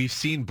good. We've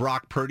seen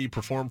Brock Purdy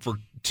perform for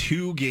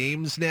 2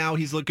 games now.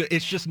 He's looked good.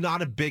 It's just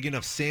not a big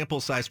enough sample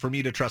size for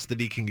me to trust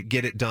that he can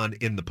get it done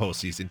in the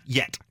postseason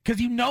yet. Because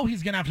he's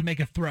going to have to make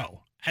a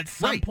throw at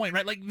some point,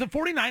 right? Like the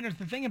 49ers,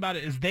 the thing about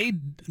it is they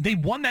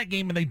won that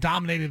game and they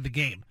dominated the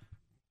game.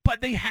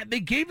 But they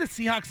gave the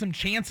Seahawks some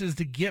chances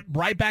to get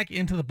right back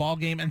into the ball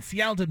game, and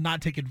Seattle did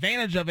not take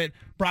advantage of it.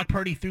 Brock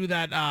Purdy threw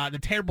that the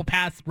terrible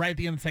pass right at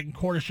the end of the second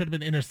quarter, should have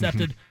been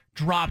intercepted,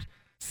 dropped.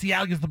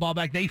 Seattle gets the ball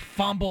back. They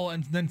fumble,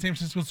 and then San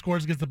Francisco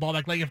scores, gets the ball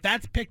back. Like, if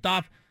that's picked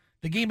off,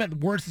 the game at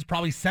worst is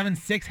probably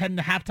 7-6 heading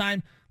to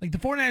halftime. Like, the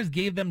 49ers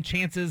gave them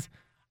chances.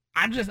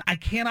 I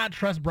cannot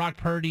trust Brock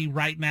Purdy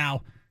right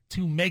now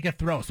to make a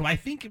throw. So I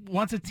think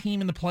once a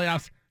team in the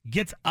playoffs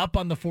gets up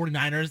on the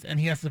 49ers and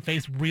he has to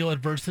face real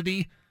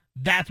adversity,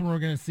 that's when we're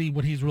going to see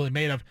what he's really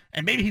made of.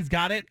 And maybe he's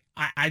got it.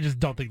 I just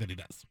don't think that he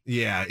does.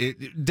 Yeah,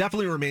 it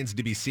definitely remains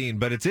to be seen.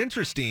 But it's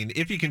interesting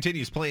if he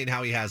continues playing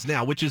how he has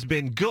now, which has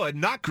been good,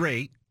 not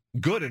great,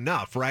 good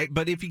enough, right?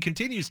 But if he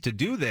continues to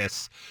do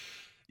this,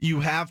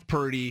 you have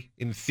Purdy.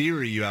 In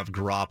theory, you have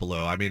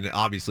Garoppolo. I mean,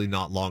 obviously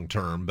not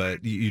long-term,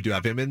 but you do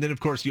have him. And then, of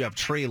course, you have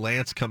Trey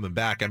Lance coming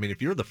back. I mean,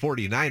 if you're the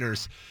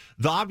 49ers,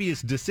 the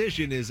obvious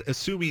decision is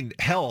assuming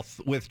health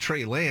with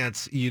Trey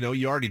Lance. You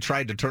already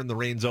tried to turn the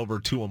reins over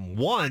to him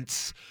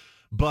once,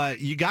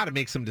 but you got to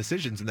make some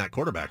decisions in that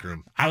quarterback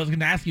room. I was going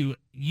to ask you,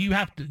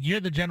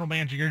 you're the general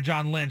manager, you're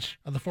John Lynch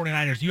of the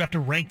 49ers. You have to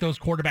rank those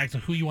quarterbacks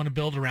of who you want to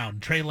build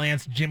around. Trey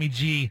Lance, Jimmy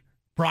G,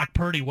 Brock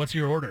Purdy, what's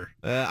your order?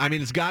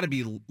 It's got to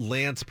be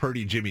Lance,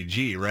 Purdy, Jimmy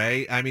G,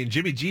 right? I mean,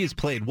 Jimmy G has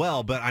played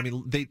well, but I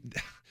mean,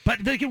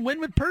 But they can win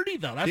with Purdy,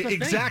 though. That's the thing.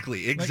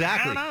 Exactly. Like,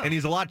 I don't know. And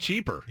he's a lot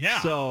cheaper. Yeah.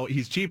 So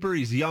he's cheaper.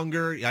 He's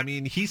younger. I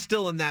mean, he's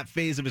still in that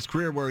phase of his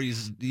career where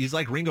he's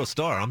like Ringo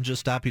Starr. I'm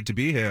just happy to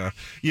be here.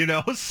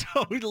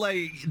 So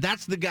like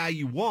that's the guy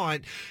you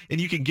want, and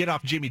you can get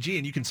off Jimmy G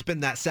and you can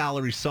spend that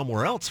salary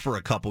somewhere else for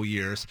a couple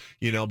years,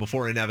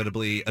 before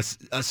inevitably,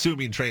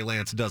 assuming Trey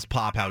Lance does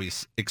pop how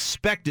he's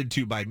expected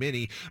to by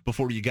many,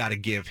 before you got to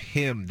give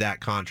him that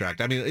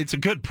contract. I mean, it's a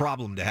good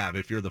problem to have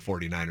if you're the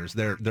 49ers.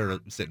 They're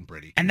sitting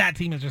pretty. And that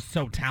team is just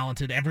so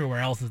talented. Everywhere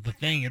else is the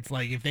thing. It's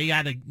like if they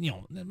got to,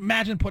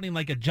 imagine putting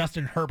like a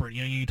Justin Herbert.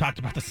 You talked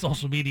about the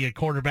social media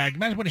quarterback.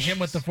 Imagine putting him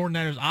with the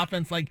 49ers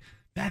offense. Like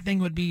that thing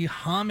would be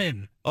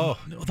humming. Oh,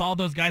 with all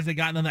those guys they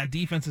got, and that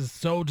defense is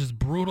so just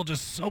brutal,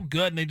 just so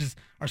good, and they just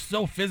are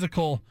so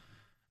physical.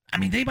 I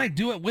mean, they might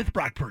do it with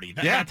Brock Purdy.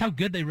 That's how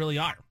good they really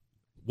are.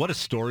 What a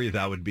story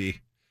that would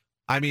be.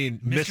 I mean,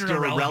 Mr.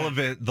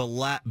 Irrelevant,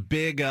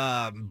 big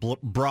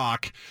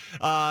Brock,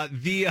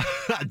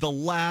 the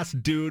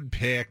last dude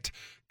picked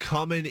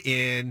coming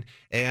in.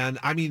 And,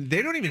 I mean,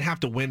 they don't even have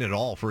to win at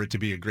all for it to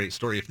be a great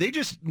story. If they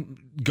just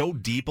go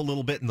deep a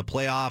little bit in the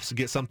playoffs,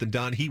 get something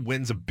done, he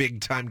wins a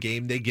big-time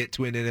game, they get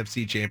to an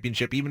NFC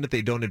championship, even if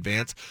they don't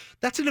advance,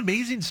 that's an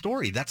amazing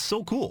story. That's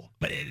so cool.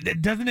 But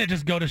doesn't it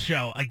just go to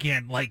show,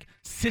 again, like,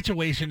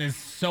 situation is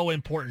so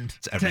important.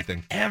 It's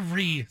everything. To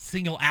every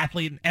single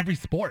athlete in every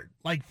sport.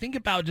 Like, think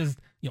about just,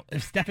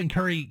 if Stephen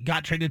Curry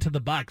got traded to the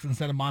Bucks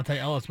instead of Monte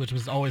Ellis, which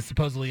was always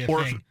supposedly a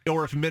thing.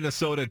 Or if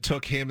Minnesota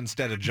took him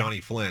instead of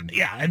Johnny Flynn.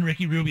 Yeah, and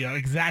Ricky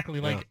Rubio. Exactly.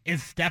 Like,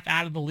 is Steph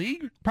out of the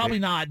league? Probably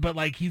not, but,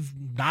 like, he's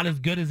not as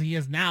good as he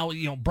is now.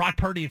 Brock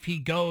Purdy, if he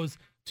goes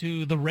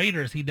to the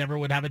Raiders, he never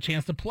would have a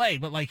chance to play.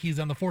 But, like, he's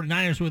on the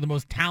 49ers, who are the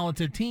most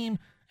talented team,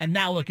 and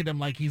now look at him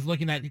like he's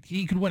looking at,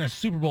 he could win a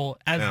Super Bowl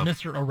as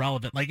Mr.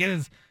 Irrelevant. Like,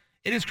 it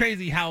is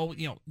crazy how,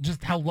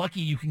 just how lucky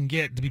you can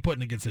get to be put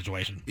in a good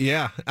situation.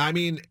 Yeah, I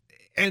mean,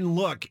 and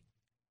look,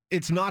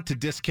 it's not to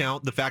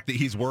discount the fact that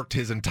he's worked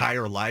his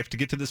entire life to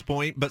get to this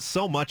point, but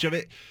so much of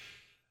it,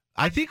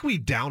 I think we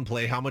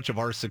downplay how much of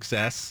our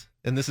success,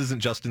 and this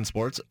isn't just in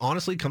sports,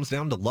 honestly comes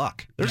down to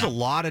luck. There's a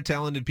lot of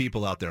talented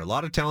people out there, a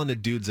lot of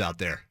talented dudes out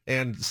there,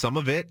 and some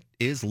of it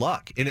is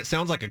luck. And it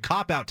sounds like a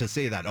cop-out to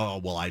say that, oh,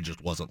 well, I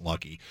just wasn't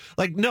lucky.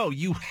 Like, no,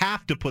 you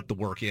have to put the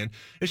work in.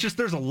 It's just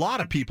there's a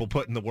lot of people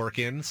putting the work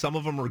in. Some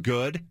of them are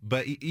good,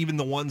 but even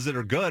the ones that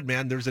are good,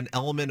 man, there's an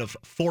element of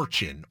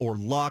fortune or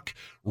luck,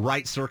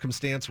 right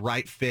circumstance,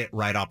 right fit,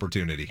 right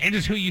opportunity. And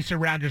just who you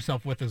surround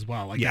yourself with as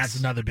well. Like, that's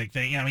another big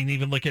thing. I mean,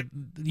 even look at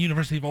the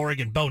University of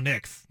Oregon, Bo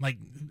Nix, like,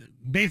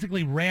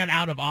 basically ran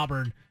out of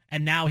Auburn,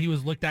 and now he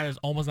was looked at as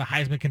almost a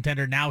Heisman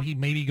contender. Now he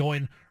may be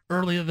going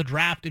early in the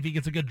draft. If he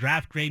gets a good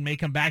draft grade, may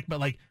come back, but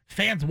like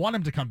fans want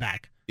him to come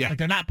back. Yeah. Like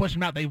they're not pushing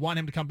him out. They want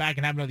him to come back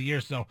and have another year.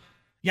 So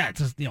yeah, it's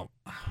just,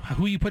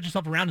 who you put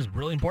yourself around is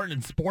really important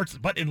in sports,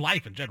 but in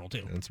life in general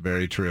too. That's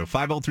very true.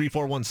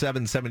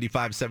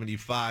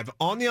 503-417-7575.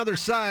 On the other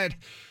side,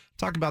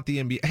 talk about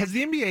the NBA. Has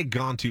the NBA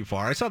gone too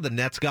far? I saw the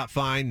Nets got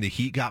fined. The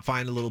Heat got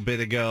fined a little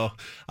bit ago.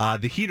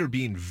 The Heat are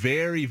being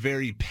very,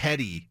 very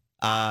petty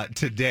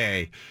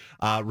today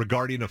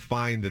regarding a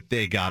fine that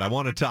they got. I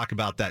want to talk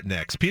about that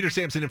next. Peter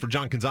Sampson in for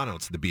John Canzano.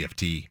 It's the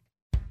BFT.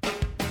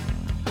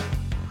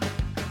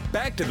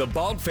 Back to the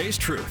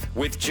Bald-Faced Truth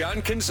with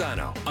John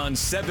Canzano on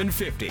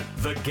 750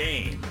 The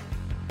Game.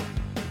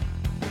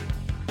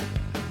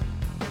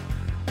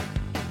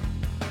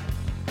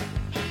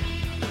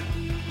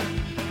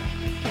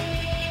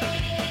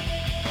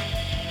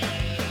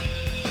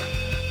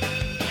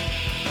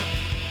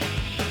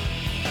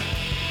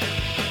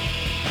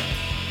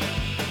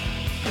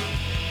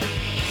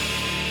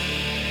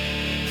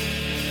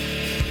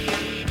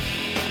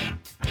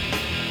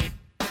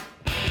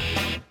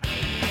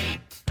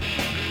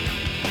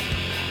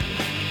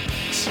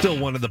 Still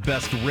one of the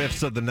best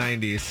riffs of the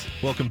 90s.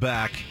 Welcome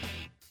back.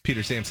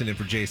 Peter Sampson in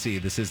for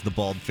JC. This is the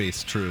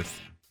Bald-Faced Truth.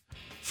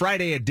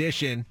 Friday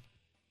edition.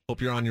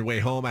 Hope you're on your way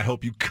home. I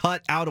hope you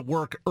cut out of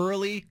work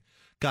early.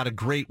 Got a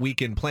great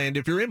weekend planned.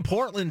 If you're in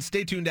Portland,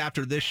 stay tuned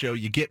after this show.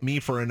 You get me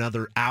for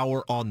another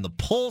hour on the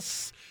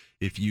Pulse.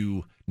 If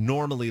you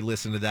normally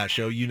listen to that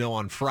show, you know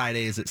on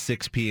Fridays at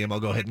 6 p.m. I'll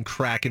go ahead and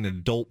crack an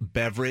adult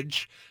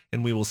beverage,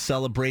 and we will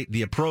celebrate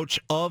the approach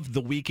of the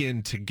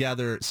weekend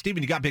together.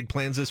 Steven, you got big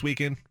plans this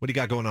weekend? What do you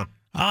got going on?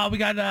 We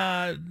got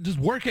just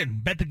working.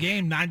 Bet the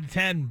Game, 9 to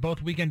 10,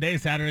 both weekend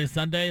days, Saturday,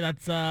 Sunday.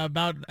 That's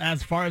about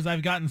as far as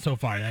I've gotten so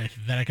far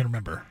that I can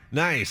remember.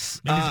 Nice.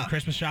 Maybe some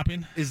Christmas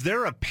shopping. Is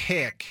there a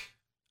pick?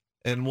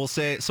 And we'll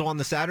say, so on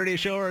the Saturday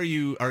show, are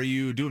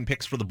you doing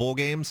picks for the bowl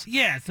games?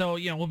 Yeah, so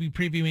we'll be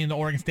previewing the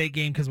Oregon State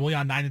game because we'll be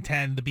on 9 to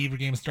 10. The Beaver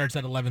game starts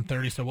at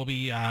 11:30, so we'll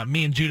be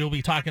me and Judah will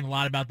be talking a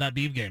lot about that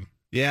Beaver game.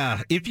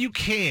 Yeah, if you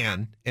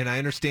can, and I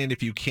understand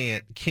if you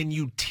can't, can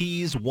you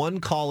tease one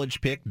college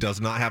pick? Does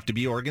not have to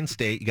be Oregon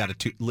State. You got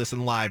to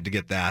listen live to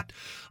get that.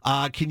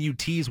 Can you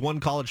tease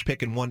one college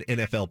pick and one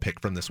NFL pick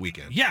from this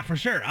weekend? Yeah, for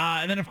sure.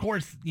 And then, of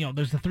course,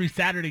 there's the 3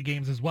 Saturday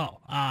games as well.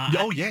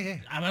 Yeah.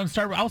 I'll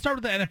start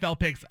with the NFL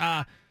picks.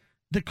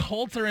 The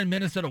Colts are in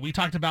Minnesota. We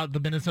talked about the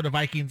Minnesota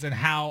Vikings and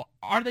how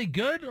are they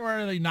good or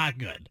are they not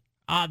good?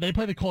 They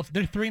play the Colts.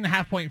 They're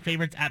 3.5-point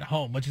favorites at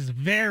home, which is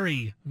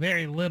very,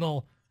 very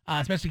little,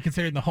 especially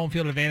considering the home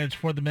field advantage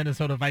for the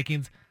Minnesota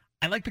Vikings.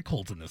 I like the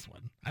Colts in this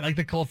one. I like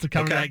the Colts to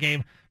cover that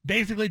game,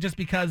 basically just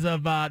because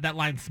of that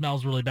line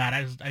smells really bad.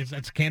 I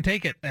just can't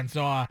take it. And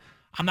so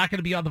I'm not going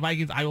to be on the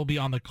Vikings. I will be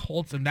on the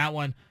Colts in that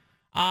one.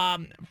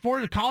 For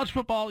the college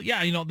football,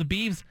 yeah, the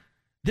Beavs,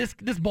 this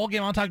bowl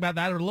game, I'll talk about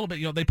that in a little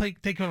bit. They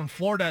take on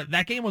Florida.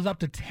 That game was up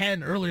to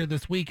 10 earlier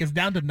this week. It's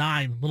down to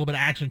 9. A little bit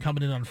of action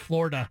coming in on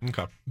Florida.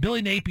 Okay.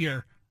 Billy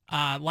Napier,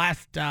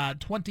 last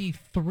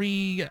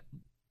 22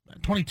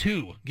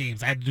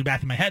 games. I had to do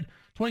math in my head.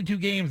 22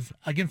 games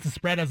against the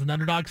spread as an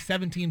underdog,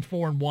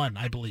 17-4-1,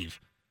 I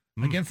believe.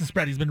 Against the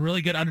spread. He's been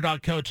really good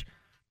underdog coach.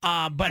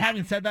 But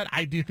having said that,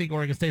 I do think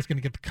Oregon State's going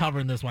to get the cover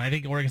in this one. I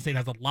think Oregon State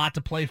has a lot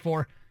to play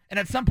for. And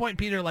at some point,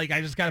 Peter,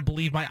 I just got to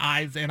believe my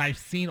eyes, and I've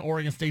seen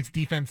Oregon State's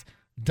defense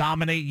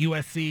dominate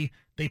USC.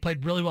 They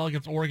played really well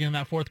against Oregon in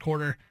that fourth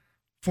quarter.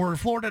 For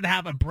Florida to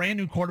have a brand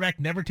new quarterback,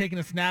 never taking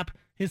a snap,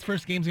 his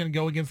first game's going to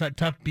go against that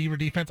tough Beaver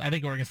defense. I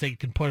think Oregon State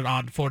can put it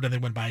on Florida. They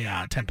win by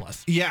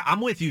 10+. Yeah, I'm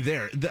with you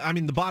there.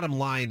 The bottom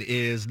line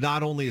is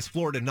not only is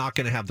Florida not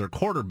going to have their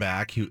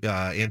quarterback,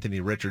 Anthony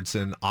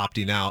Richardson,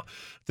 opting out,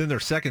 then their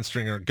second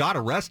stringer got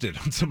arrested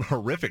on some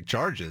horrific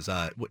charges.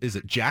 Is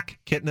it Jack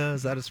Kitna?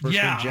 Is that his first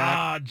name?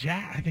 Jack?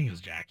 Jack. I think it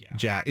was Jack, yeah.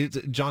 Jack. It's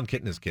John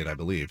Kitna's kid, I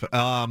believe.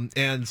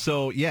 And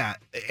so, yeah,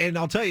 and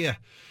I'll tell you,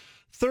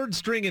 third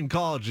string in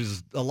college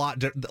is a lot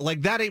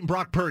that ain't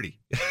Brock Purdy.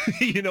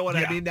 You know what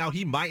I mean? Now,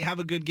 he might have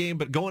a good game,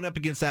 but going up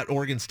against that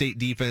Oregon State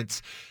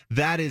defense,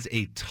 that is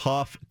a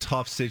tough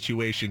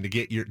situation to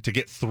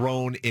get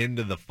thrown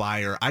into the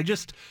fire.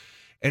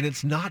 And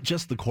it's not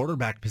just the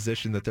quarterback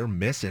position that they're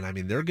missing. I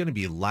mean, they're going to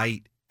be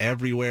light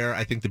everywhere.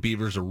 I think the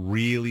Beavers are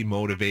really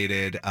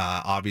motivated.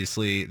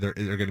 Obviously, they're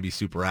going to be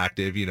super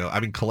active.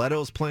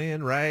 Coletto's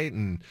playing, right?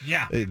 And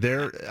yeah,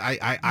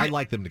 I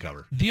like them to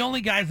cover. The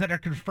only guys that are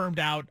confirmed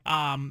out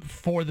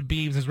for the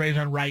Beavs is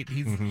Rajon Wright.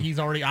 He's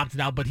already opted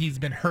out, but he's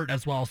been hurt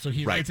as well. So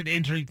it's an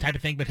injury type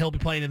of thing, but he'll be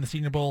playing in the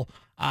Senior Bowl.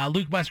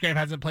 Luke Musgrave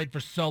hasn't played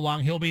for so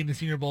long. He'll be in the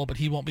Senior Bowl, but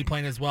he won't be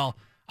playing as well.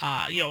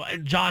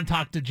 John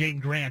talked to Jane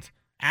Grant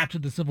after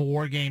the Civil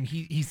War game.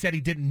 He said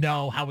he didn't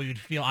know how he would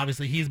feel.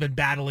 Obviously, he's been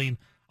battling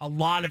a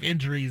lot of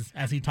injuries,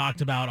 as he talked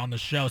about on the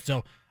show.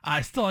 So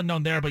still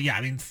unknown there, but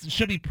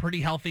should be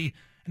pretty healthy.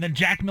 And then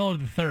Jack Miller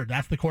III,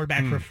 that's the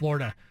quarterback for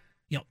Florida.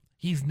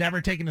 He's never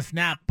taken a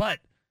snap, but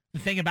the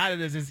thing about it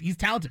is he's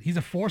talented. He's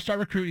a 4-star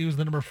recruit. He was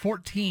the number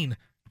 14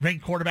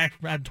 ranked quarterback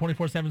at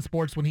 24/7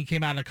 Sports when he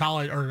came out of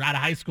college or out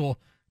of high school,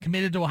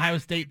 committed to Ohio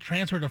State,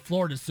 transferred to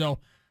Florida. So,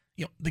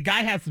 the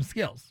guy has some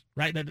skills,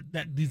 right?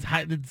 That these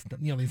high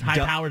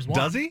powers want.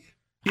 Does he?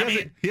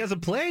 He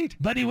hasn't played.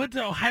 But he went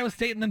to Ohio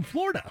State and then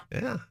Florida.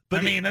 Yeah.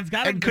 But that's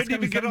got to and couldn't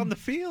even get on the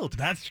field.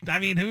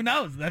 Who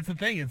knows? That's the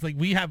thing. It's like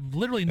we have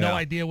literally no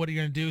idea what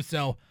you're going to do.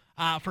 So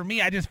for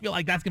me, I just feel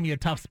like that's going to be a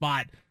tough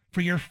spot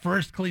for your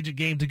first collegiate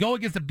game to go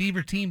against a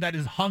Beaver team that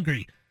is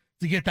hungry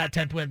to get that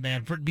 10th win,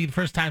 man. For it to be the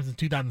first time since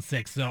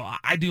 2006. So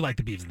I do like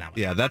the Beavs in that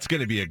one. Yeah, that's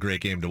going to be a great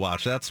game to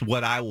watch. That's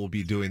what I will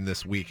be doing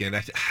this weekend.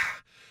 I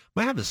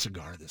might have a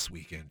cigar this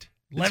weekend.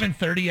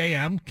 11:30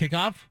 a.m.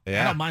 kickoff.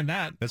 Yeah, I don't mind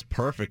that. That's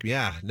perfect.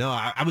 Yeah, no,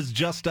 I was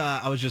just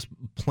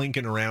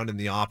plinking around in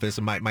the office,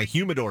 and my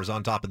humidor's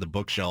on top of the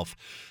bookshelf,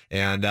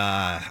 and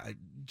I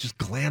just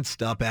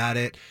glanced up at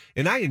it,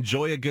 and I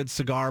enjoy a good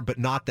cigar, but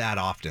not that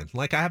often.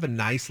 I have a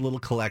nice little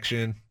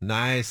collection.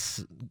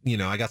 Nice,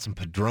 I got some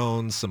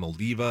Padrones, some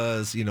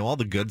Olivas, all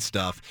the good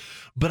stuff,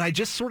 but I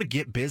just sort of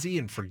get busy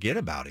and forget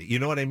about it. You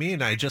know what I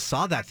mean? I just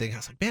saw that thing. I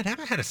was like, man, I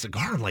haven't had a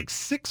cigar in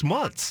 6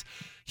 months.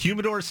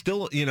 Humidor is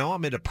still,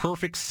 I'm at a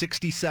perfect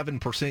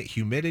 67%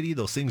 humidity.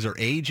 Those things are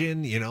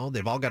aging,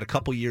 they've all got a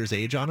couple years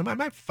age on them. I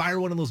might fire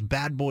one of those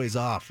bad boys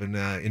off and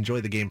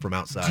enjoy the game from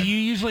outside. Do you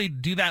usually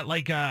do that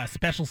like a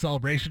special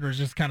celebration, or is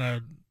it just kind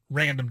of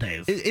random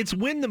days? It's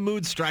when the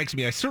mood strikes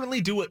me. I certainly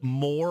do it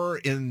more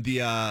in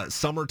the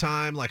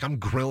summertime, like I'm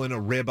grilling a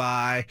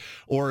ribeye,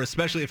 or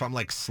especially if I'm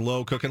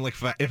slow cooking,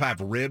 if I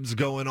have ribs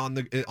going on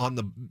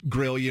the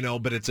grill,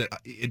 but it's at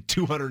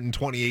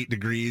 228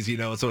 degrees,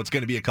 so it's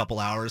going to be a couple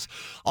hours.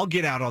 I'll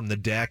get out on the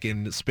deck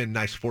and spend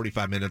nice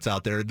 45 minutes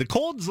out there. The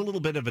cold's a little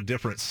bit of a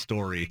different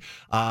story,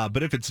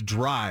 but if it's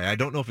dry, I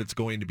don't know if it's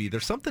going to be.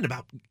 There's something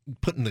about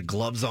putting the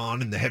gloves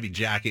on and the heavy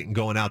jacket and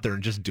going out there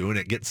and just doing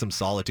it, getting some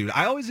solitude.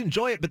 I always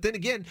enjoy it, but then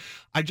again,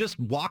 I just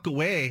walk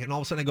away and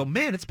all of a sudden I go,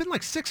 man, it's been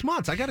 6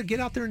 months. I got to get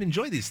out there and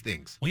enjoy these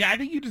things. Well, yeah, I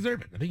think you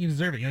deserve it.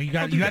 You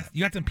got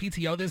some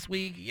PTO this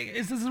week.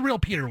 This is a real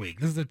Peter week.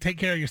 This is a take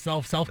care of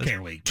yourself,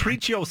 self-care week.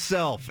 Treat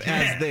yourself,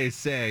 as they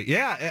say.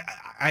 Yeah,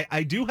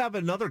 I do have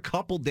another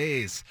couple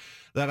days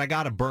that I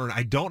got to burn.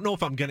 I don't know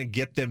if I'm going to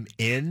get them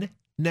in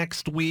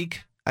next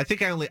week. I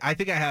think I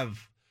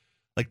have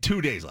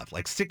 2 days left,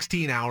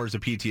 16 hours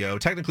of PTO.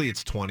 Technically,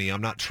 it's 20. I'm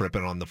not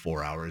tripping on the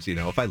 4 hours.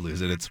 If I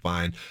lose it, it's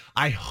fine.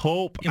 I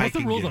hope. What's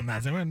the rules on that?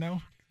 Does anyone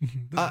know?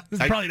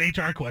 This is probably an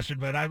HR question,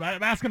 but I'm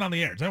asking on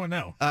the air. Does anyone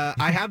know?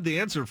 I have the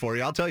answer for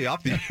you. I'll tell you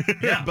off the air.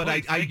 Yeah, but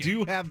please, I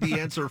do have the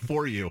answer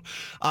for you.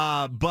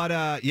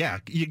 Yeah,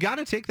 you got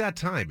to take that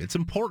time. It's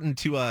important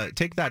to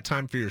take that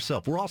time for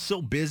yourself. We're all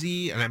so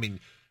busy, and I mean,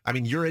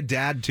 you're a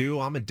dad too.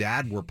 I'm a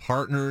dad. We're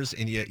partners,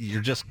 and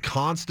you're just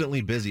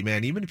constantly busy,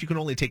 man. Even if you can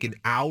only take an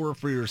hour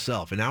for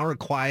yourself, an hour of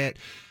quiet.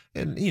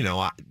 And,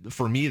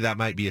 for me, that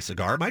might be a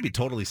cigar. It might be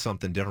totally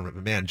something different.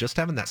 But, man, just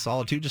having that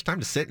solitude, just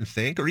time to sit and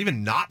think or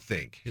even not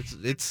think.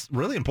 It's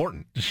really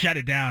important. Just shut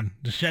it down.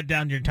 Just shut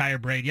down your entire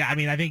brain. Yeah, I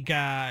think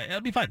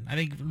it'll be fun. I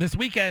think this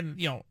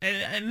weekend,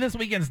 and this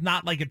weekend's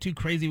not like a too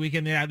crazy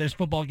weekend. Yeah, there's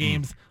football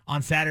games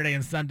on Saturday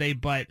and Sunday.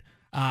 But,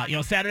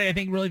 Saturday, I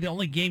think really the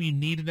only game you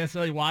need to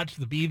necessarily watch is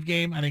the Beeve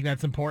game. I think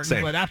that's important.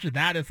 Same. But after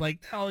that, it's like,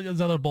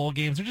 those other bowl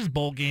games. They're just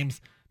bowl games.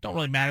 Don't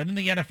really matter. Then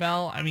the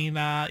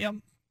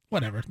NFL,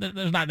 whatever.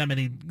 There's not that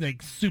many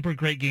super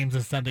great games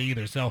this Sunday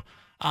either. So,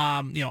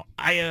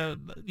 I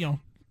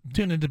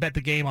tune in to bet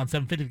the game on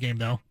 7:50 the game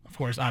though. Of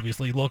course,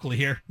 obviously locally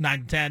here 9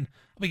 to 10.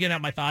 I'll be getting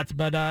out my thoughts,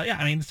 but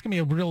it's gonna be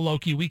a real low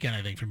key weekend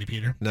I think for me,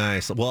 Peter.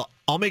 Nice. Well,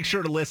 I'll make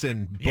sure to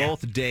listen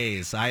both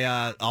days.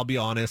 I'll be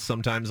honest.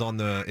 Sometimes on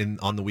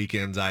the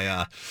weekends,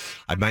 I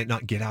might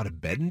not get out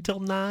of bed until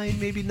 9,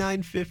 maybe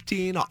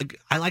 9:15.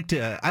 I like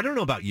to. I don't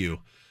know about you.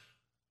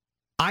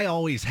 I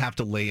always have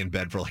to lay in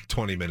bed for like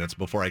 20 minutes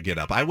before I get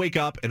up. I wake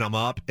up and I'm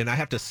up and I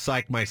have to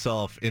psych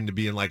myself into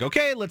being like,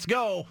 okay, let's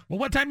go. Well,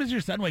 what time does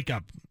your son wake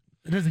up?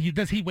 Does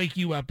he wake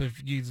you up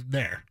if he's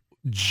there?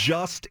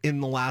 Just in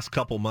the last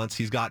couple months,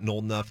 he's gotten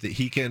old enough that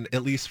he can,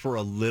 at least for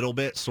a little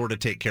bit, sort of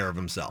take care of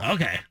himself.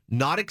 Okay.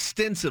 Not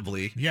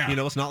extensively. Yeah.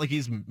 It's not like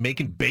he's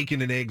making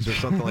bacon and eggs or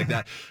something like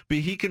that. But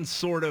he can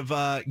sort of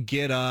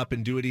get up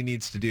and do what he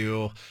needs to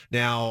do.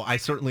 Now, I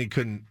certainly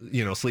couldn't,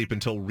 sleep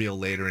until real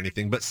late or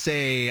anything. But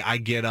say I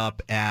get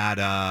up at,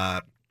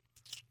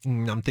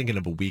 I'm thinking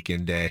of a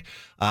weekend day.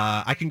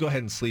 I can go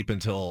ahead and sleep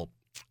until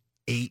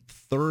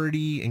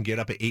 8:30 and get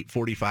up at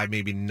 8:45,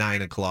 maybe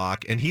 9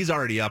 o'clock. And he's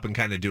already up and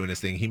kind of doing his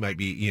thing. He might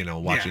be,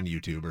 watching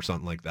YouTube or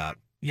something like that.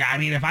 Yeah,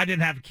 if I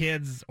didn't have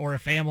kids or a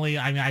family,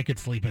 I could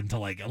sleep until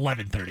like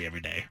 11:30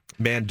 every day.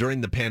 Man, during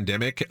the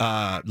pandemic,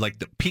 like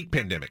the peak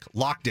pandemic,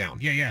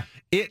 lockdown. Yeah.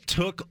 It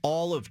took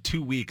all of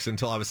 2 weeks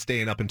until I was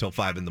staying up until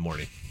 5 in the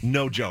morning.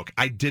 No joke.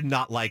 I did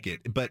not like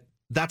it, but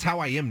that's how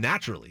I am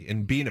naturally.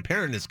 And being a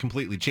parent has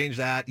completely changed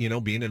that,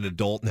 being an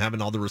adult and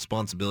having all the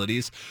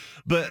responsibilities.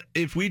 But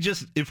if we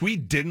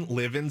didn't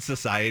live in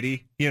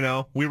society,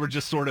 we were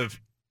just sort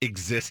of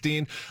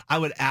existing, I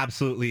would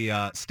absolutely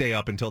stay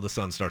up until the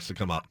sun starts to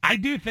come up. I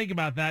do think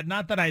about that.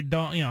 Not that I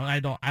don't,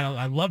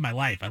 I love my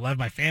life. I love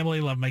my family,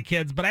 love my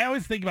kids. But I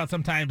always think about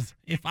sometimes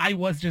if I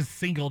was just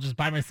single, just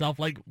by myself,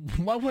 like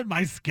what would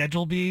my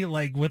schedule be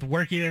like with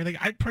working and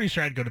everything? I'm pretty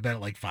sure I'd go to bed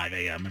at like 5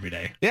 a.m. every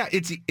day. Yeah,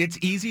 it's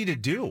easy to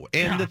do.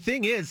 And the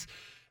thing is,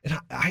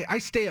 I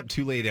stay up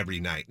too late every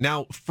night.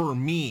 Now, for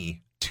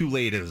me, too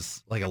late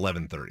is like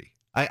 11:30.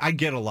 I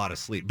get a lot of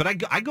sleep. But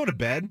I go to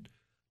bed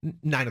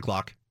 9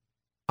 o'clock.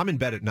 I'm in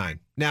bed at 9.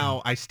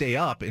 Now, I stay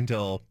up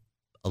until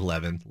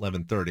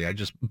 11:30. I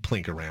just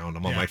plink around.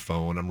 I'm on my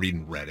phone. I'm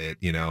reading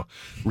Reddit,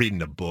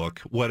 reading a book,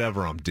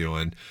 whatever I'm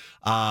doing.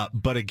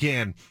 But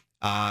again,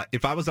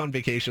 if I was on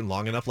vacation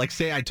long enough, like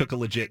say I took a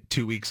legit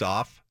 2 weeks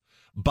off,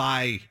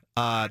 by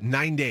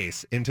 9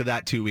 days into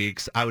that 2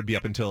 weeks, I would be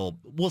up until,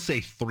 we'll say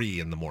 3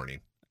 in the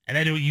morning. And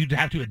then you'd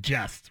have to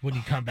adjust when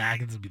you come back.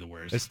 This would be the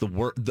worst. It's the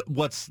worst.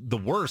 What's the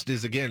worst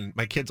is, again,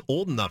 my kid's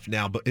old enough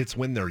now, but it's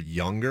when they're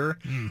younger.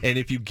 And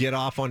if you get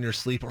off on your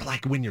sleep, or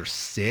like when you're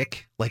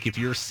sick, like if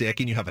you're sick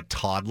and you have a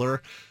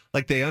toddler,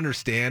 like they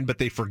understand, but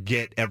they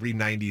forget every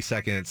 90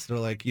 seconds. They're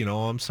like,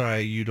 I'm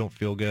sorry, you don't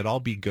feel good. I'll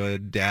be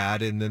good,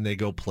 Dad. And then they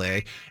go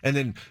play. And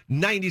then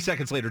 90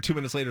 seconds later, 2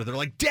 minutes later, they're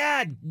like,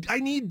 Dad, I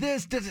need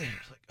this. It's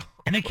like,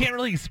 and they can't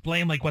really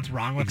explain like what's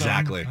wrong with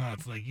them.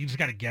 It's like you just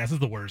got to guess.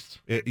 It's the worst.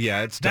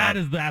 It's tough. That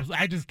is the absolute.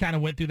 I just kind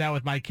of went through that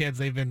with my kids.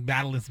 They've been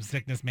battling some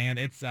sickness, man.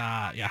 It's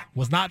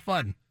was not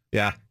fun.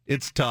 Yeah,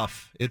 it's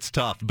tough. It's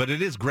tough, but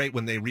it is great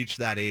when they reach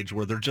that age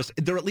where they're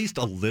at least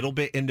a little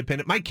bit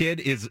independent. My kid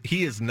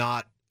is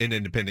not an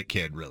independent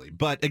kid, really.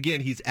 But again,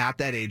 he's at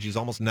that age, he's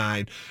almost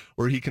 9,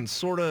 where he can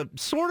sort of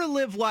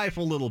live life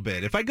a little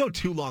bit. If I go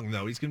too long,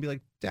 though, he's going to be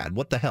like, Dad,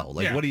 what the hell?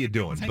 Like, what are you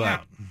doing?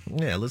 But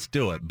yeah, let's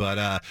do it.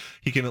 But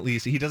he can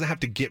he doesn't have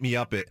to get me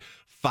up at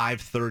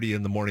 5:30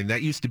 in the morning.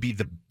 That used to be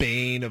the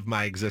bane of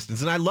my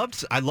existence. And I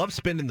loved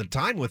spending the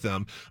time with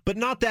him, but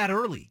not that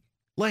early.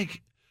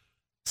 Like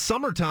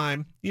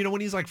summertime,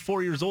 when he's like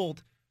 4 years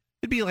old,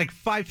 it'd be like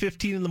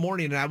 5:15 in the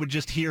morning, and I would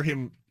just hear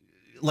him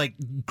like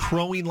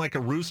crowing like a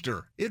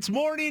rooster. It's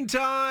morning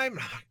time.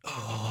 I'm like,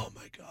 oh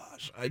my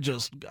gosh, I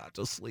just got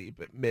to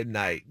sleep at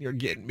midnight. You're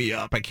getting me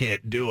up. I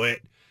can't do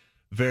it.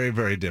 Very,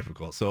 very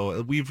difficult.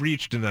 So we've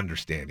reached an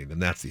understanding,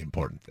 and that's the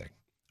important thing.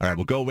 All right,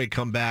 we'll go away,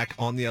 come back.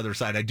 On the other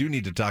side, I do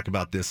need to talk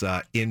about this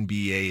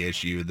NBA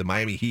issue, the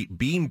Miami Heat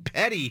being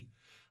petty.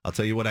 I'll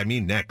tell you what I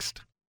mean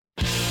next.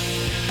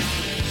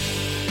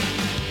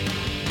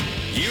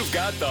 You've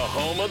got the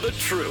home of the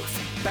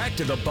truth. Back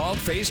to the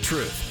Bald-Faced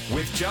Truth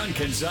with John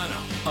Canzano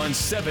on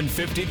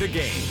 750 The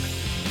Game.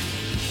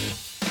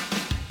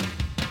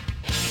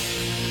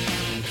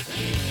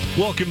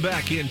 Welcome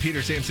back in.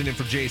 Peter Sampson in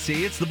for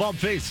JC. It's the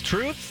Bald-Faced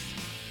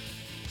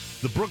Truth.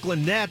 The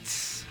Brooklyn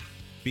Nets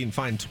being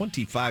fined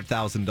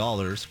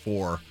 $25,000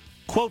 for,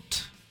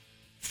 quote,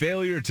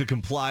 failure to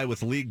comply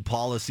with league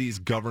policies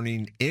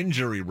governing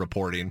injury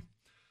reporting.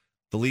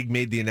 The league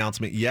made the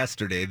announcement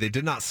yesterday. They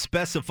did not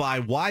specify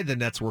why the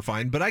Nets were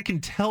fined, but I can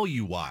tell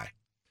you why.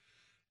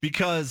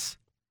 Because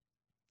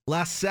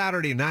last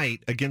Saturday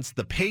night against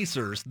the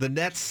Pacers, the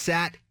Nets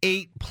sat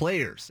 8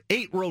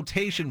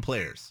 rotation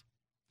players.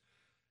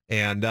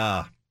 And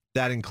that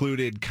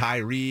included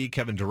Kyrie,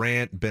 Kevin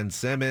Durant, Ben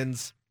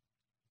Simmons.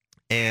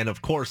 And,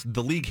 of course,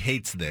 the league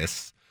hates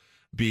this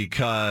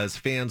because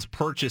fans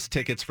purchase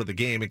tickets for the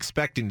game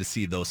expecting to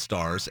see those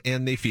stars,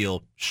 and they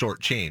feel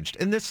shortchanged.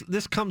 And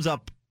this comes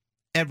up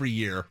every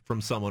year from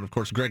someone. Of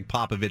course, Greg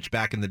Popovich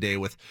back in the day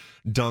with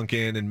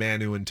Duncan and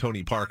Manu and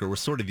Tony Parker was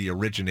sort of the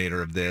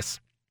originator of this.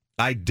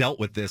 I dealt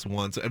with this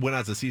once. When I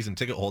was a season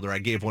ticket holder, I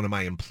gave one of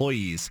my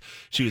employees,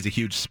 she was a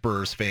huge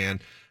Spurs fan.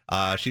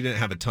 She didn't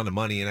have a ton of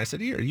money, and I said,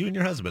 here, you and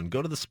your husband,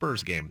 go to the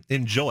Spurs game.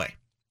 Enjoy.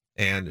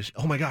 And,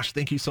 oh my gosh,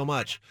 thank you so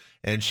much.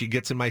 And she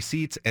gets in my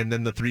seats, and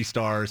then the 3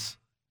 stars,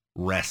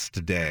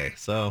 rest day.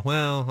 So,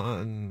 well,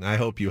 I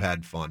hope you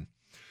had fun.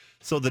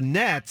 So the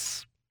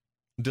Nets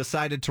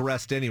decided to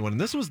rest anyone. And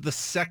this was the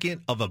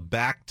second of a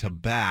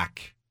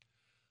back-to-back.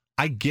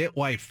 I get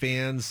why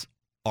fans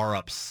are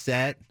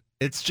upset.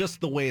 It's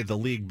just the way of the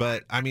league.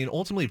 But, I mean,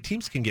 ultimately, if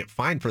teams can get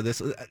fined for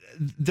this,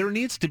 there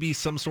needs to be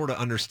some sort of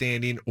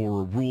understanding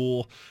or a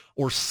rule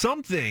or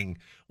something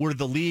where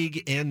the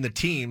league and the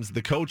teams,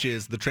 the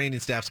coaches, the training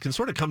staffs can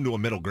sort of come to a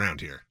middle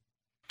ground here.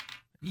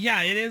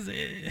 Yeah, it is.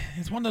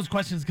 It's one of those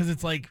questions because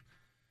it's like,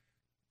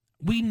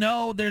 we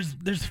know there's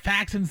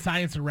facts and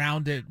science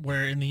around it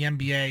where in the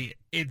NBA,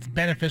 it's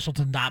beneficial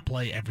to not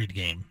play every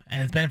game.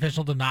 And it's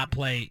beneficial to not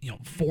play,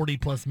 40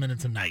 plus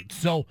minutes a night.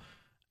 So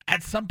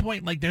at some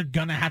point, like, they're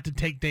going to have to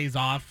take days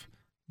off.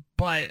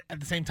 But at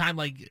the same time,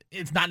 like,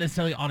 it's not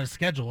necessarily on a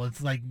schedule.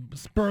 It's like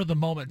spur of the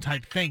moment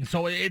type thing.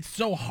 So it's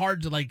so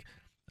hard to, like,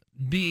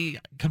 be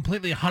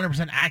completely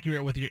 100%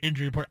 accurate with your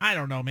injury report. I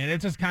don't know, man.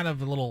 It's just kind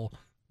of a little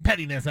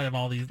pettiness out of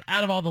all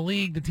the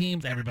league, the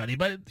teams, everybody.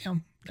 But,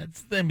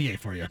 that's the NBA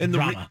for you. And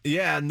drama.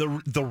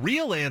 The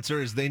real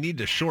answer is they need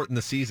to shorten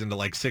the season to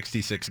like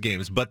 66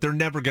 games, but they're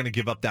never going to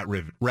give up that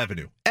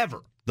revenue,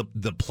 ever.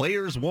 The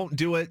players won't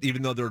do it,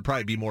 even though there would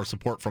probably be more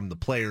support from the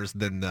players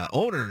than the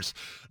owners.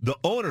 The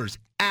owners,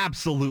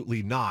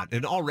 absolutely not.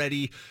 And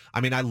already,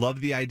 I mean, I love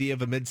the idea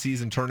of a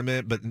midseason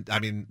tournament, but, I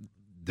mean,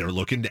 they're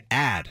looking to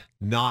add,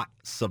 not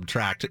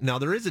subtract. Now,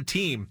 there is a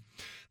team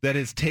that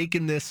has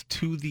taken this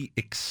to the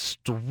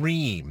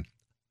extreme.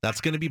 That's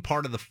going to be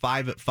part of the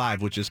 5 at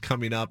 5, which is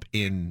coming up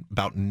in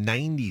about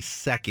 90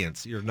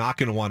 seconds. You're not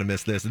going to want to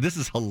miss this. This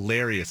is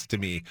hilarious to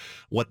me,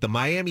 what the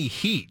Miami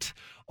Heat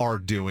are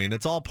doing.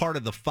 It's all part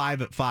of the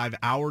 5 at 5,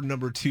 hour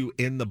number 2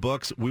 in the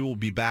books. We will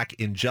be back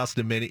in just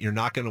a minute. You're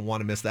not going to want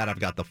to miss that. I've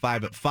got the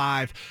 5 at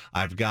 5.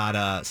 I've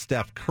got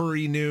Steph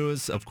Curry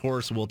news. Of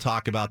course, we'll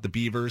talk about the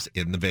Beavers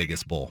in the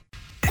Vegas Bowl.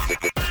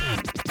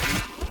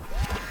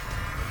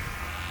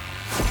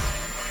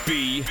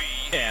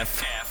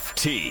 BFT.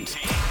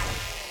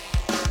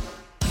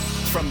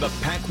 From the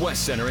Pac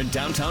West Center in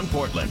downtown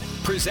Portland,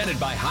 presented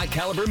by High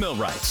Caliber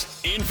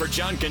Millwrights. In for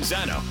John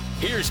Canzano,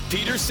 here's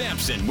Peter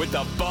Sampson with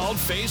the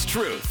Bald-Faced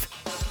Truth.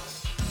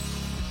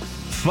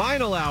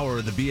 Final hour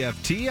of the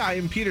BFT. I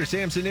am Peter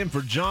Sampson in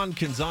for John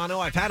Canzano.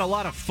 I've had a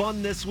lot of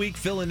fun this week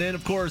filling in.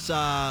 Of course,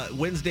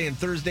 Wednesday and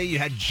Thursday, you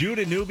had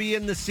Judah Newby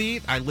in the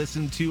seat. I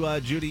listened to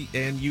Judy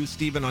and you,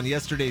 Stephen, on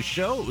yesterday's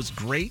show. It was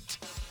great.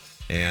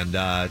 And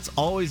it's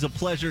always a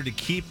pleasure to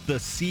keep the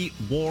seat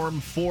warm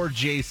for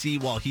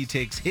JC while he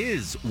takes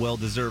his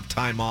well-deserved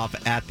time off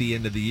at the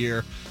end of the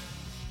year.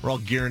 We're all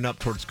gearing up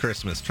towards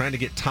Christmas, trying to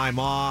get time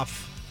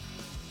off,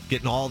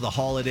 getting all the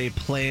holiday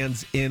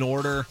plans in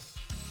order.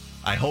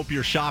 I hope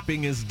your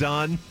shopping is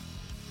done.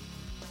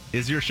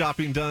 Is your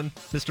shopping done,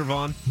 Mr.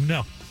 Vaughn?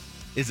 No.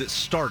 Is it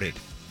started?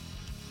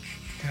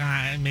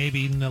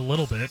 Maybe a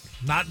little bit.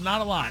 Not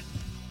a lot.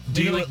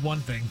 Maybe like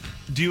one thing.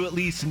 Do you at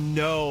least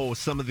know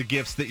some of the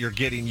gifts that you're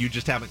getting? You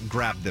just haven't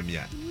grabbed them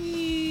yet.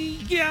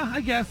 Yeah,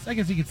 I guess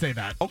you could say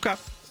that. Okay.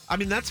 I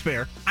mean, that's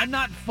fair. I'm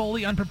not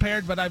fully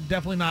unprepared, but I'm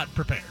definitely not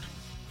prepared.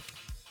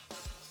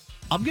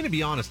 I'm going to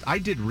be honest. I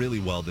did really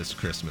well this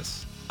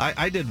Christmas.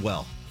 I did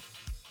well.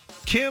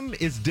 Kim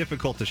is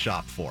difficult to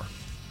shop for.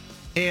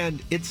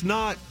 And it's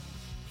not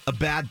a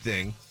bad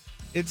thing.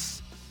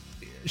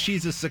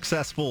 She's a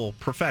successful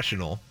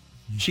professional.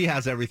 She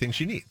has everything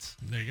she needs.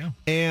 There you go.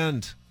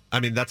 And, I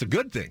mean, that's a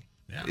good thing.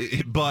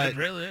 Yeah. But it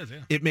really is,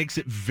 yeah. It makes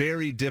it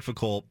very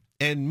difficult.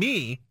 And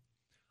me,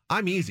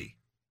 I'm easy.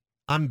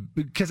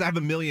 Because I have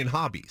a million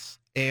hobbies.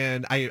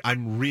 And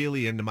I'm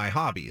really into my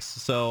hobbies.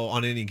 So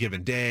on any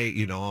given day,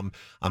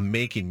 I'm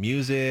making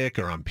music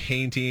or I'm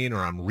painting or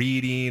I'm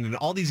reading and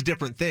all these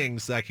different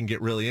things that I can get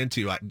really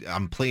into.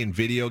 I'm playing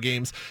video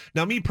games.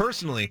 Now, me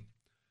personally,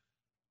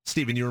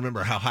 Steven, you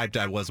remember how hyped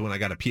I was when I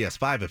got a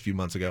PS5 a few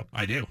months ago?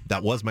 I do.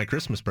 That was my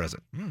Christmas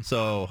present.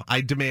 So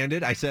I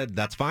said,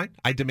 that's fine.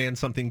 I demand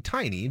something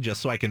tiny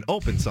just so I can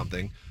open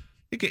something.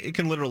 It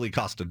can literally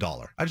cost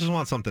 $1. I just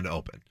want something to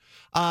open.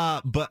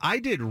 But I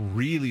did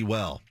really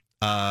well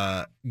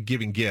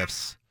giving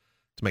gifts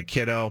to my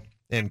kiddo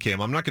and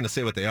Kim. I'm not going to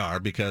say what they are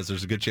because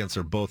there's a good chance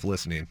they're both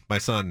listening. My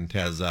son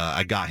has,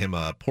 I got him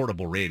a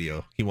portable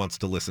radio. He wants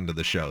to listen to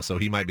the show, so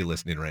he might be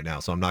listening right now,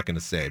 so I'm not going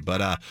to say.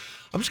 But I'm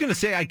just going to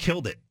say I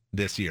killed it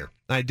this year.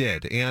 I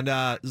did. And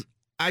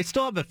I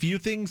still have a few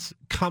things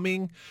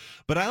coming,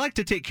 but I like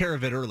to take care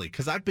of it early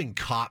because I've been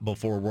caught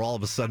before where all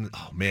of a sudden,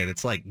 oh man,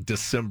 it's like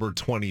December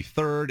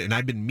 23rd, and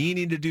I've been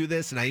meaning to do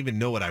this, and I even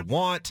know what I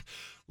want.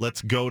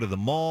 Let's go to the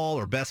mall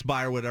or Best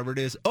Buy or whatever it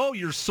is. Oh,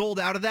 you're sold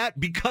out of that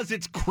because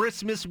it's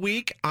Christmas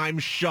week? I'm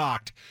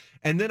shocked.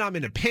 And then I'm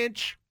in a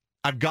pinch.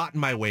 I've gotten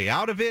my way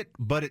out of it,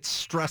 but it's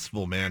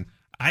stressful, man.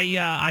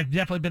 I've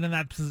definitely been in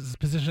that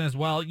position as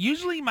well.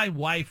 Usually my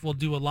wife will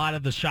do a lot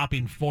of the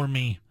shopping for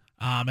me,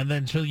 and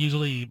then she'll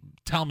usually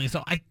tell me.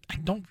 So I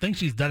don't think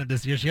she's done it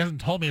this year. She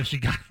hasn't told me if she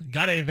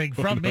got anything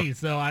from me,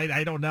 so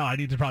I don't know. I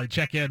need to probably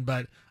check in,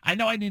 but I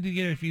know I need to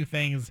get a few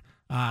things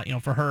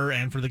for her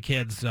and for the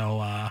kids. So,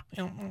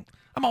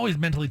 I'm always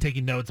mentally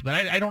taking notes, but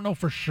I don't know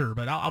for sure,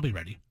 but I'll be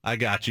ready. I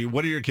got you.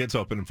 What are your kids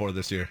opening for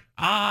this year?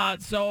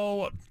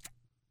 So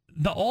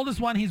the oldest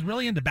one, he's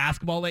really into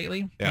basketball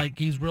lately. Yeah. Like,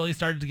 he's really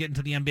started to get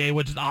into the NBA,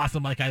 which is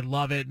awesome. Like, I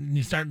love it. And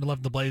he's starting to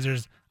love the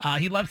Blazers.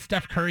 He loves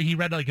Steph Curry. He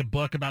read like a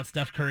book about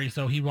Steph Curry,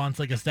 so he wants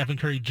like a Stephen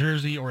Curry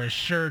jersey or a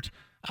shirt.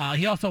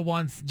 He also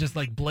wants just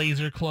like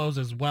Blazer clothes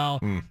as well.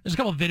 There's a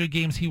couple of video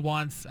games he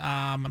wants.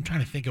 I'm trying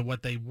to think of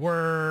what they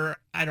were.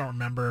 I don't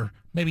remember.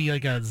 Maybe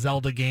like a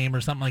Zelda game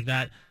or something like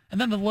that. And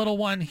then the little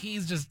one,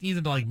 he's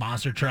into like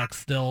monster trucks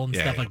still and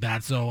stuff like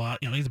that. So,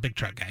 he's a big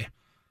truck guy.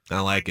 I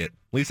like it.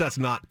 At least that's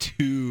not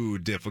too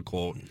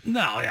difficult.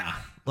 No, yeah.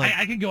 Like,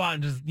 I can go out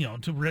and just,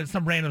 to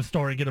some random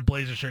store and get a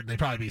Blazer shirt and they'd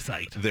probably be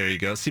psyched. There you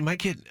go. See, my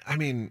kid, I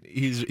mean,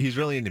 he's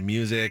really into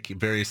music,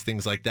 various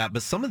things like that.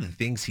 But some of the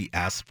things he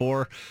asks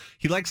for,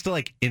 he likes to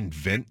like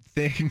invent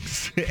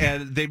things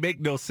and they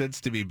make no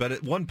sense to me. But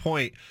at one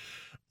point,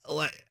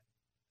 like,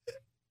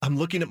 I'm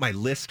looking at my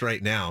list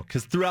right now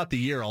because throughout the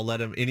year, I'll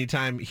let him,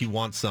 anytime he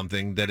wants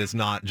something that is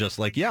not just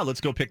like, yeah,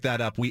 let's go pick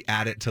that up, we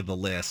add it to the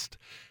list.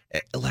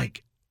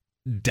 Like,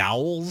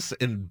 dowels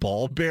and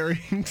ball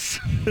bearings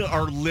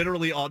are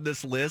literally on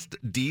this list.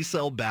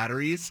 D-cell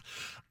batteries.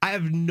 I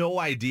have no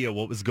idea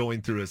what was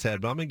going through his head,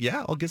 but I'm like,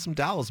 yeah, I'll get some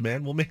dowels,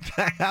 man. We'll make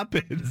that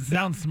happen.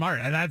 Sounds smart,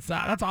 and that's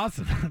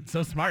awesome.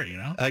 So smart,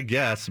 I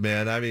guess,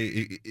 man. I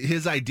mean,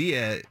 his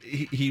idea,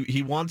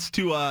 he wants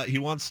to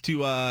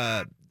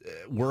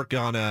work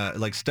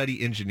on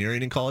study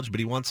engineering in college, but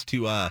he wants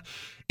to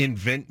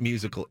invent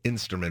musical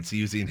instruments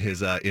using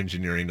his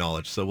engineering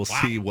knowledge. So we'll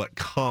see what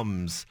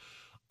comes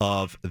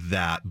of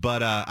that.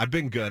 But I've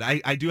been good.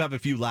 I do have a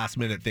few last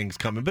minute things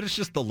coming, but it's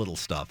just the little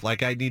stuff.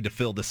 Like, I need to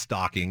fill the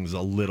stockings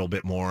a little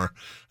bit more.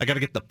 I got to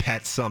get the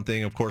pets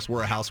something. Of course,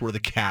 we're a house where the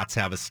cats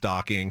have a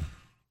stocking.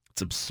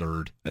 It's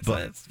absurd.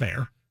 But it's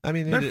fair. I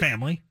mean, they're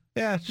family.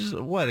 Yeah, it's just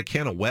a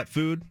can of wet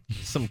food,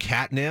 some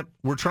catnip.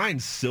 We're trying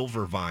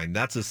Silvervine.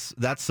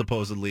 That's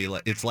supposedly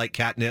it's like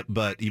catnip,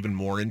 but even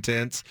more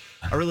intense.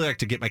 I really like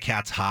to get my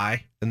cats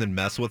high and then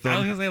mess with them. I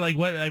was gonna say, like,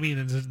 what? I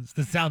mean,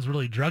 this sounds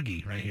really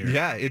druggy right here.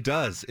 Yeah, it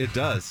does. It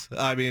does.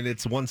 I mean,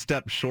 it's one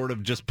step short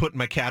of just putting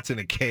my cats in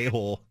a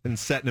K-hole and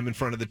setting them in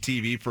front of the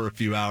TV for a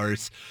few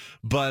hours.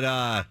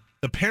 But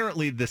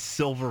apparently, the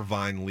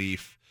Silvervine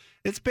leaf,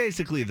 it's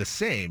basically the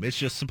same. It's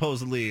just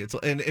supposedly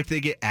and if they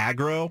get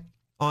aggro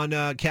on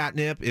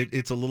catnip,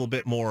 it's a little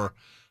bit more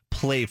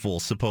playful,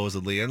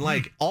 supposedly. And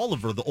like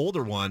Oliver, the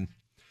older one,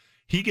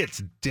 he gets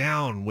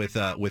down with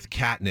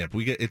catnip.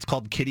 It's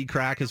called kitty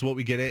crack is what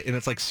we get it, and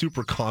it's like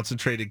super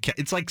concentrated.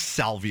 It's like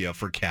salvia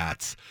for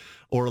cats,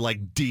 or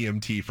like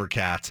DMT for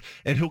cats.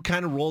 And he'll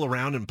kind of roll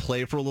around and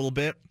play for a little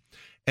bit,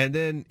 and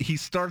then he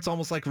starts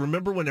almost like,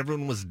 remember when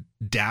everyone was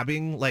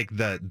dabbing, like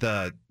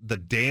the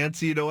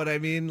dance, you know what I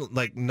mean?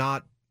 Like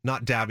not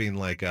dabbing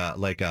like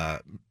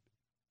a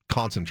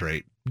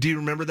concentrate. Do you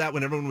remember that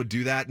when everyone would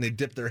do that and they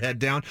dip their head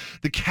down?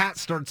 The cat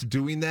starts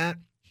doing that,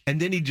 and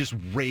then he just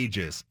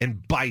rages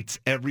and bites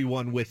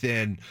everyone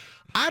within,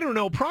 I don't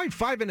know, probably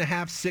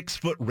 5.5, 6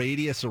 foot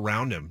radius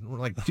around him. We're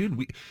like,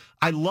 dude,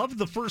 I love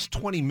the first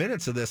 20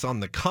 minutes of this on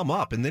the come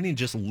up, and then he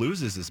just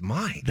loses his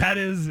mind. That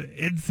is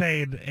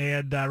insane,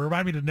 and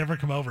remind me to never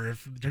come over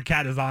if your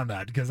cat is on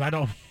that, because I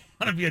don't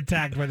want to be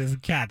attacked by this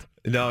cat.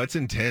 No, it's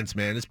intense,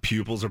 man. His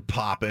pupils are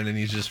popping, and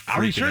he's just freaking out.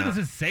 Are we sure this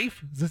is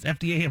safe? Is this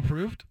FDA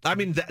approved? I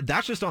mean,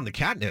 that's just on the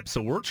catnip.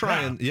 So we're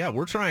trying. Yeah,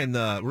 we're going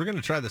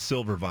to try the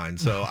Silvervine.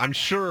 So I'm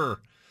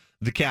sure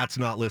the cat's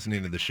not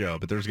listening to the show,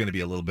 but there's going to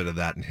be a little bit of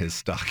that in his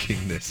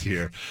stocking this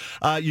year.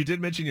 You did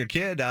mention your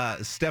kid,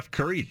 Steph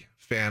Curry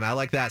fan. I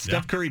like that.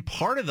 Steph Curry,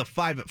 part of the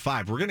 5 at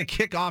 5. We're going to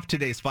kick off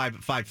today's 5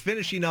 at 5,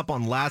 finishing up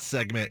on last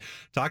segment,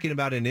 talking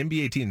about an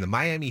NBA team, the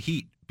Miami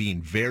Heat,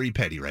 being very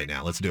petty right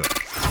now. Let's do it.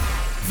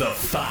 The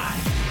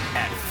 5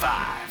 at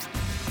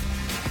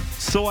 5.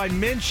 So I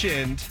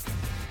mentioned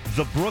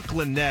the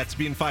Brooklyn Nets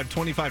being fined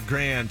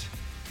 $25,000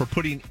 for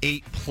putting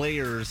 8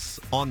 players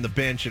on the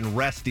bench and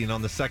resting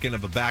on the second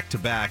of a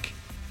back-to-back.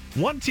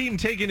 One team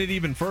taking it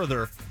even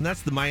further, and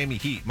that's the Miami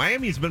Heat.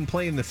 Miami's been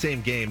playing the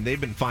same game.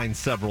 They've been fined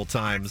several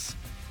times.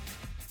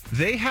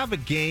 They have a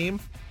game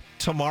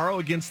tomorrow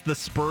against the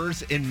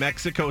Spurs in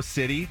Mexico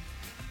City.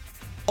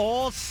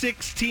 All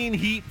 16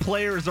 Heat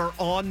players are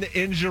on the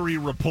injury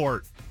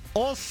report.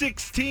 All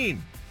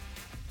 16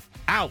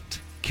 out.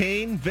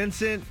 Kane,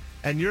 Vincent,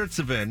 and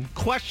Yurtseven.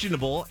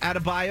 Questionable.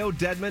 Adebayo,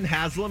 Dedmon,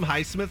 Haslam,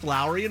 Highsmith,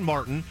 Lowry, and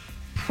Martin.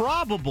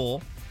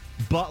 Probable.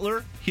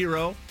 Butler,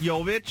 Hero,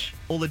 Jovic,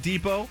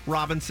 Oladipo,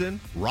 Robinson,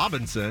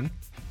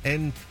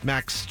 and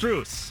Max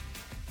Strus.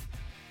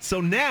 So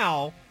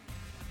now,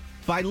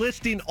 by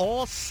listing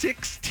all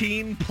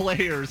 16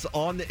 players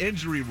on the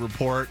injury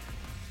report,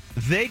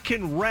 they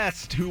can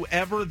rest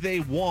whoever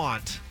they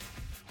want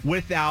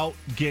without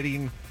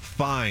getting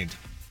fined.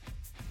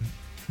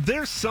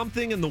 There's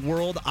something in the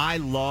world I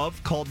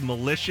love called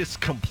malicious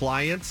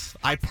compliance.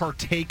 I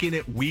partake in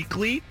it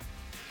weekly.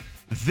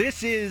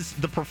 This is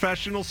the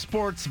professional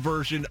sports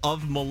version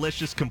of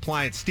malicious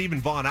compliance.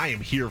 Stephen Vaughn, I am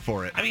here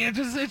for it. I mean, it's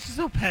just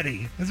so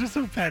petty. It's just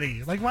so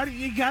petty. Like, why do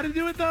you got to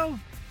do it, though?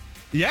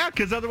 Yeah,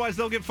 because otherwise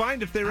they'll get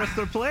fined if they rest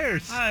their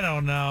players. I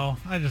don't know.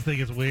 I just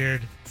think it's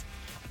weird.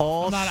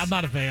 I'm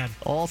not a fan.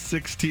 All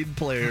 16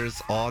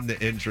 players on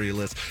the injury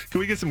list. Can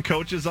we get some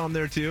coaches on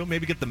there, too?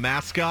 Maybe get the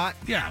mascot?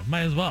 Yeah,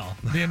 might as well.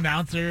 The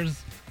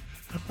announcers.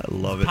 I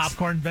love it.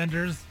 Popcorn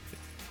vendors.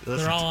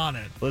 They're all on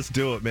it. Let's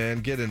do it, man.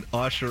 Get an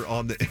usher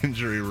on the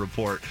injury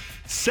report.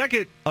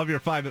 Second of your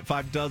 5 at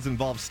 5 does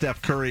involve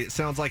Steph Curry. It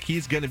sounds like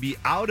he's going to be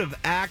out of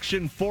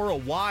action for a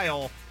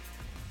while.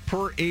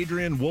 Per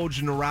Adrian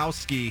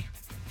Wojnarowski,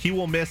 he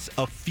will miss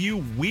a few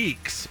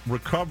weeks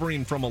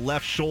recovering from a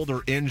left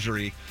shoulder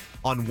injury.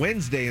 On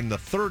Wednesday, in the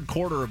third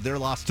quarter of their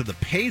loss to the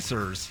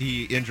Pacers,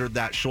 he injured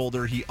that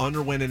shoulder. He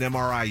underwent an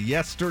MRI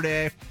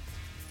yesterday.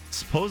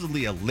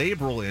 Supposedly a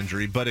labral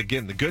injury, but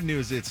again, the good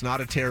news, it's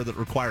not a tear that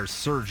requires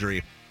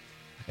surgery.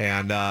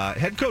 And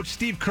head coach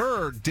Steve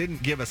Kerr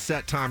didn't give a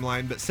set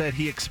timeline, but said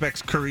he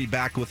expects Curry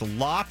back with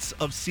lots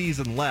of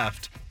season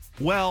left.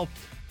 Well,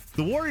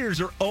 the Warriors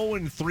are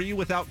 0-3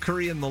 without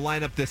Curry in the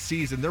lineup this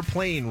season. They're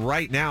playing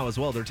right now as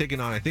well. They're taking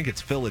on, I think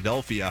it's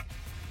Philadelphia,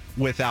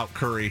 without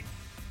Curry.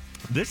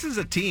 This is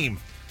a team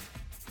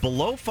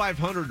below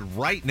 500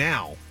 right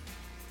now.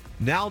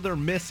 Now they're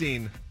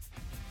missing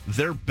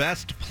their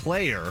best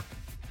player.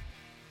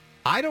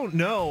 I don't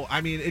know. I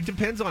mean, it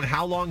depends on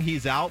how long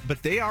he's out,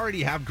 but they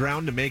already have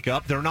ground to make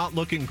up. They're not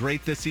looking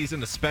great this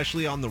season,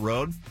 especially on the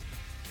road.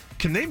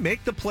 Can they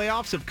make the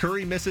playoffs if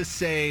Curry misses,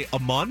 say, a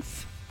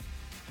month?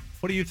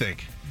 What do you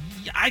think?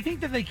 I think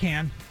that they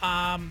can.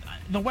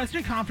 The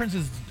Western Conference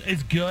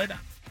is good.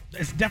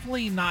 It's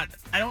definitely not,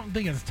 I don't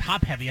think it's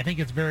top heavy. I think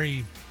it's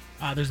very,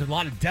 there's a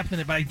lot of depth in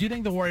it, but I do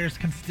think the Warriors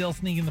can still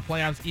sneak in the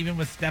playoffs even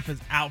with Steph is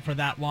out for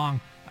that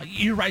long.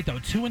 You're right, though.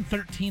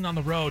 2-13 on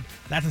the road.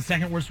 That's the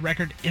second worst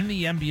record in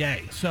the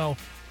NBA. So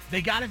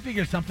they got to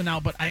figure something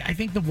out. But I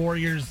think the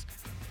Warriors,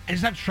 I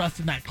just have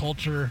trust in that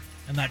culture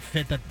and that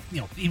fit that,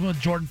 even with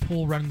Jordan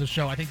Poole running the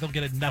show, I think they'll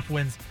get enough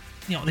wins.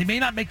 They may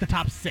not make the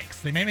top 6.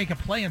 They may make a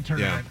play-in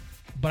tournament. Yeah.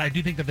 But I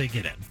do think that they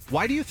get in.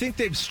 Why do you think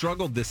they've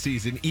struggled this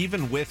season,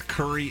 even with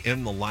Curry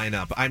in the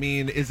lineup? I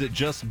mean, is it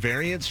just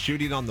variance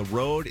shooting on the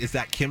road? Is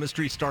that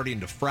chemistry starting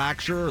to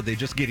fracture? Are they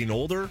just getting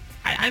older?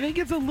 I think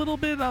it's a little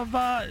bit of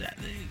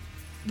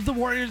the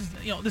Warriors.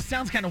 This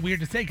sounds kind of weird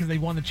to say because they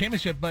won the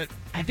championship, but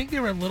I think they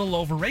were a little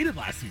overrated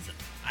last season.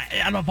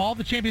 Out of all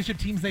the championship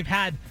teams they've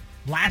had,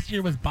 last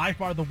year was by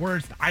far the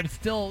worst. I'm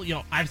still,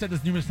 I've said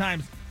this numerous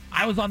times.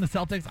 I was on the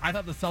Celtics. I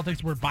thought the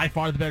Celtics were by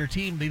far the better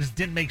team. They just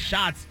didn't make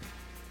shots.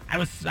 I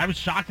was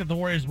shocked that the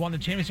Warriors won the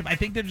championship. I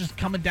think they're just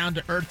coming down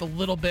to earth a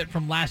little bit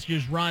from last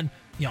year's run.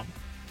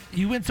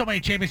 You win so many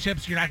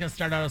championships, you're not going to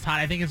start out as hot.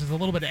 I think it's just a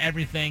little bit of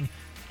everything.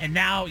 And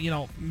now,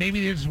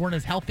 maybe they just weren't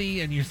as healthy,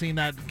 and you're seeing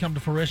that come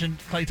to fruition.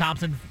 Klay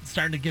Thompson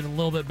starting to get a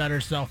little bit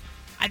better. So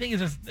I think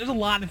it's just, there's a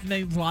lot of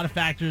things, a lot of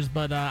factors,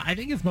 but I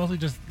think it's mostly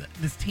just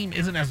this team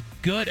isn't as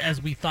good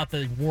as we thought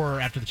they were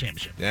after the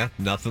championship. Yeah,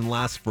 nothing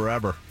lasts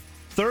forever.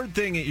 Third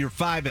thing at your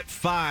 5 at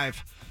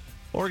 5.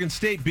 Oregon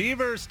State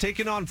Beavers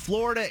taking on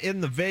Florida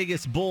in the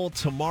Vegas Bowl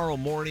tomorrow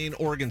morning.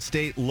 Oregon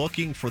State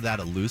looking for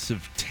that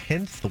elusive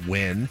 10th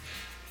win.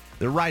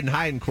 They're riding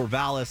high in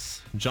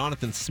Corvallis.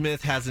 Jonathan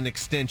Smith has an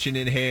extension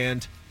in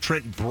hand.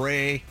 Trent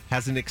Bray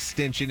has an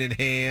extension in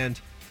hand.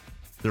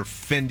 They're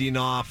fending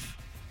off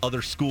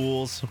other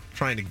schools,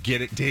 trying to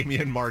get at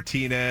Damian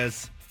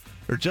Martinez.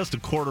 They're just a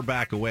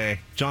quarterback away.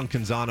 John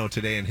Canzano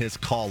today in his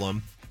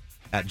column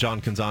at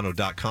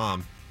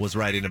johncanzano.com was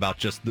writing about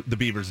just the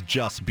Beavers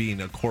just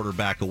being a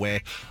quarterback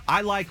away. I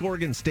like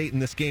Oregon State in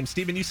this game.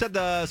 Steven, you said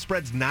the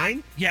spread's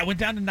 9? Yeah, it went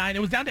down to 9. It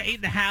was down to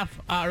 8.5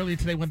 earlier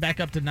today, went back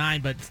up to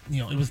 9, but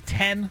it was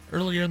 10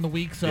 earlier in the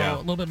week, so a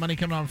little bit of money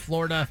coming on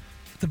Florida.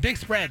 It's a big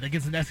spread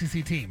against an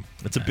SEC team.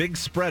 It's a big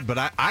spread,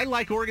 but I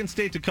like Oregon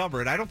State to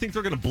cover it. I don't think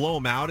they're going to blow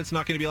them out. It's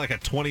not going to be like a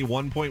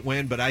 21-point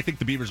win, but I think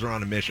the Beavers are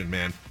on a mission,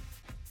 man.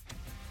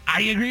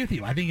 I agree with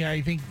you. I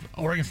think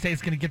Oregon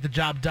State's going to get the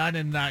job done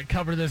and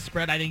cover this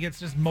spread. I think it's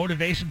just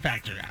motivation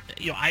factor.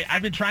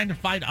 I've been trying to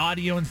find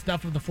audio and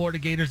stuff of the Florida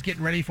Gators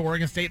getting ready for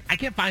Oregon State. I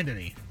can't find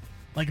any.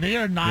 Like, they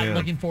are not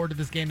looking forward to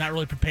this game, not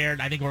really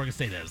prepared. I think Oregon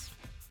State is.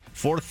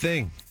 Fourth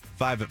thing,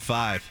 5 at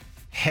 5.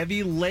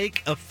 Heavy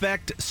lake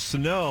effect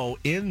snow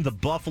in the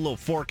Buffalo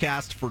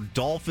forecast for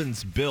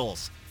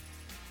Dolphins-Bills.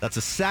 That's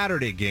a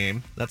Saturday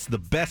game. That's the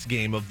best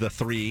game of the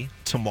 3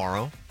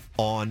 tomorrow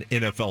on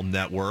NFL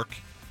Network.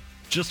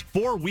 Just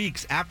 4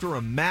 weeks after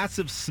a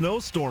massive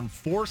snowstorm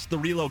forced the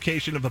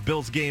relocation of a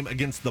Bills game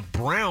against the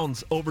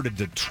Browns over to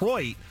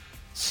Detroit,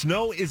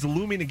 snow is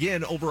looming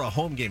again over a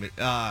home game.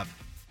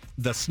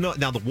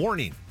 The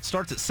warning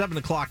starts at 7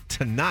 o'clock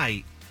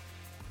tonight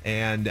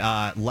and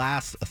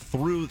lasts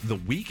through the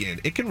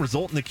weekend. It can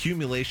result in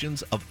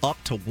accumulations of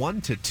up to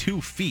 1 to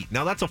 2 feet.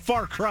 Now, that's a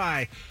far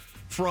cry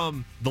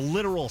from the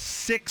literal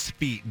 6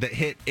 feet that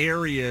hit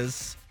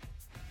areas,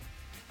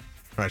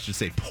 or I should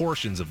say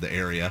portions of the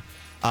area,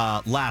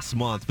 last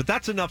month. But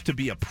that's enough to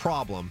be a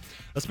problem,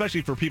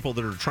 especially for people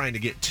that are trying to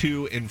get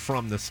to and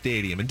from the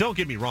stadium. And don't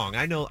get me wrong,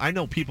 I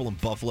know people in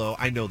Buffalo,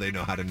 I know they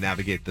know how to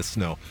navigate the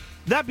snow.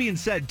 That being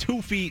said,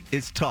 2 feet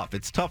is tough.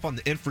 It's tough on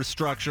the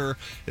infrastructure.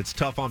 It's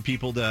tough on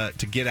people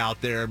to get out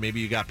there. Maybe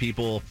you got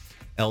people,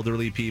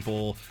 elderly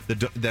people,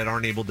 that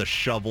aren't able to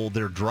shovel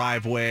their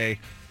driveway.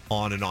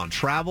 On and on.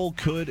 Travel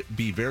could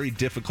be very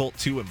difficult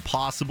to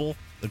impossible,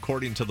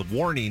 according to the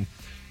warning.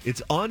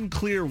 It's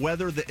unclear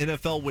whether the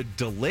NFL would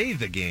delay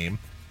the game,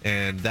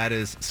 and that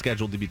is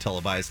scheduled to be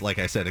televised, like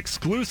I said,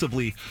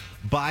 exclusively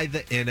by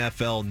the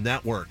NFL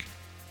Network.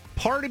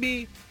 Part of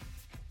me,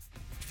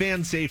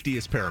 fan safety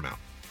is paramount.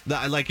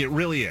 Like, it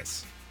really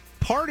is.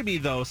 Part of me,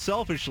 though,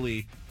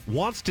 selfishly,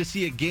 wants to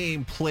see a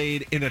game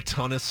played in a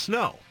ton of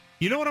snow.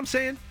 You know what I'm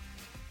saying?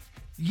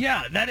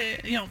 Yeah, that is,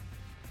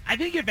 I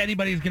think if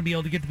anybody's going to be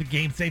able to get to the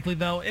game safely,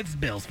 though, it's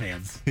Bills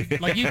fans.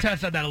 Like, you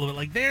touched on that a little bit.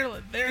 Like,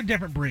 they're a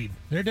different breed.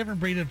 They're a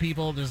different breed of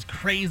people. Just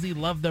crazy,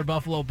 love their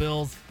Buffalo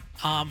Bills.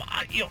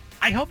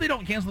 I hope they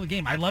don't cancel the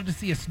game. I love to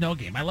see a snow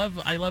game. I love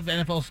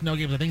NFL snow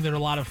games. I think they're a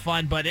lot of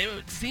fun, but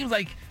it seems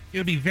like it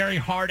would be very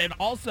hard. And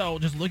also,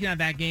 just looking at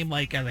that game,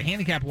 like, as a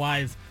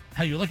handicap-wise,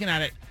 how you're looking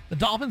at it, the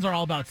Dolphins are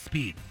all about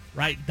speed,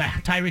 right?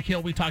 Tyreek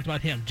Hill, we talked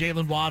about him.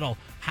 Jalen Waddle,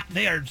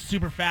 they are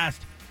super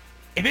fast.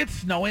 If it's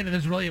snowing and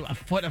there's really a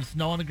foot of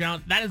snow on the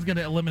ground, that is going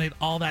to eliminate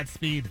all that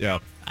speed. Yeah.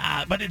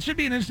 But it should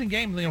be an interesting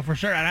game, for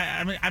sure.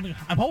 And I'm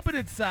hoping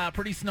it's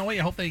pretty snowy.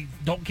 I hope they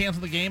don't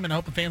cancel the game, and I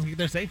hope the fans can get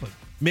there safely.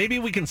 Maybe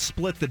we can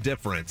split the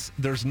difference.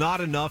 There's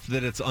not enough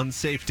that it's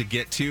unsafe to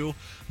get to,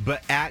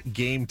 but at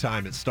game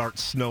time it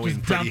starts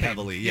snowing pretty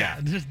heavily. Yeah,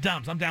 just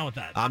dumps. I'm down with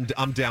that.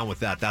 I'm down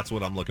with that. That's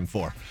what I'm looking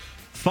for.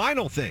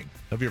 Final thing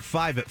of your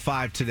 5 at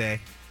 5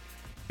 today.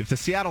 If the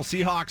Seattle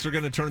Seahawks are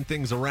going to turn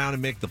things around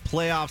and make the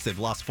playoffs, they've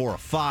lost 4 of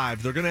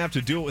 5. They're going to have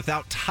to do it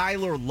without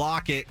Tyler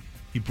Lockett.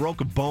 He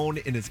broke a bone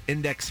in his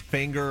index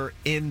finger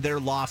in their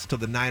loss to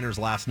the Niners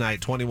last night,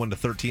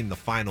 21-13 the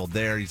final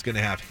there. He's going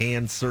to have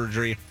hand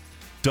surgery.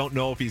 Don't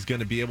know if he's going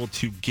to be able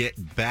to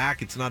get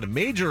back. It's not a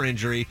major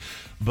injury,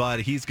 but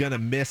he's going to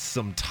miss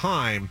some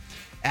time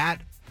at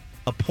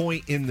a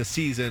point in the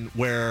season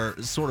where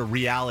sort of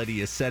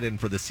reality is set in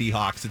for the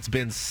Seahawks. It's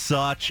been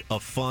such a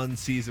fun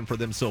season for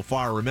them so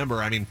far.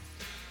 Remember, a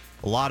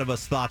lot of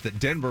us thought that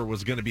Denver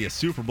was going to be a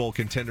Super Bowl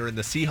contender and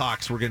the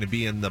Seahawks were going to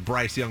be in the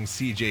Bryce Young,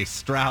 C.J.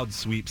 Stroud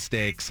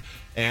sweepstakes.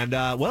 And,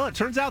 it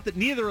turns out that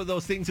neither of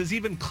those things is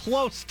even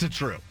close to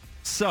true.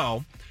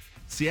 So,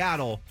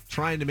 Seattle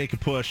trying to make a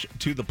push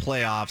to the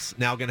playoffs,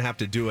 now going to have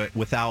to do it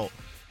without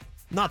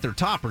not their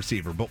top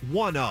receiver, but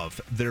one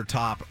of their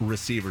top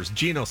receivers.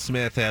 Geno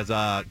Smith has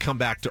come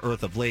back to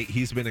earth of late.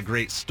 He's been a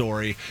great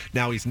story.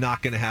 Now he's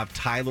not going to have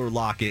Tyler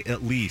Lockett,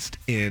 at least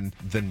in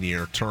the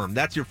near term.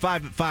 That's your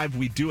 5 at 5.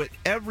 We do it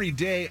every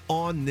day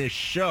on this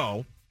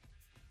show.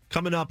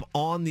 Coming up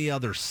on the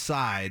other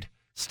side,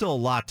 still a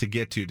lot to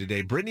get to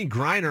today. Brittany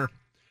Griner,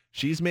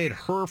 she's made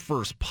her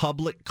first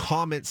public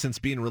comment since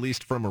being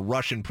released from a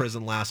Russian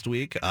prison last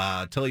week.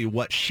 Tell you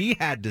what she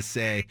had to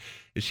say.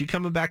 Is she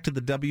coming back to the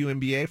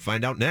WNBA?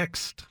 Find out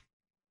next.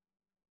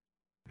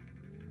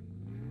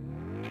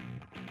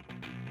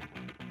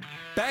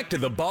 Back to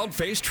the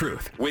Bald-Faced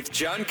Truth with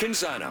John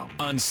Canzano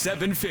on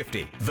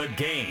 750 The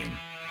Game.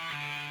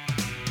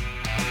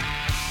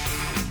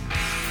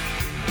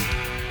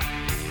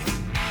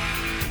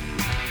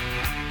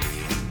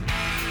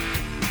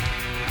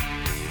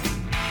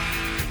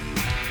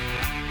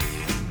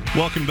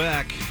 Welcome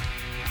back.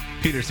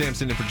 Peter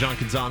Sampson in for John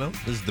Canzano.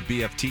 This is the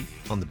BFT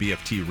on the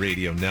BFT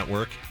Radio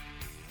Network.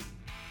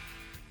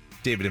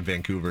 David in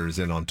Vancouver is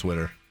in on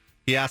Twitter.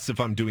 He asks if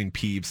I'm doing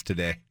peeves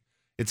today.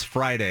 It's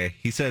Friday.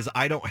 He says,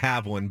 I don't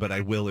have one, but I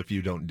will if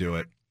you don't do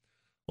it.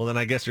 Well, then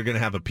I guess you're going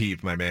to have a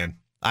peeve, my man.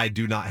 I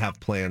do not have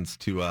plans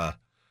to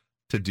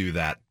do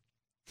that.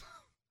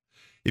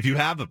 If you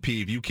have a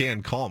peeve, you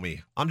can call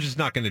me. I'm just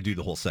not going to do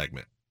the whole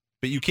segment.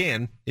 But you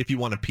can, if you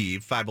want a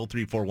peeve,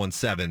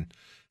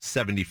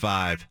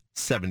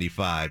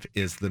 503-417-7575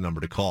 is the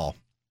number to call.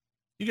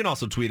 You can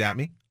also tweet at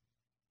me,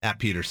 at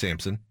Peter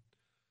Sampson.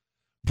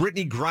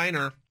 Brittany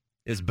Griner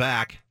is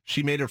back.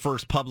 She made her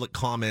first public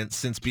comment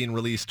since being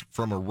released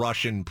from a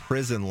Russian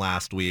prison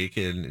last week,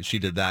 and she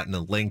did that in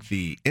a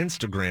lengthy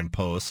Instagram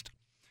post.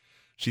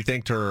 She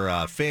thanked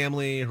her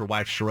family, her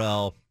wife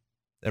Sherelle,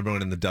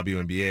 everyone in the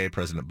WNBA,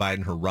 President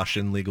Biden, her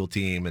Russian legal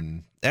team,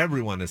 and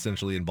everyone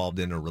essentially involved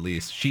in her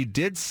release. She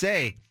did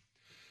say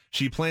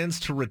she plans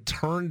to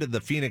return to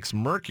the Phoenix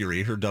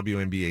Mercury, her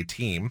WNBA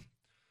team,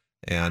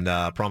 and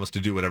promised to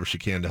do whatever she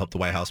can to help the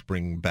White House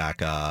bring back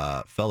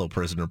fellow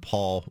prisoner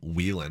Paul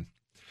Whelan.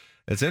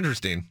 It's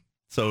interesting.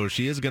 So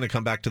she is going to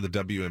come back to the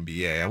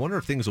WNBA. I wonder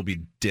if things will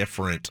be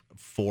different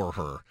for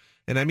her.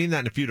 And I mean that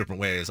in a few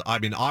different ways. I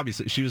mean,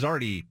 obviously, she was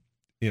already,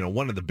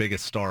 one of the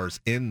biggest stars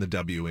in the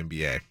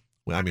WNBA.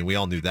 I mean, we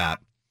all knew that.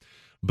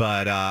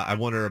 But I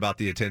wonder about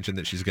the attention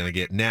that she's going to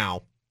get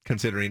now,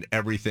 considering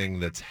everything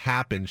that's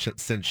happened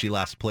since she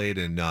last played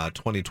in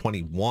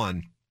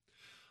 2021.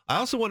 I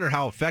also wonder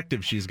how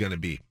effective she's going to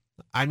be.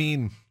 I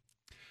mean,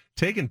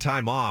 taking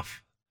time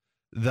off,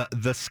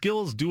 the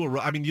skills do.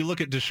 I mean, you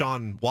look at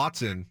Deshaun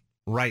Watson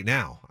right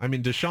now. I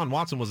mean, Deshaun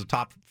Watson was a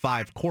top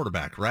 5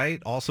 quarterback,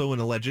 right? Also an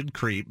alleged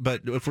creep.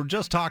 But if we're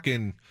just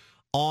talking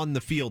on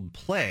the field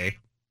play,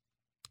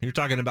 you're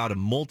talking about a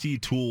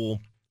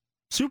multi-tool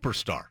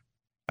superstar.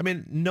 I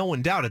mean, no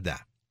one doubted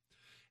that.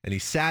 And he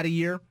sat a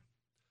year,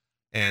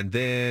 and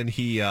then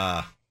he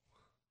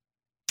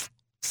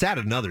sat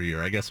another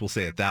year, I guess we'll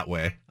say it that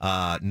way,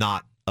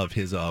 not of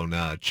his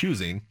own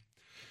choosing.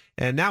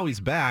 And now he's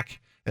back.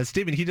 And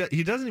Steven, he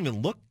doesn't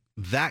even look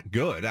that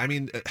good. I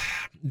mean,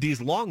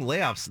 these long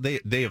layoffs,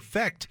 they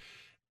affect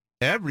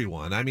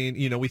everyone. I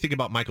mean, we think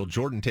about Michael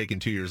Jordan taking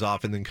 2 years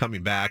off and then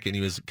coming back, and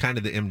he was kind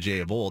of the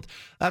MJ of old.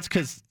 That's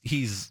because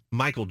he's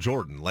Michael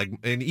Jordan.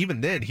 And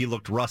even then, he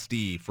looked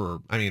rusty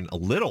for, a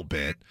little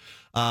bit.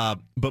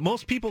 But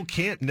most people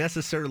can't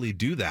necessarily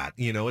do that.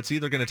 It's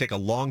either going to take a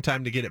long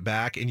time to get it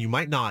back, and you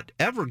might not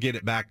ever get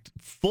it back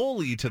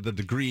fully to the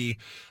degree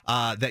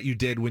that you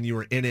did when you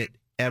were in it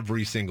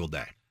every single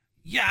day.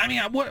 Yeah, I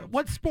mean,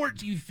 what sport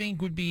do you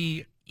think would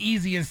be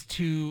easiest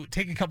to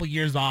take a couple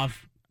years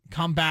off,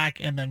 come back,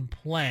 and then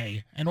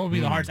play? And what would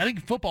be the hardest? I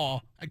think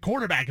football, a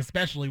quarterback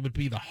especially, would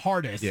be the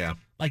hardest. Yeah.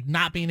 Like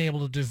not being able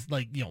to just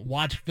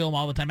watch film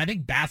all the time. I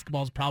think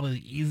basketball is probably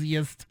the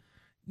easiest.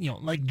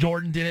 Like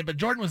Jordan did it, but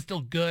Jordan was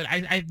still good.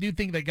 I do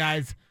think that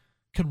guys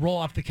could roll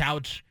off the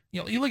couch.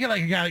 You look at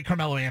like a guy like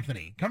Carmelo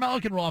Anthony.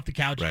 Carmelo can roll off the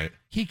couch. Right.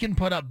 He can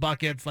put up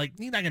buckets. Like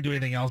he's not gonna do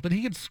anything else, but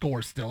he can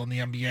score still in the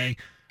NBA.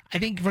 I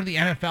think for the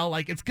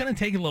NFL, it's going to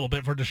take a little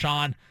bit for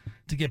Deshaun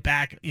to get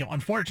back.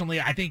 Unfortunately,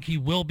 I think he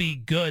will be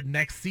good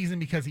next season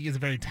because he is a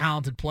very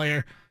talented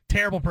player,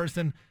 terrible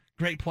person,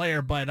 great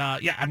player. But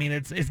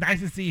it's nice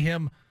to see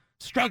him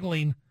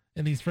struggling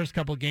in these first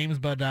couple of games.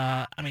 But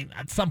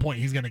at some point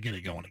he's going to get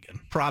it going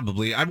again.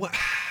 Probably.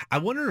 I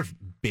wonder if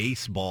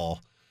baseball,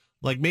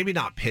 maybe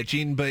not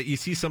pitching, but you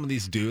see some of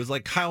these dudes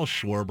like Kyle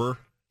Schwarber.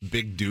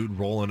 Big dude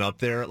rolling up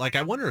there.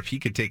 I wonder if he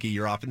could take a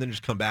year off and then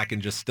just come back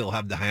and just still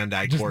have the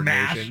hand-eye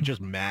coordination. Just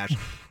mash.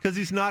 Because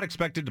he's not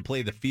expected to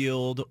play the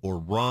field or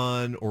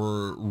run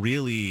or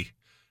really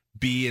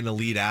be an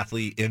elite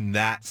athlete in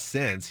that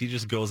sense. He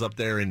just goes up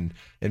there and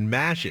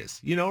mashes.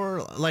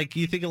 Or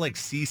you think of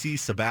CC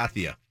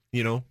Sabathia,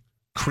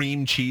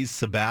 cream cheese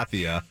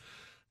Sabathia.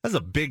 That's a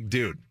big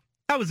dude.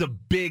 That was a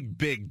big,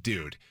 big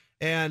dude.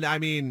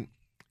 And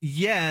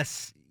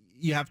yes,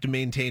 you have to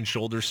maintain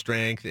shoulder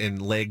strength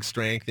and leg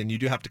strength, and you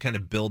do have to kind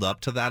of build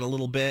up to that a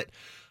little bit,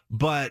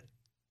 but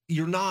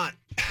you're not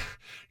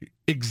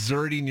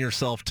exerting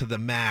yourself to the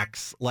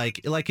max like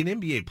an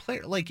NBA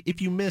player.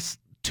 If you miss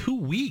 2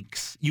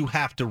 weeks, you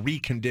have to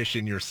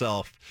recondition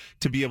yourself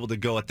to be able to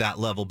go at that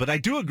level. But I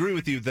do agree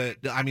with you that,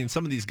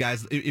 some of these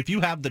guys, if you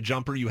have the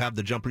jumper, you have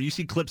the jumper. You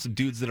see clips of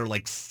dudes that are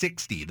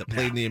 60 that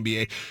played in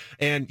the NBA,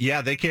 and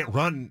they can't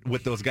run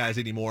with those guys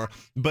anymore.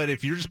 But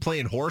if you're just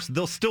playing horse,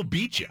 they'll still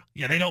beat you.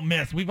 Yeah, they don't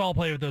miss. We've all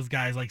played with those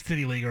guys like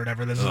City League or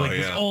whatever. This is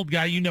this old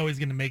guy, he's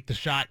going to make the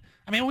shot.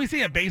 When we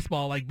see at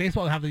baseball,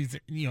 baseball have these,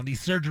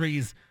 these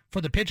surgeries for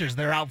the pitchers.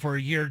 They're out for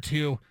a year or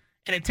two.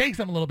 And it takes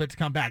them a little bit to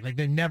come back.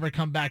 They never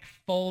come back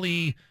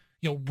fully,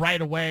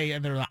 right away,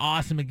 and they're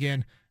awesome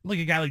again. Look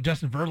at a guy like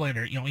Justin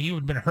Verlander. He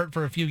had been hurt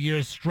for a few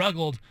years,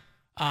 struggled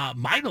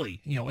mightily,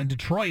 in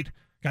Detroit,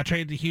 got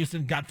traded to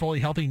Houston, got fully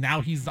healthy.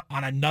 Now he's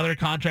on another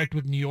contract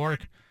with New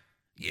York.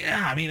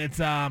 Yeah, it's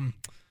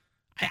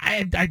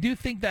I do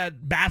think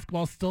that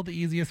basketball is still the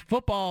easiest.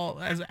 Football,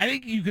 I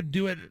think you could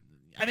do it.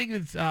 I think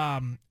it's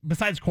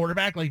besides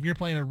quarterback, if you're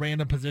playing a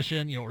random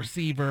position,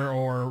 receiver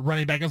or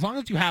running back, as long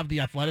as you have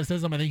the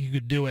athleticism, I think you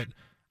could do it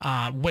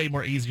way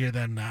more easier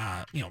than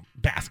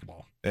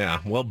basketball. Yeah,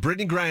 well,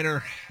 Brittany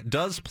Griner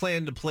does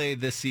plan to play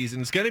this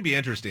season. It's going to be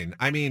interesting.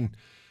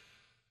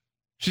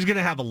 She's going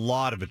to have a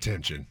lot of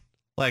attention,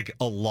 a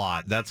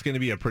lot. That's going to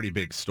be a pretty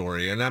big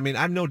story. And I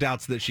have no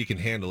doubts that she can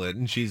handle it.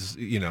 And she's,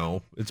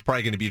 it's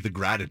probably going to be the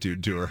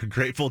gratitude to her.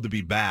 Grateful to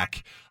be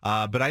back.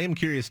 But I am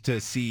curious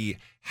to see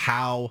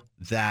how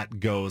that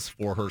goes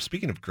for her.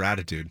 Speaking of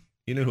gratitude,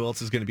 you know who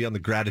else is going to be on the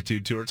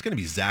gratitude tour? It's going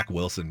to be Zach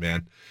Wilson,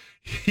 man.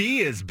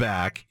 He is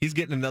back. He's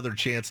getting another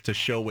chance to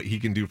show what he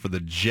can do for the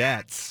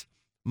Jets.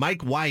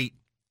 Mike White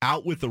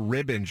out with a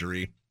rib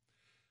injury.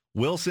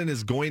 Wilson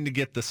is going to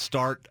get the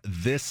start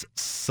this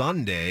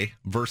Sunday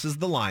versus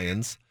the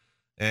Lions.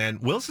 And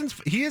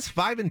he is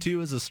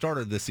 5-2 as a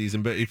starter this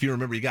season, but if you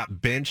remember, he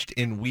got benched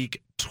in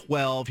week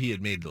 12. He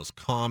had made those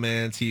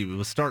comments. He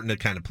was starting to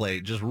kind of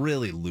play just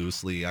really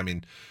loosely. I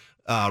mean,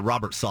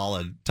 Robert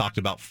Saleh talked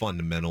about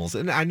fundamentals,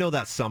 and I know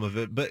that's some of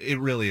it, but it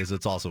really is.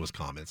 It's also his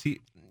comments.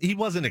 He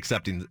wasn't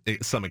accepting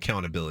some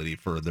accountability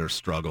for their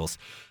struggles.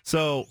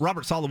 So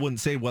Robert Saleh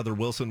wouldn't say whether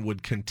Wilson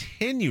would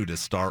continue to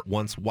start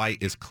once White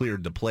is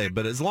cleared to play,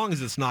 but as long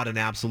as it's not an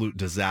absolute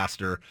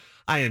disaster,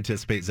 I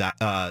anticipate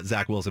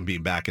Zach Wilson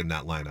being back in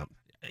that lineup.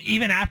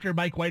 Even after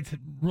Mike White's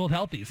ruled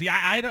healthy. See,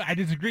 I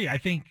disagree. I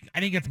think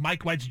it's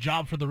Mike White's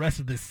job for the rest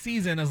of this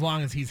season as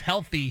long as he's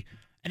healthy.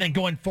 And then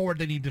going forward,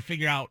 they need to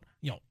figure out,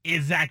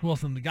 is Zach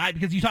Wilson the guy?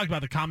 Because you talked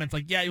about the comments,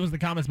 like, yeah, it was the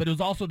comments, but it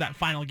was also that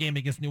final game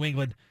against New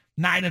England,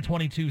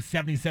 9-22,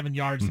 77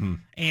 yards,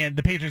 and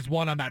the Patriots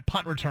won on that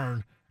punt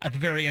return at the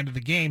very end of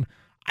the game.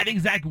 I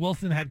think Zach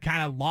Wilson had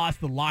kind of lost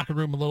the locker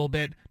room a little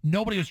bit.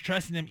 Nobody was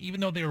trusting him,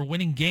 even though they were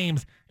winning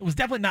games. It was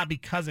definitely not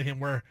because of him.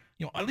 Where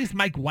at least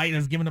Mike White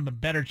has given him a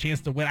better chance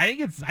to win. I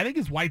think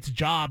it's White's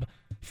job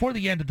for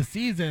the end of the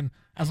season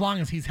as long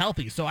as he's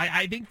healthy. So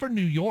I think for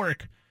New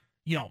York,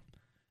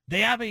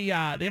 they have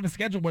a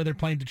schedule where they're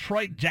playing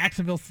Detroit,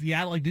 Jacksonville,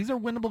 Seattle. Like, these are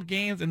winnable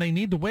games, and they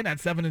need to win at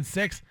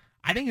 7-6.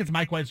 I think it's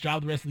Mike White's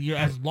job the rest of the year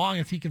as long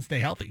as he can stay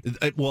healthy.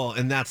 Well,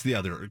 and that's the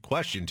other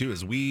question, too,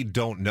 is we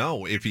don't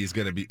know if he's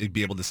going to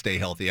be able to stay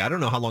healthy. I don't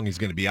know how long he's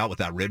going to be out with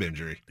that rib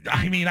injury.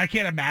 I mean, I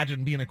can't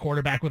imagine being a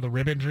quarterback with a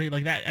rib injury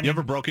like that. You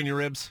ever broken your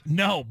ribs?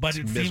 No, but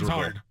it miserable. Seems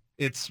hard.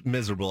 It's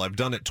miserable. I've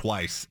done it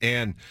twice,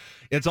 and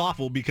it's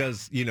awful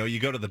because, you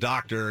go to the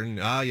doctor and,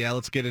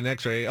 let's get an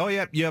x-ray. Oh,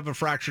 yeah, you have a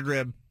fractured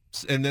rib.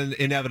 And then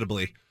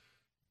inevitably,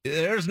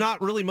 there's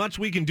not really much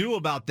we can do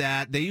about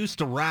that. They used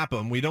to wrap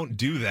them. We don't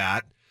do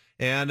that.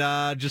 And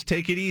just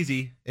take it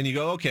easy. And you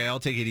go, okay, I'll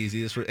take it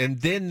easy.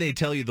 And then they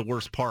tell you the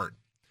worst part.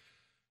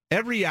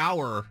 Every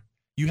hour,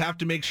 you have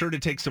to make sure to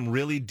take some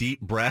really deep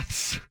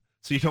breaths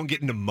so you don't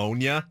get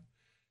pneumonia.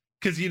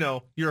 Because,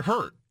 you're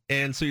hurt.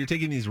 And so you're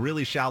taking these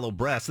really shallow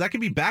breaths. That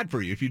can be bad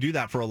for you if you do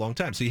that for a long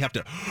time. So you have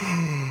to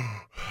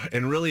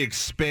and really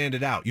expand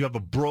it out. You have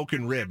a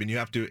broken rib, and you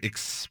have to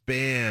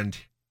expand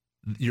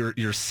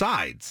your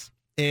sides.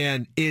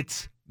 And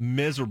it's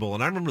miserable.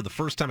 And I remember the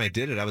first time I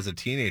did it, I was a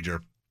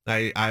teenager.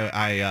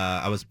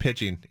 I was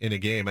pitching in a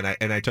game,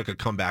 and I took a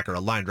comeback or a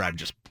line drive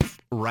just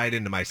right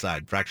into my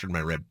side, fractured my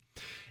rib.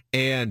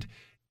 And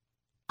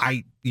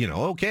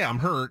okay, I'm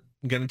hurt.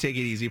 I'm going to take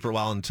it easy for a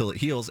while until it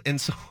heals. And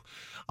so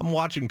I'm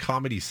watching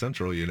Comedy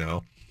Central,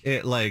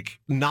 it like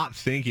not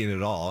thinking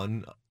at all.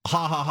 And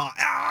ha, ha, ha,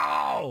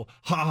 ow,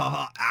 ha, ha,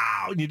 ha,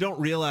 ow. And you don't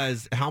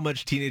realize how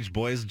much teenage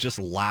boys just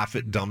laugh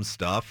at dumb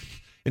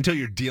stuff until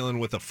you're dealing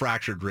with a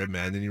fractured rib,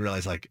 man. Then you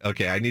realize, like,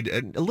 okay, I need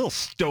a little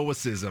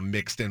stoicism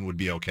mixed in would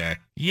be okay.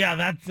 Yeah,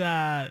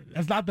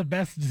 that's not the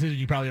best decision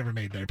you probably ever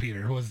made there,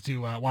 Peter, was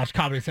to watch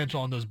Comedy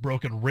Central on those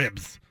broken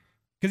ribs.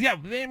 Because, yeah,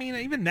 I mean,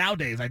 even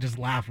nowadays, I just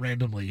laugh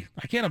randomly.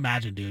 I can't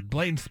imagine, dude.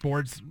 Playing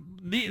sports,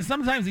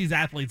 sometimes these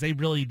athletes, they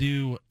really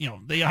do,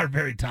 they are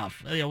very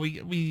tough.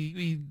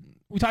 We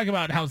talk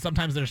about how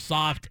sometimes they're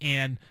soft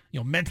and,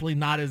 mentally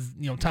not as,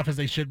 tough as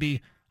they should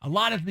be. A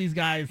lot of these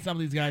guys, some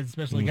of these guys,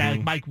 especially a guy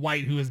like Mike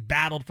White, who has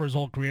battled for his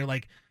whole career,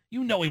 like, he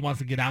wants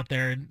to get out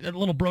there, and a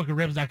little broken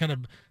rib's not going to,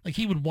 like,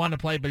 he would want to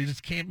play, but he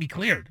just can't be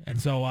cleared.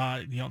 And so,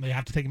 they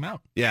have to take him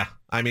out. Yeah.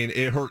 I mean,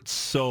 it hurts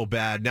so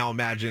bad. Now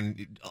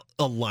imagine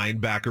a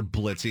linebacker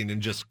blitzing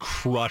and just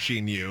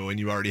crushing you, and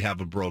you already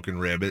have a broken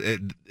rib.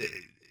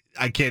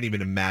 I can't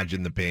even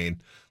imagine the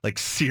pain, like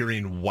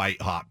searing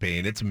white hot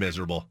pain. It's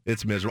miserable.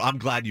 It's miserable. I'm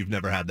glad you've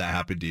never had that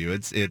happen to you.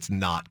 It's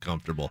not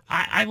comfortable.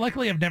 I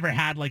luckily have never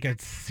had like a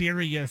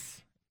serious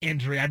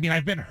injury. I mean,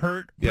 I've been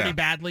hurt pretty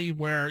badly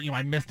where,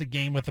 I missed a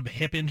game with a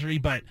hip injury,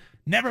 but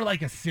never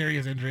like a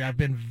serious injury. I've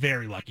been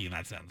very lucky in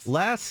that sense.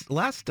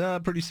 Last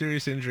pretty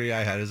serious injury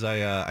I had is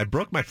I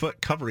broke my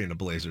foot covering a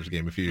Blazers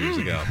game a few years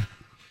ago.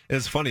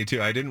 It's funny,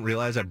 too. I didn't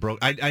realize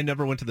I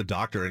never went to the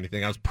doctor or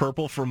anything. I was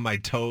purple from my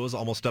toes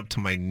almost up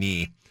to my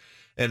knee.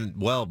 And,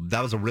 well,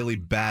 that was a really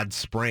bad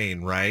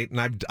sprain, right?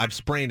 And I've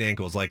sprained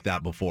ankles like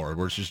that before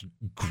where it's just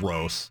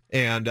gross.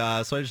 And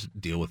so I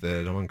just deal with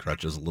it. I'm on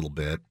crutches a little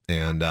bit.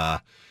 And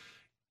a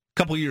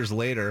couple years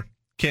later,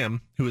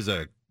 Kim, who is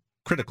a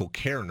critical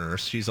care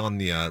nurse, she's on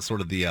the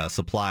sort of the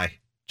supply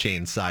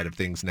chain side of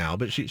things now,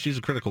 but she's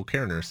a critical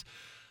care nurse.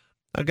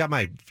 I got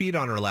my feet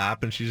on her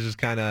lap, and she's just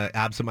kind of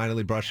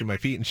absentmindedly brushing my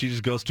feet, and she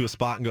just goes to a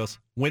spot and goes,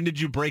 "When did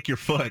you break your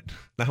foot?"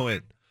 And I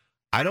went,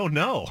 "I don't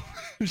know."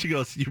 And she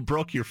goes, "You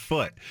broke your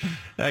foot."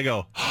 And I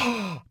go,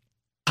 "Oh,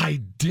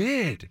 I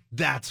did.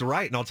 That's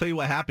right." And I'll tell you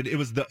what happened. It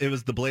was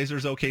the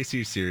Blazers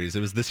OKC series. It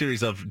was the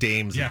series of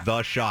Dame's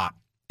The Shot.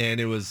 And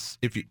it was,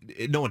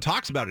 no one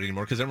talks about it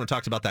anymore because everyone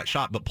talks about that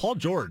shot. But Paul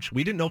George,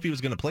 we didn't know if he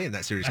was going to play in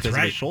that series because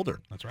of his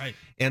shoulder. That's right.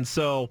 And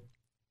so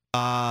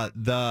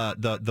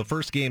the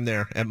first game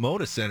there at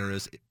Moda Center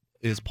is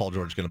is Paul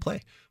George going to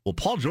play? Well,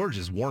 Paul George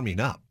is warming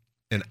up,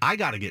 and I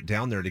got to get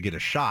down there to get a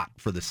shot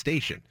for the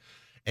station.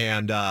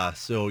 And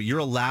so you're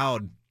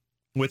allowed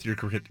with your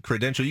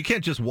credential. You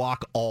can't just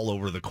walk all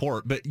over the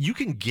court, but you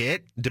can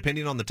get,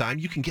 depending on the time,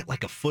 you can get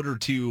like a foot or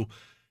two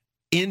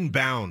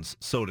inbounds,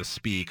 so to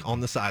speak, on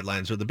the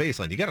sidelines or the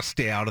baseline. You got to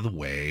stay out of the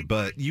way,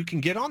 but you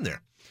can get on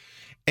there.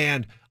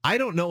 And I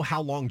don't know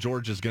how long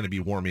George is going to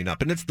be warming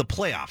up. And it's the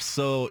playoffs.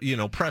 So,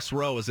 press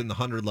row is in the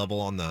 100 level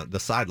on the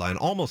sideline,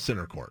 almost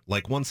center court,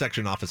 like one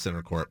section off of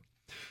center court.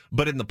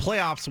 But in the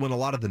playoffs, when a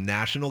lot of the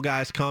national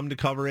guys come to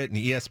cover it and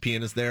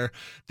ESPN is there,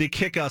 they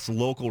kick us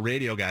local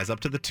radio guys up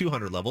to the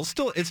 200 level.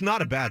 Still, it's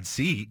not a bad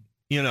seat,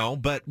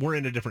 but we're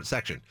in a different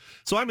section.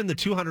 So I'm in the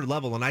 200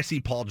 level, and I see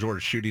Paul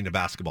George shooting a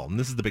basketball. And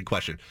this is the big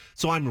question.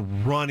 So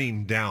I'm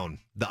running down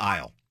the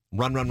aisle.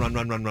 Run.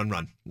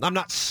 I'm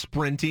not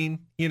sprinting,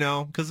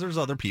 because there's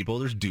other people.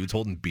 There's dudes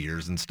holding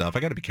beers and stuff. I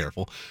got to be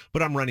careful.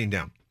 But I'm running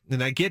down.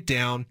 And I get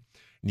down,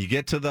 and you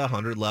get to the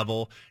 100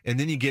 level, and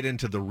then you get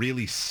into the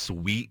really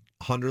sweet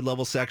 100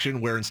 level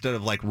section where instead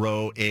of like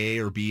row A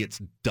or B,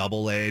 it's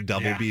double A,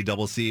 double B,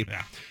 double C.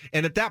 Yeah.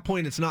 And at that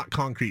point, it's not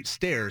concrete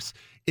stairs.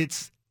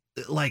 It's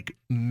like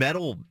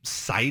metal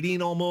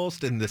siding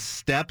almost, and the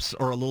steps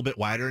are a little bit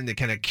wider, and they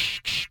kind of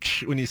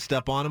when you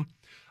step on them.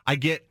 I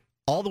get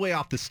all the way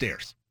off the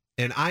stairs.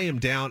 And I am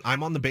down,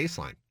 I'm on the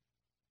baseline,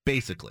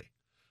 basically.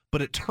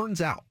 But it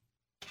turns out,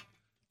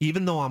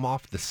 even though I'm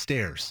off the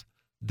stairs,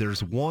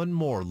 there's one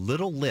more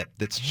little lip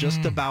that's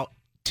just about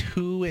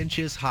 2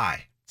 inches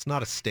high. It's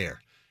not a stair.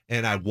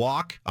 And I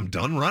walk, I'm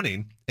done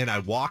running, and I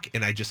walk,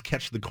 and I just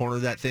catch the corner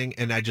of that thing,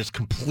 and I just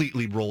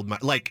completely rolled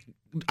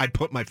I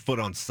put my foot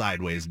on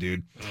sideways,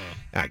 dude.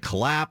 And I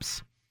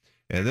collapse,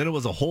 and then it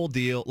was a whole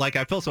deal. Like,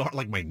 I felt so hard,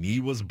 like my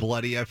knee was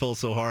bloody. I felt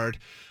so hard.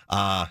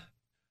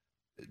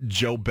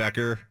 Joe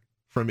Becker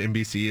from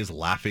NBC is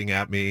laughing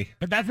at me.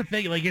 But that's the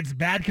thing, like, it's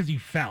bad because you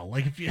fell.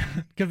 Like,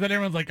 because then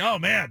everyone's like, oh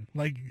man,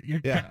 like,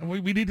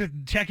 we need to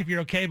check if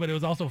you're okay, but it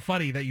was also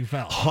funny that you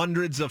fell.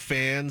 Hundreds of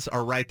fans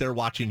are right there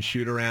watching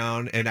shoot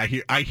around, and I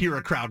hear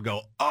a crowd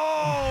go,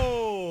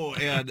 oh,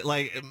 and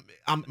like,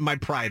 my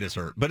pride is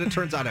hurt, but it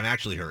turns out I'm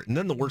actually hurt. And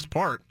then the worst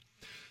part,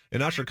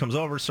 an usher comes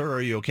over, sir,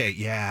 are you okay?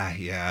 Yeah,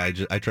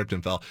 I tripped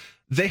and fell.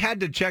 They had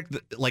to check,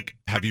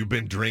 have you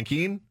been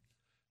drinking?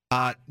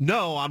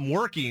 No, I'm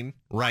working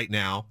right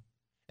now.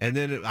 And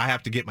then I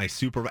have to get my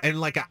supervisor.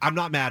 And I'm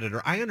not mad at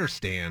her. I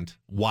understand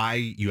why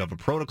you have a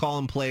protocol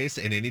in place.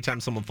 And anytime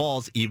someone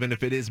falls, even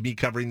if it is me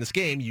covering this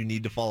game, you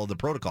need to follow the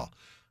protocol.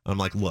 I'm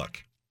like,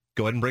 look,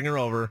 go ahead and bring her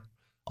over.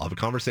 I'll have a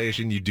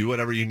conversation. You do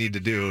whatever you need to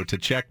do to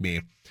check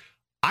me.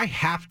 I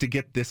have to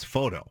get this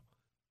photo.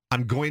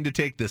 I'm going to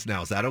take this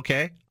now. Is that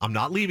okay? I'm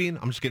not leaving.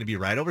 I'm just going to be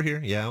right over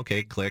here. Yeah,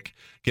 okay, click.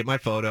 Get my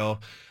photo.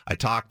 I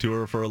talked to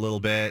her for a little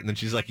bit. And then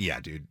she's like, yeah,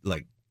 dude,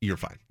 you're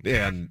fine.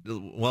 And,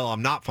 well,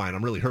 I'm not fine.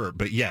 I'm really hurt.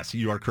 But yes,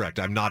 you are correct.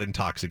 I'm not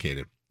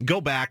intoxicated.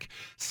 Go back,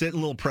 sit in a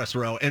little press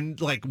row.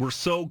 And, we're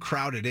so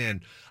crowded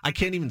in, I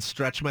can't even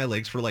stretch my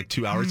legs for,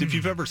 2 hours. If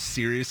you've ever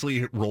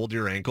seriously rolled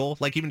your ankle,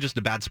 even just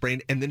a bad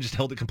sprain, and then just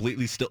held it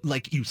completely still,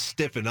 you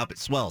stiffen up, it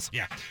swells.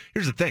 Yeah.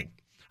 Here's the thing.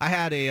 I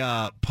had a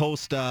an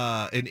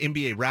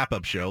NBA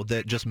wrap-up show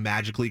that just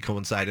magically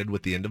coincided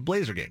with the end of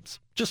Blazer games.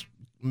 Just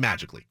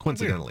magically,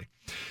 coincidentally.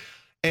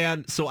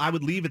 And so I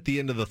would leave at the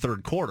end of the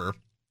third quarter,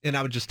 and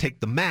I would just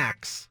take the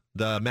MAX,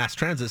 the mass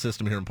transit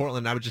system here in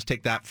Portland. I would just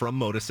take that from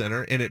Moda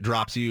Center, and it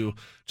drops you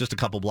just a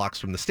couple blocks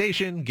from the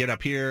station, get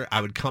up here.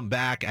 I would come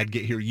back. I'd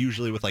get here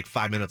usually with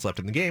 5 minutes left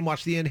in the game,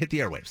 watch the end, hit the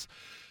airwaves.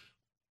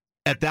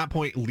 At that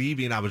point,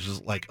 leaving, I was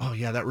just like, oh,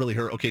 yeah, that really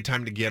hurt. Okay,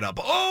 time to get up.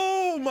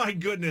 Oh, my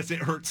goodness, it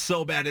hurts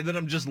so bad. And then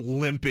I'm just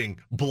limping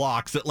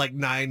blocks at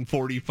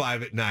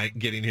 9:45 at night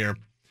getting here.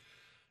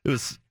 It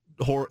was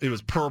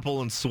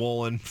purple and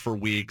swollen for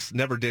weeks.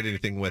 Never did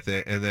anything with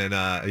it. And then,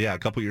 a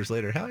couple years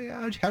later,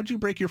 how'd you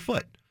break your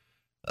foot?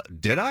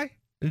 Did I?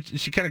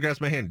 She kind of grabs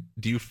my hand.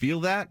 Do you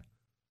feel that?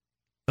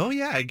 Oh,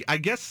 yeah, I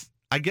guess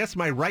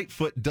my right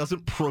foot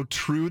doesn't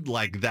protrude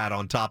like that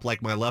on top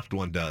like my left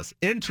one does.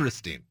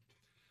 Interesting.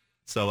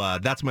 So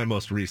that's my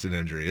most recent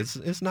injury.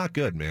 It's not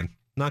good, man.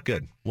 Not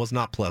good. Was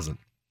not pleasant.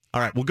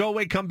 All right, we'll go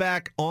away, come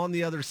back on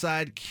the other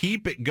side,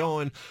 keep it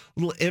going. A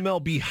little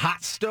MLB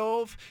hot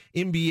stove,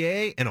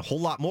 NBA, and a whole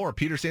lot more.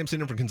 Peter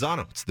Sampson in for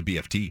Canzano. It's the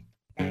BFT.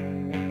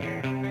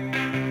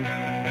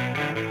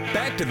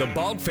 Back to the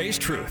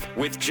Bald-Faced Truth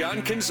with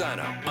John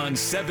Canzano on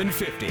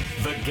 750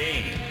 The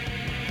Game.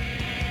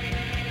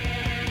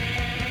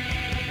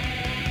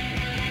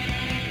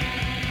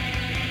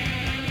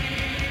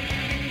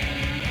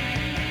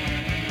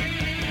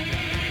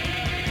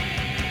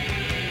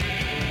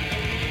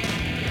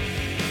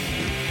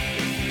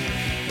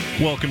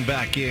 Welcome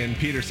back in.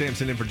 Peter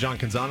Sampson in for John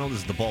Canzano. This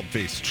is the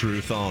Bald-Faced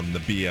Truth on the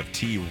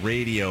BFT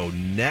Radio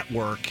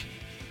Network.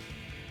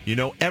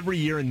 Every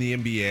year in the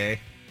NBA,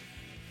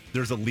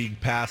 there's a League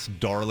Pass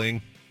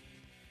darling.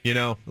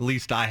 At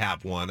least I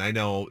have one. I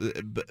know,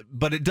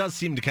 but it does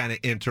seem to kind of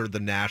enter the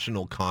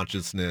national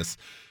consciousness.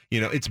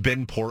 It's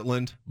been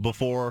Portland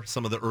before,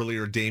 some of the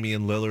earlier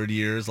Damian Lillard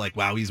years. Like,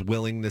 wow, he's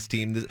willing this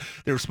team.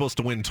 They were supposed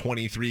to win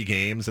 23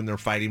 games, and they're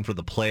fighting for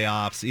the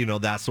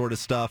playoffs, that sort of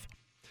stuff.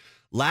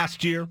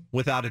 Last year,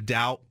 without a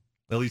doubt,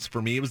 at least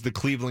for me, it was the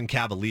Cleveland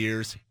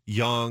Cavaliers.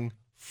 Young,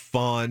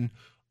 fun,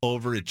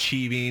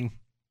 overachieving.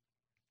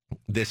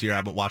 This year, I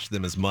haven't watched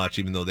them as much,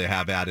 even though they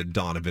have added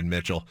Donovan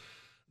Mitchell.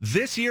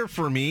 This year,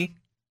 for me,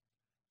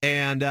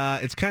 and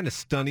it's kind of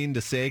stunning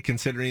to say,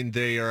 considering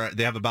they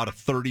have about a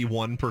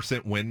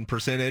 31% win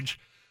percentage.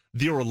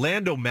 The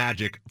Orlando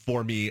Magic,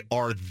 for me,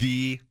 are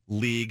the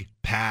league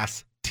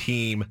pass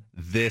team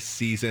this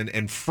season,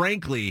 and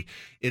frankly,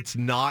 it's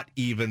not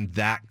even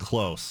that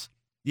close.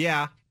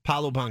 Yeah,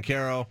 Paolo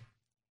Banchero,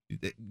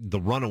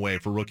 the runaway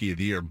for Rookie of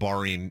the Year,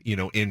 barring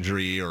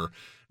injury or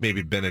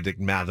maybe Benedict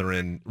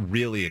Mathurin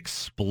really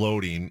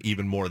exploding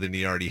even more than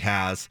he already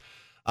has.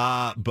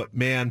 But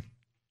man,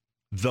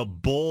 the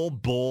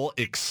Bull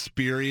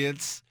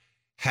experience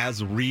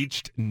has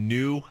reached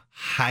new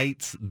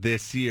heights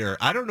this year.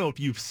 I don't know if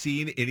you've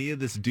seen any of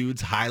this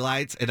dude's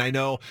highlights, and I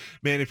know,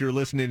 man, if you're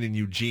listening in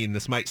Eugene,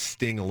 this might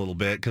sting a little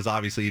bit because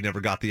obviously he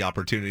never got the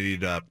opportunity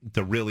to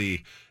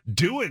really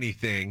do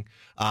anything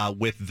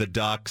with the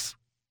Ducks,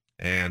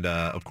 and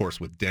of course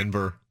with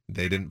Denver,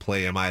 they didn't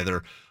play him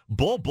either.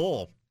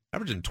 Bull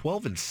averaging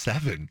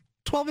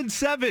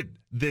 12-7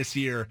 this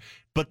year,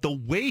 but the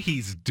way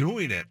he's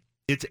doing it,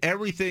 it's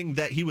everything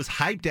that he was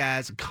hyped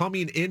as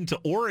coming into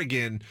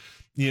Oregon,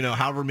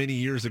 however many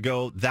years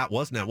ago that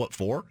was now.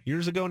 4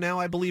 years ago now,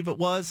 I believe it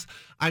was.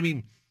 I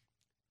mean,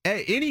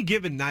 any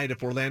given night,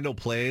 if Orlando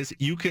plays,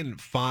 you can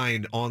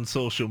find on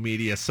social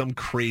media some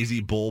crazy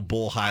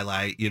bull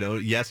highlight.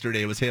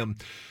 Yesterday it was him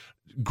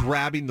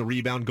grabbing the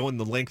rebound, going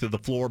the length of the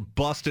floor,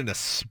 busting a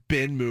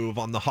spin move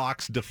on the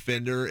Hawks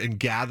defender and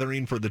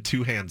gathering for the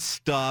two-hand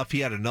stuff.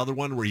 He had another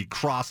one where he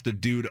crossed a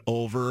dude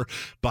over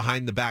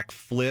behind the back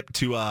flip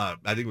to, I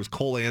think it was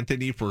Cole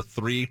Anthony for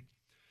 3.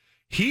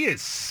 He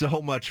is so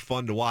much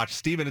fun to watch.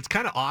 Steven, it's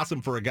kind of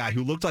awesome for a guy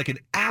who looked like an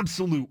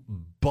absolute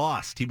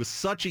bust. He was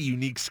such a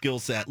unique skill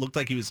set, looked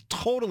like he was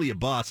totally a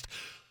bust.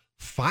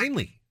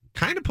 Finally,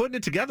 kind of putting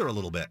it together a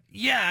little bit.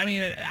 Yeah, I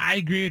mean, I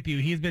agree with you.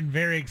 He's been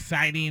very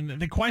exciting.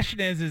 The question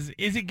is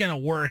it going to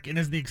work? And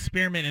is the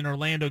experiment in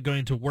Orlando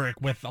going to work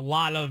with a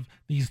lot of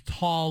these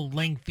tall,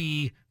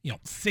 lengthy,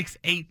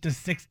 6'8" to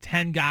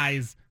 6'10"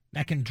 guys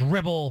that can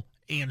dribble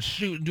and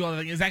shoot and do all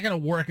that? Is that going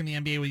to work in the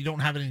NBA where you don't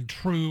have any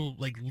true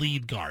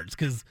lead guards?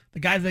 Because the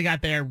guys they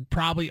got there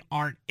probably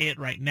aren't it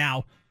right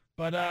now.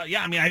 But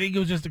yeah, I mean, I think it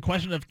was just a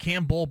question of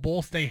can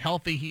Bull stay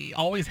healthy? He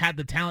always had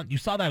the talent. You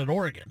saw that at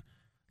Oregon.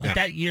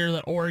 That year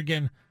that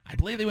Oregon, I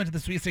believe they went to the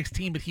Sweet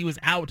 16, but he was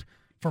out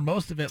for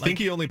most of it. I think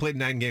he only played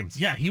 9 games.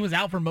 Yeah, he was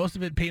out for most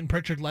of it. Peyton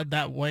Pritchard led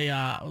that way,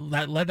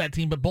 led that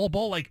team. But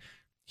Bull,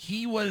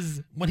 he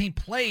was, when he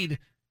played,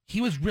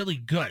 he was really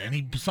good. And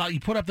he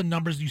put up the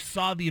numbers. You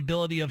saw the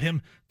ability of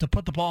him to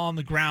put the ball on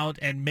the ground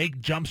and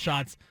make jump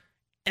shots.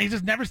 And he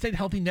just never stayed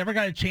healthy, never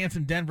got a chance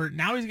in Denver.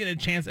 Now he's getting a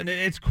chance, and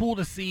it's cool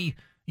to see,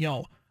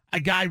 a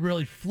guy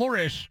really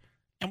flourish.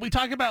 And we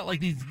talk about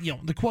these,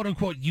 the quote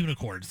unquote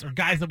unicorns or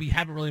guys that we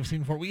haven't really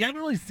seen before. We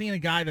haven't really seen a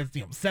guy that's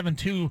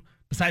 7'2"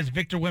 besides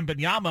Victor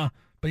Wembanyama,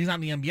 but he's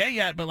not in the NBA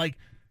yet. But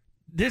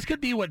this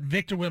could be what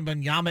Victor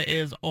Wembanyama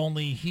is,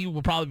 only he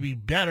will probably be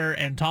better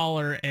and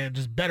taller and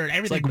just better at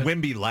everything. It's like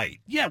Wemby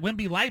light. Yeah,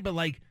 Wemby light, but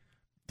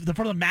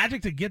for the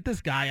Magic to get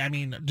this guy, I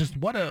mean, just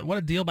what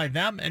a deal by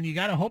them. And you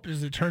got to hope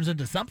it turns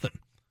into something.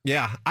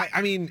 Yeah,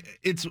 I mean,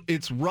 it's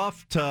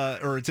rough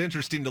or it's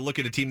interesting to look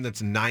at a team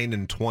that's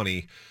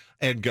 9-20.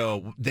 And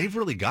go, they've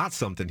really got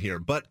something here.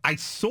 But I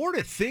sort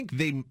of think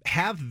they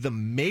have the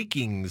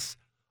makings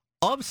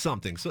of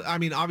something. So, I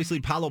mean,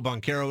 obviously, Paolo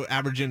Banchero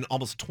averaging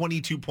almost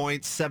 22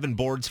 points, 7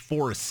 boards,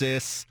 4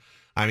 assists.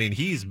 I mean,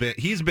 he's been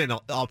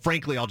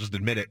frankly, I'll just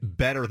admit it,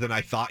 better than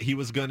I thought he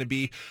was going to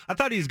be. I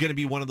thought he was going to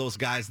be one of those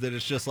guys that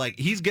it's just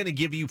he's going to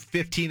give you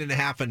 15 and a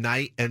half a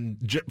night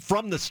and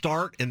from the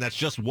start, and that's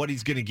just what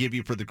he's going to give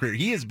you for the career.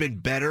 He has been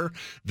better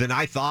than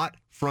I thought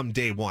from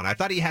day one. I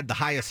thought he had the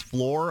highest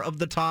floor of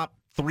the top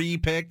 3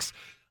 picks.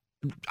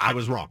 I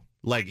was wrong.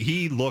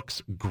 He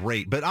looks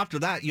great. But after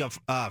that, you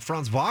have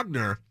Franz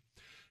Wagner,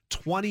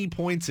 20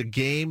 points a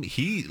game.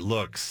 He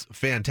looks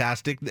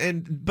fantastic.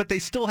 But they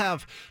still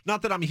have,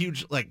 not that I'm a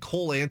huge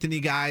Cole Anthony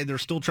guy. They're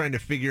still trying to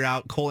figure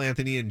out Cole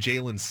Anthony and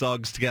Jalen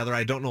Suggs together.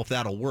 I don't know if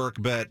that'll work,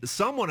 but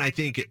someone I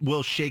think it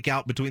will shake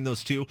out between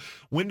those two.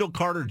 Wendell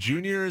Carter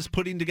Jr. is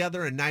putting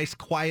together a nice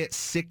quiet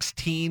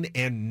 16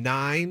 and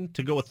 9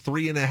 to go with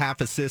 3.5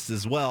 assists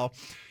as well.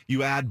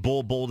 You add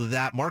Bull to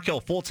that.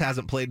 Markelle Fultz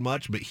hasn't played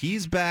much, but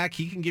he's back.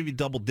 He can give you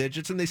double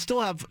digits, and they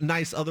still have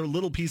nice other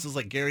little pieces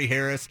like Gary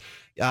Harris.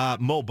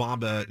 Mo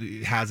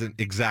Bamba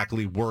hasn't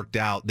exactly worked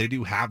out. They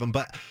do have him,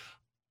 but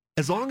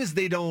as long as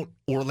they don't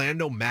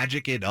Orlando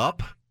Magic it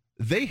up,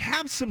 they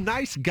have some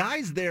nice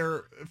guys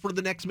there for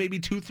the next maybe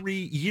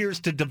 2-3 years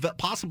to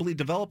possibly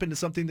develop into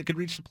something that could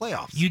reach the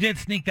playoffs. You did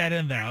sneak that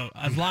in there.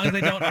 As long as they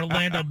don't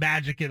Orlando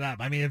Magic it up.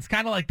 I mean, it's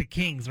kind of like the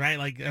Kings, right?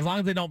 Like, as long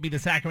as they don't be the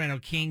Sacramento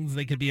Kings,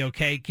 they could be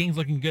okay. Kings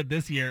looking good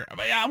this year.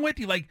 But yeah, I'm with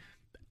you. Like,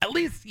 at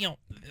least,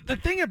 the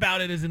thing about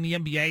it is in the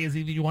NBA is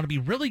either you want to be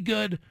really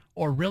good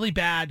or really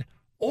bad,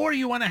 or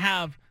you want to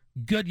have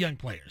good young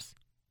players.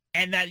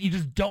 And that you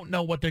just don't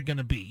know what they're going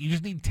to be. You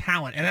just need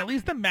talent. And at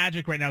least the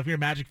Magic right now, if you're a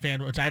Magic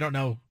fan, which I don't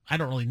know, I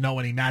don't really know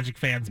any Magic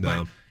fans,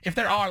 but if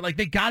there are, like,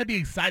 they got to be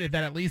excited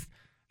that at least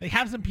they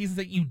have some pieces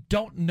that you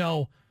don't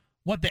know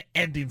what the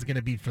ending's going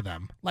to be for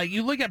them. Like,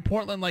 you look at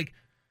Portland, like,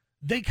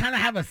 they kind of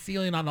have a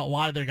ceiling on a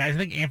lot of their guys. I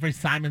think Anthony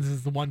Simons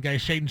is the one guy,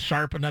 Shaedon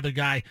Sharpe, another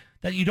guy,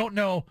 that you don't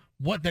know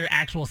what their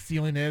actual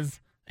ceiling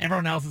is.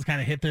 Everyone else has kind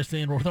of hit their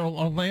ceiling. With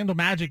Orlando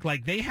Magic,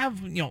 like, they have,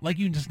 like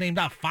you just named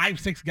off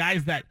 5-6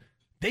 guys that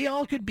they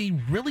all could be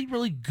really,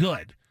 really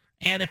good.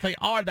 And if they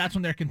are, that's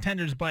when they're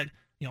contenders. But,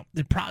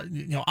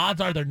 odds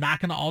are they're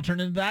not going to alter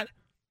into that.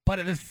 But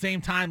at the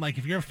same time, like,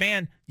 if you're a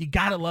fan, you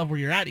got to love where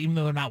you're at, even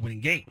though they're not winning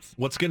games.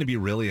 What's going to be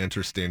really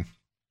interesting.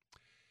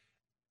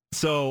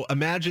 So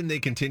imagine they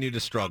continue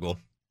to struggle.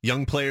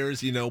 Young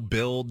players,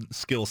 build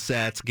skill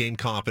sets, gain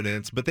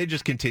confidence, but they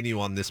just continue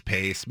on this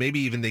pace.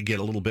 Maybe even they get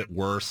a little bit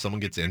worse.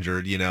 Someone gets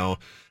injured,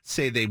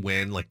 say they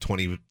win like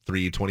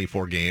 23,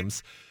 24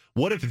 games.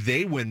 What if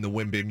they win the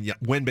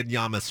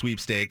Wembanyama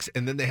sweepstakes,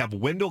 and then they have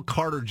Wendell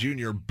Carter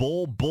Jr.,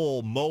 Bol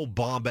Bol, Mo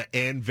Bamba,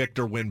 and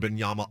Victor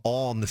Wembanyama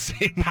all on the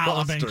same Paolo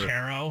roster?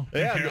 Banchero.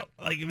 Yeah.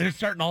 Like, they're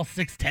starting all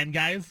 6'10"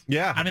 guys.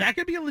 Yeah. I mean, that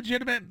could be a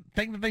legitimate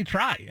thing that they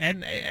try.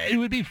 And it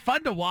would be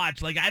fun to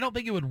watch. Like, I don't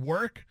think it would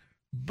work,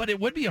 but it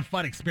would be a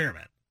fun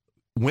experiment.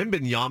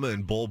 Wembanyama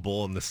and Bol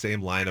Bol in the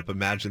same lineup.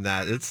 Imagine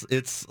that.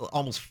 It's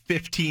almost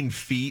 15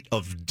 feet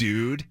of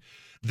dude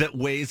that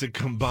weighs a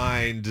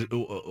combined,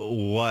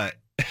 what?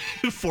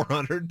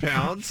 400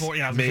 pounds,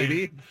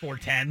 maybe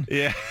 410.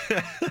 Yeah,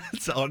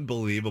 it's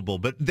unbelievable.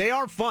 But they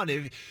are fun.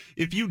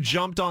 If you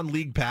jumped on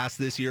League Pass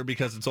this year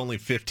because it's only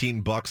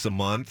 $15 a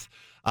month,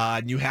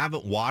 and you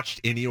haven't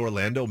watched any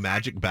Orlando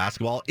Magic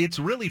basketball, it's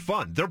really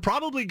fun. They're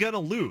probably going to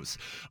lose,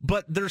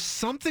 but there's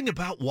something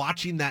about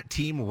watching that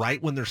team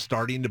right when they're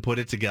starting to put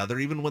it together,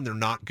 even when they're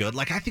not good.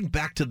 Like, I think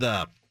back to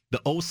the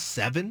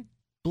 07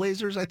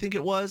 Blazers, I think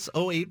it was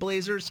 08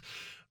 Blazers.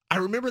 I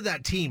remember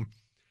that team.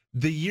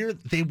 The year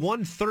they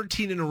won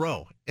 13 in a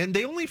row, and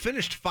they only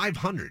finished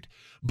 500,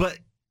 but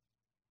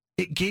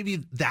it gave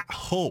you that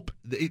hope.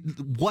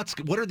 What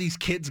are these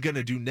kids going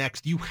to do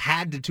next? You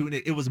had to tune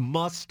in. It was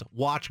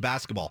must-watch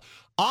basketball.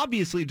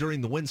 Obviously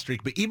during the win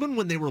streak, but even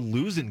when they were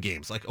losing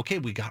games, like, okay,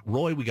 we got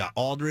Roy, we got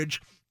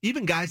Aldridge,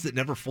 even guys that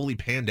never fully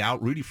panned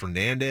out, Rudy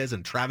Fernandez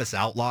and Travis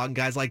Outlaw and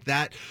guys like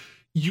that,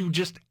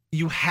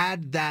 you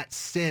had that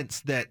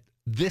sense that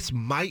this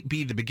might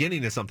be the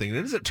beginning of something.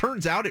 And as it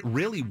turns out, it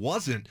really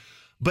wasn't.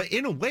 But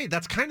in a way,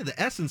 that's kind of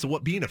the essence of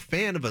what being a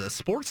fan of a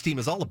sports team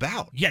is all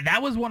about. Yeah,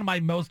 that was one of my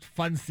most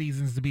fun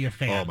seasons to be a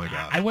fan. Oh, my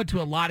God. I went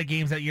to a lot of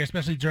games that year,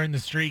 especially during the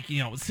streak,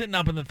 sitting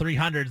up in the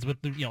 300s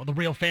with the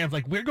real fans.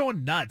 Like, we're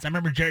going nuts. I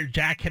remember Jared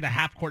Jack hit a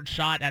half-court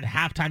shot at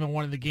halftime in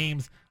one of the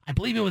games. I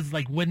believe it was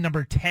like win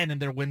number 10 in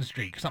their win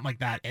streak, something like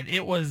that. And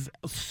it was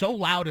so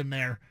loud in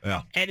there.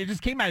 Yeah. And it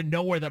just came out of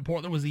nowhere that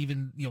Portland was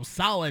even,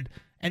 solid.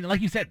 And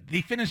like you said,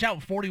 they finish out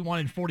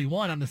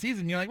 41-41 on the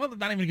season. You're like, well, it's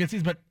not even a good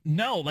season. But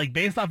no, like,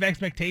 based off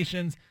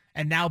expectations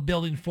and now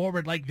building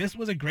forward, like, this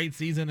was a great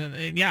season.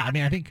 And yeah, I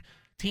mean, I think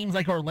teams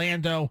like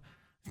Orlando,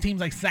 teams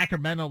like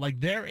Sacramento, like,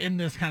 they're in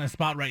this kind of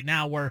spot right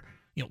now where,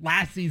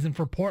 last season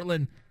for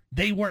Portland,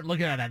 they weren't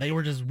looking at that. They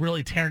were just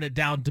really tearing it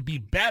down to be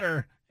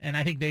better. And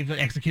I think they've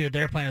executed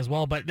their plan as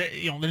well. But,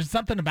 there's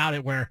something about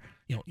it where,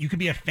 you can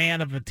be a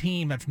fan of a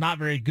team that's not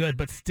very good,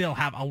 but still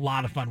have a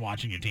lot of fun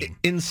watching your team.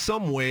 In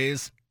some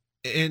ways,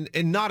 and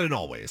not in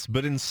all ways,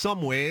 but in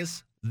some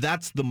ways,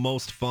 that's the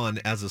most fun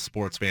as a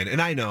sports fan. And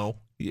I know,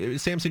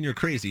 Samson, you're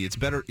crazy.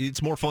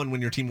 It's more fun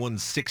when your team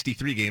wins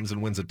 63 games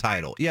and wins a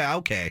title. Yeah,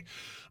 okay.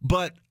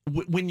 But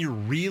when you're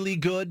really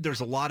good,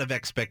 there's a lot of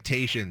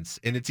expectations,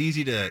 and it's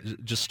easy to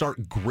just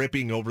start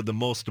gripping over the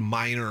most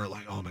minor,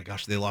 like, oh my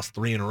gosh, they lost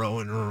 3 in a row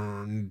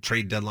and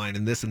trade deadline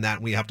and this and that,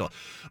 and we have to.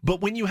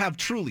 But when you have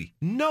truly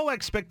no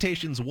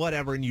expectations,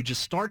 whatever, and you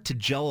just start to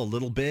gel a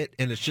little bit,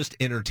 and it's just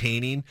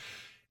entertaining,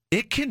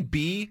 it can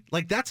be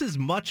like, that's as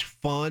much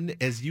fun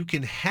as you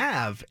can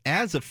have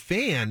as a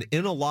fan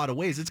in a lot of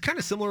ways. It's kind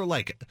of similar,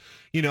 like,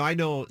 I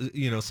know,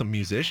 some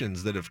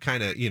musicians that have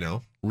kind of,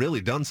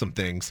 really done some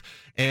things,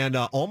 and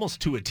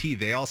almost to a T,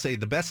 they all say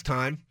the best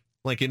time,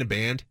 like in a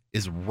band,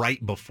 is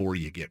right before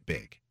you get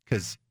big,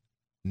 because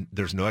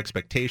there's no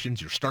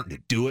expectations. You're starting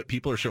to do it.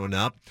 People are showing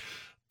up.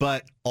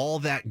 But all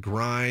that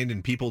grind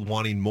and people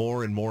wanting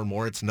more and more and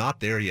more, it's not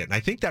there yet. And I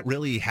think that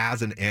really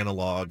has an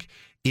analog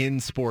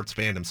in sports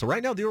fandom. So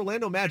right now, the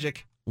Orlando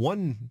Magic,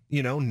 won,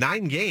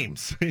 9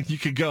 games. And you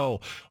could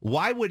go,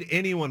 why would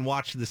anyone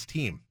watch this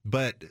team?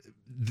 But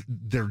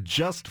they're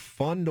just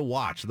fun to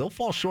watch. They'll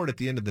fall short at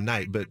the end of the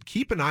night, but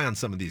keep an eye on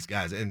some of these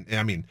guys. And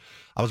I mean,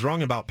 I was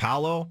wrong about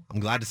Paolo. I'm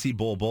glad to see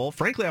Bull.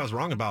 Frankly, I was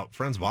wrong about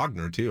Franz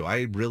Wagner too.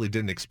 I really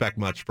didn't expect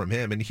much from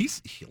him, and he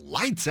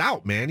lights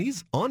out, man.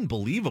 He's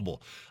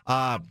unbelievable.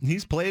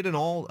 He's played in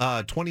all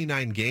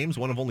 29 games,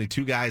 one of only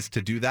 2 guys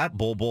to do that,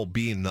 Bull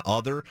being the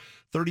other.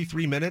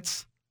 33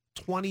 minutes,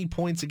 20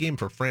 points a game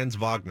for Franz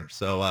Wagner.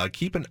 So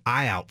keep an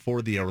eye out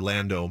for the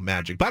Orlando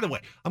Magic. By the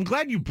way, I'm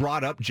glad you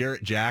brought up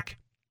Jarrett Jack.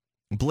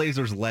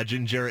 Blazers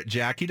legend Jarrett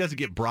Jack. He doesn't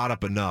get brought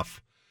up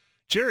enough.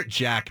 Jarrett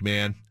Jack,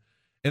 man.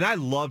 And I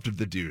loved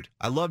the dude.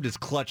 I loved his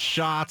clutch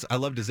shots. I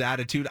loved his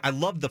attitude. I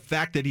loved the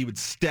fact that he would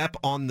step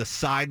on the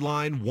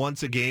sideline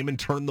once a game and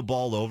turn the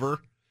ball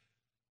over.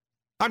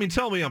 I mean,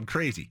 tell me I'm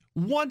crazy.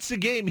 Once a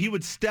game, he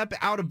would step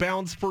out of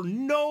bounds for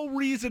no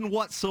reason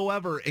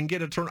whatsoever and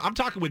get a turn. I'm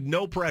talking with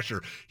no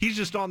pressure. He's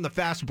just on the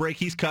fast break.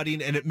 He's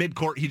cutting, and at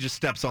midcourt, he just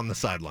steps on the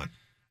sideline.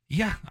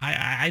 Yeah,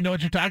 I know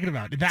what you're talking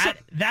about. That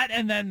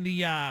and then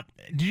the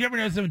did you ever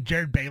notice when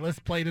Jared Bayless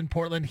played in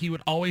Portland, he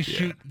would always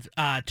shoot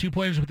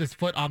 2-pointers with his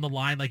foot on the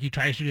line, like he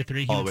tried to shoot a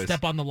 3. He would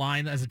step on the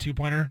line as a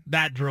 2-pointer.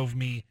 That drove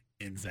me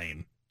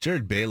insane.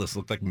 Jared Bayless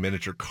looked like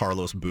miniature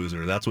Carlos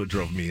Boozer. That's what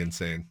drove me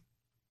insane.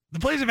 The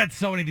Blazers have had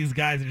so many of these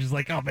guys that are just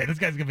like, oh man, this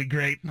guy's gonna be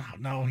great.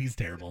 No, he's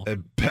terrible.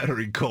 And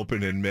Petteri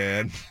Koponen,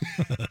 man.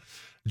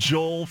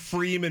 Joel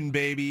Freeman,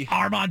 baby.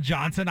 Armand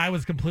Johnson, I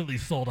was completely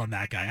sold on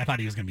that guy. I thought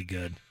he was gonna be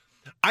good.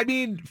 I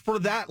mean, for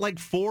that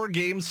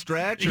 4-game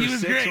stretch or he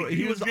was 6, great.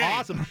 He was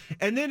awesome.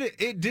 And then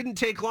it didn't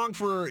take long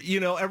for,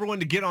 everyone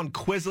to get on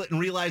Quizlet and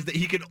realize that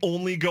he could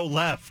only go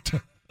left.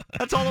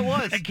 That's all it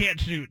was. I can't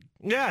shoot.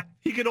 Yeah,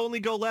 he could only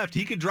go left.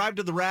 He could drive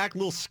to the rack,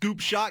 little scoop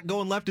shot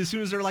going left as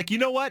soon as they're like, you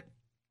know what?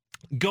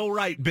 Go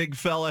right, big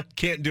fella.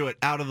 Can't do it.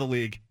 Out of the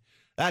league.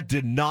 That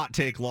did not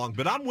take long,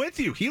 but I'm with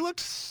you. He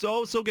looked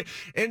so good.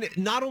 And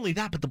not only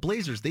that, but the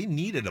Blazers, they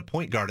needed a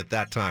point guard at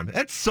that time.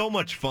 That's so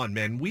much fun,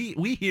 man. We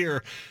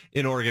here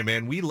in Oregon,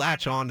 man, we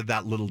latch on to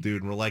that little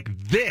dude, and we're like,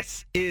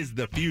 this is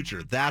the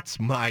future. That's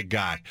my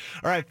guy.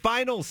 All right,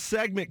 final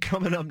segment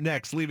coming up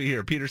next. Leave it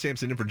here. Peter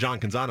Sampson in for John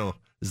Canzano.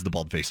 This is the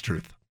Bald-Faced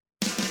Truth.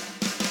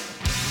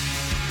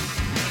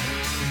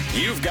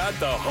 You've got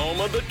the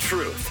home of the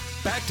truth.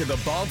 Back to the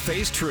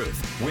Bald-Faced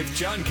Truth with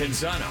John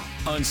Canzano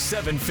on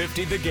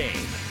 750 The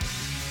Game.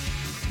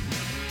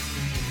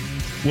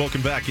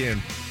 Welcome back in.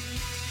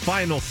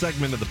 Final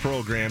segment of the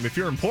program. If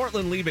you're in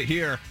Portland, leave it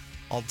here.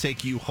 I'll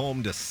take you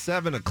home to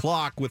 7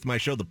 o'clock with my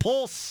show, The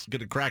Pulse.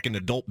 Going to crack an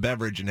adult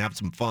beverage and have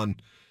some fun.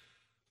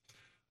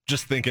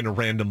 Just thinking of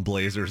random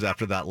Blazers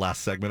after that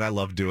last segment. I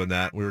love doing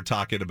that. We were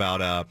talking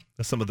about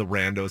some of the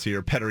randos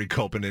here. Petteri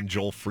Koponen,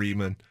 Joel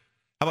Freeman.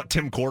 How about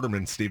Tim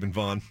Quarterman, Stephen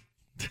Vaughn?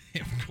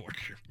 Tim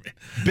Quarterman.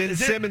 Ben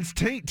Simmons'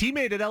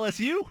 teammate at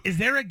LSU. Is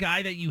there a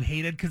guy that you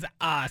hated? Because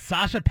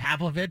Sasha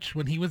Pavlovich,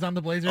 when he was on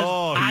the Blazers,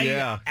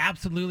 I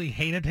absolutely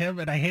hated him,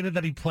 and I hated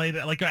that he played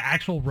like an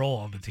actual role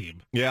on the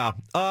team. Yeah.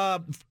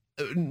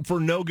 For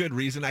no good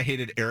reason, I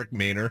hated Eric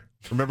Maynor.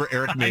 Remember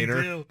Eric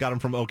Maynor? Got him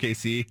from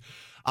OKC.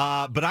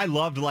 But I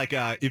loved,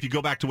 if you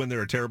go back to when they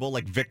were terrible,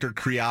 like Victor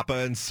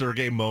Kriapa and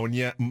Sergei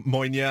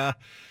Moynia.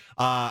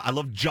 I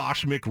love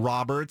Josh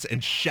McRoberts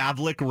and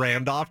Shavlik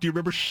Randolph. Do you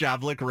remember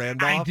Shavlik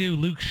Randolph? I do.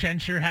 Luke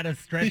Schenscher had a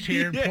stretch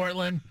here in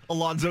Portland.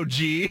 Alonzo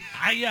G.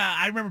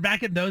 I remember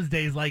back in those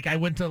days, I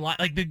went to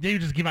they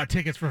would just give out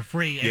tickets for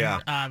free.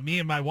 And, me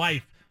and my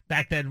wife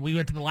back then, we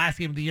went to the last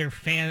game of the year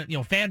fan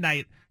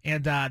night.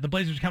 And the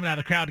Blazers coming out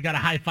of the crowd got a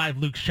high five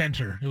Luke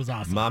Schenscher. It was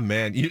awesome. My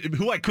man,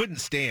 who I couldn't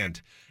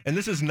stand. And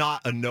this is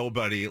not a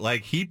nobody.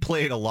 He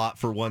played a lot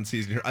for one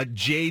season here.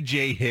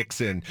 J.J.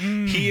 Hickson.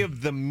 He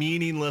of the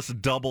meaningless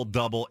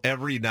double-double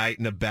every night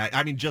in a bat.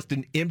 I mean, just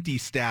an empty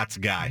stats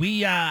guy.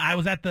 I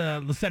was at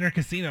the Center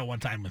Casino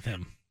one time with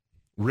him.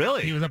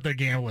 Really? He was up there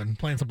gambling,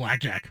 playing some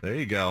blackjack. There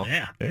you go.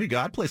 Yeah. There you go.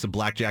 I'd play some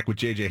blackjack with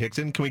J.J.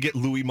 Hickson. Can we get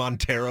Louis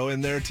Montero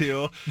in there,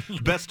 too?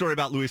 Best story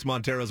about Luis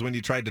Montero is when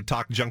he tried to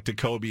talk junk to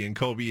Kobe, and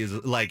Kobe is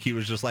he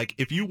was just like,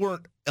 if you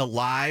weren't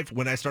alive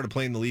when I started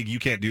playing the league, you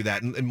can't do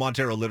that. And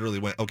Montero literally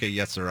went, okay,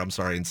 yes, sir, I'm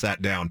sorry, and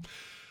sat down.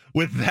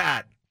 With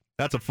that,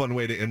 that's a fun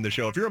way to end the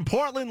show. If you're in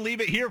Portland, leave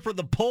it here for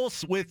The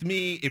Pulse with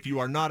me. If you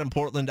are not in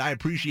Portland, I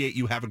appreciate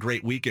you. Have a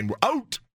great weekend. We're out.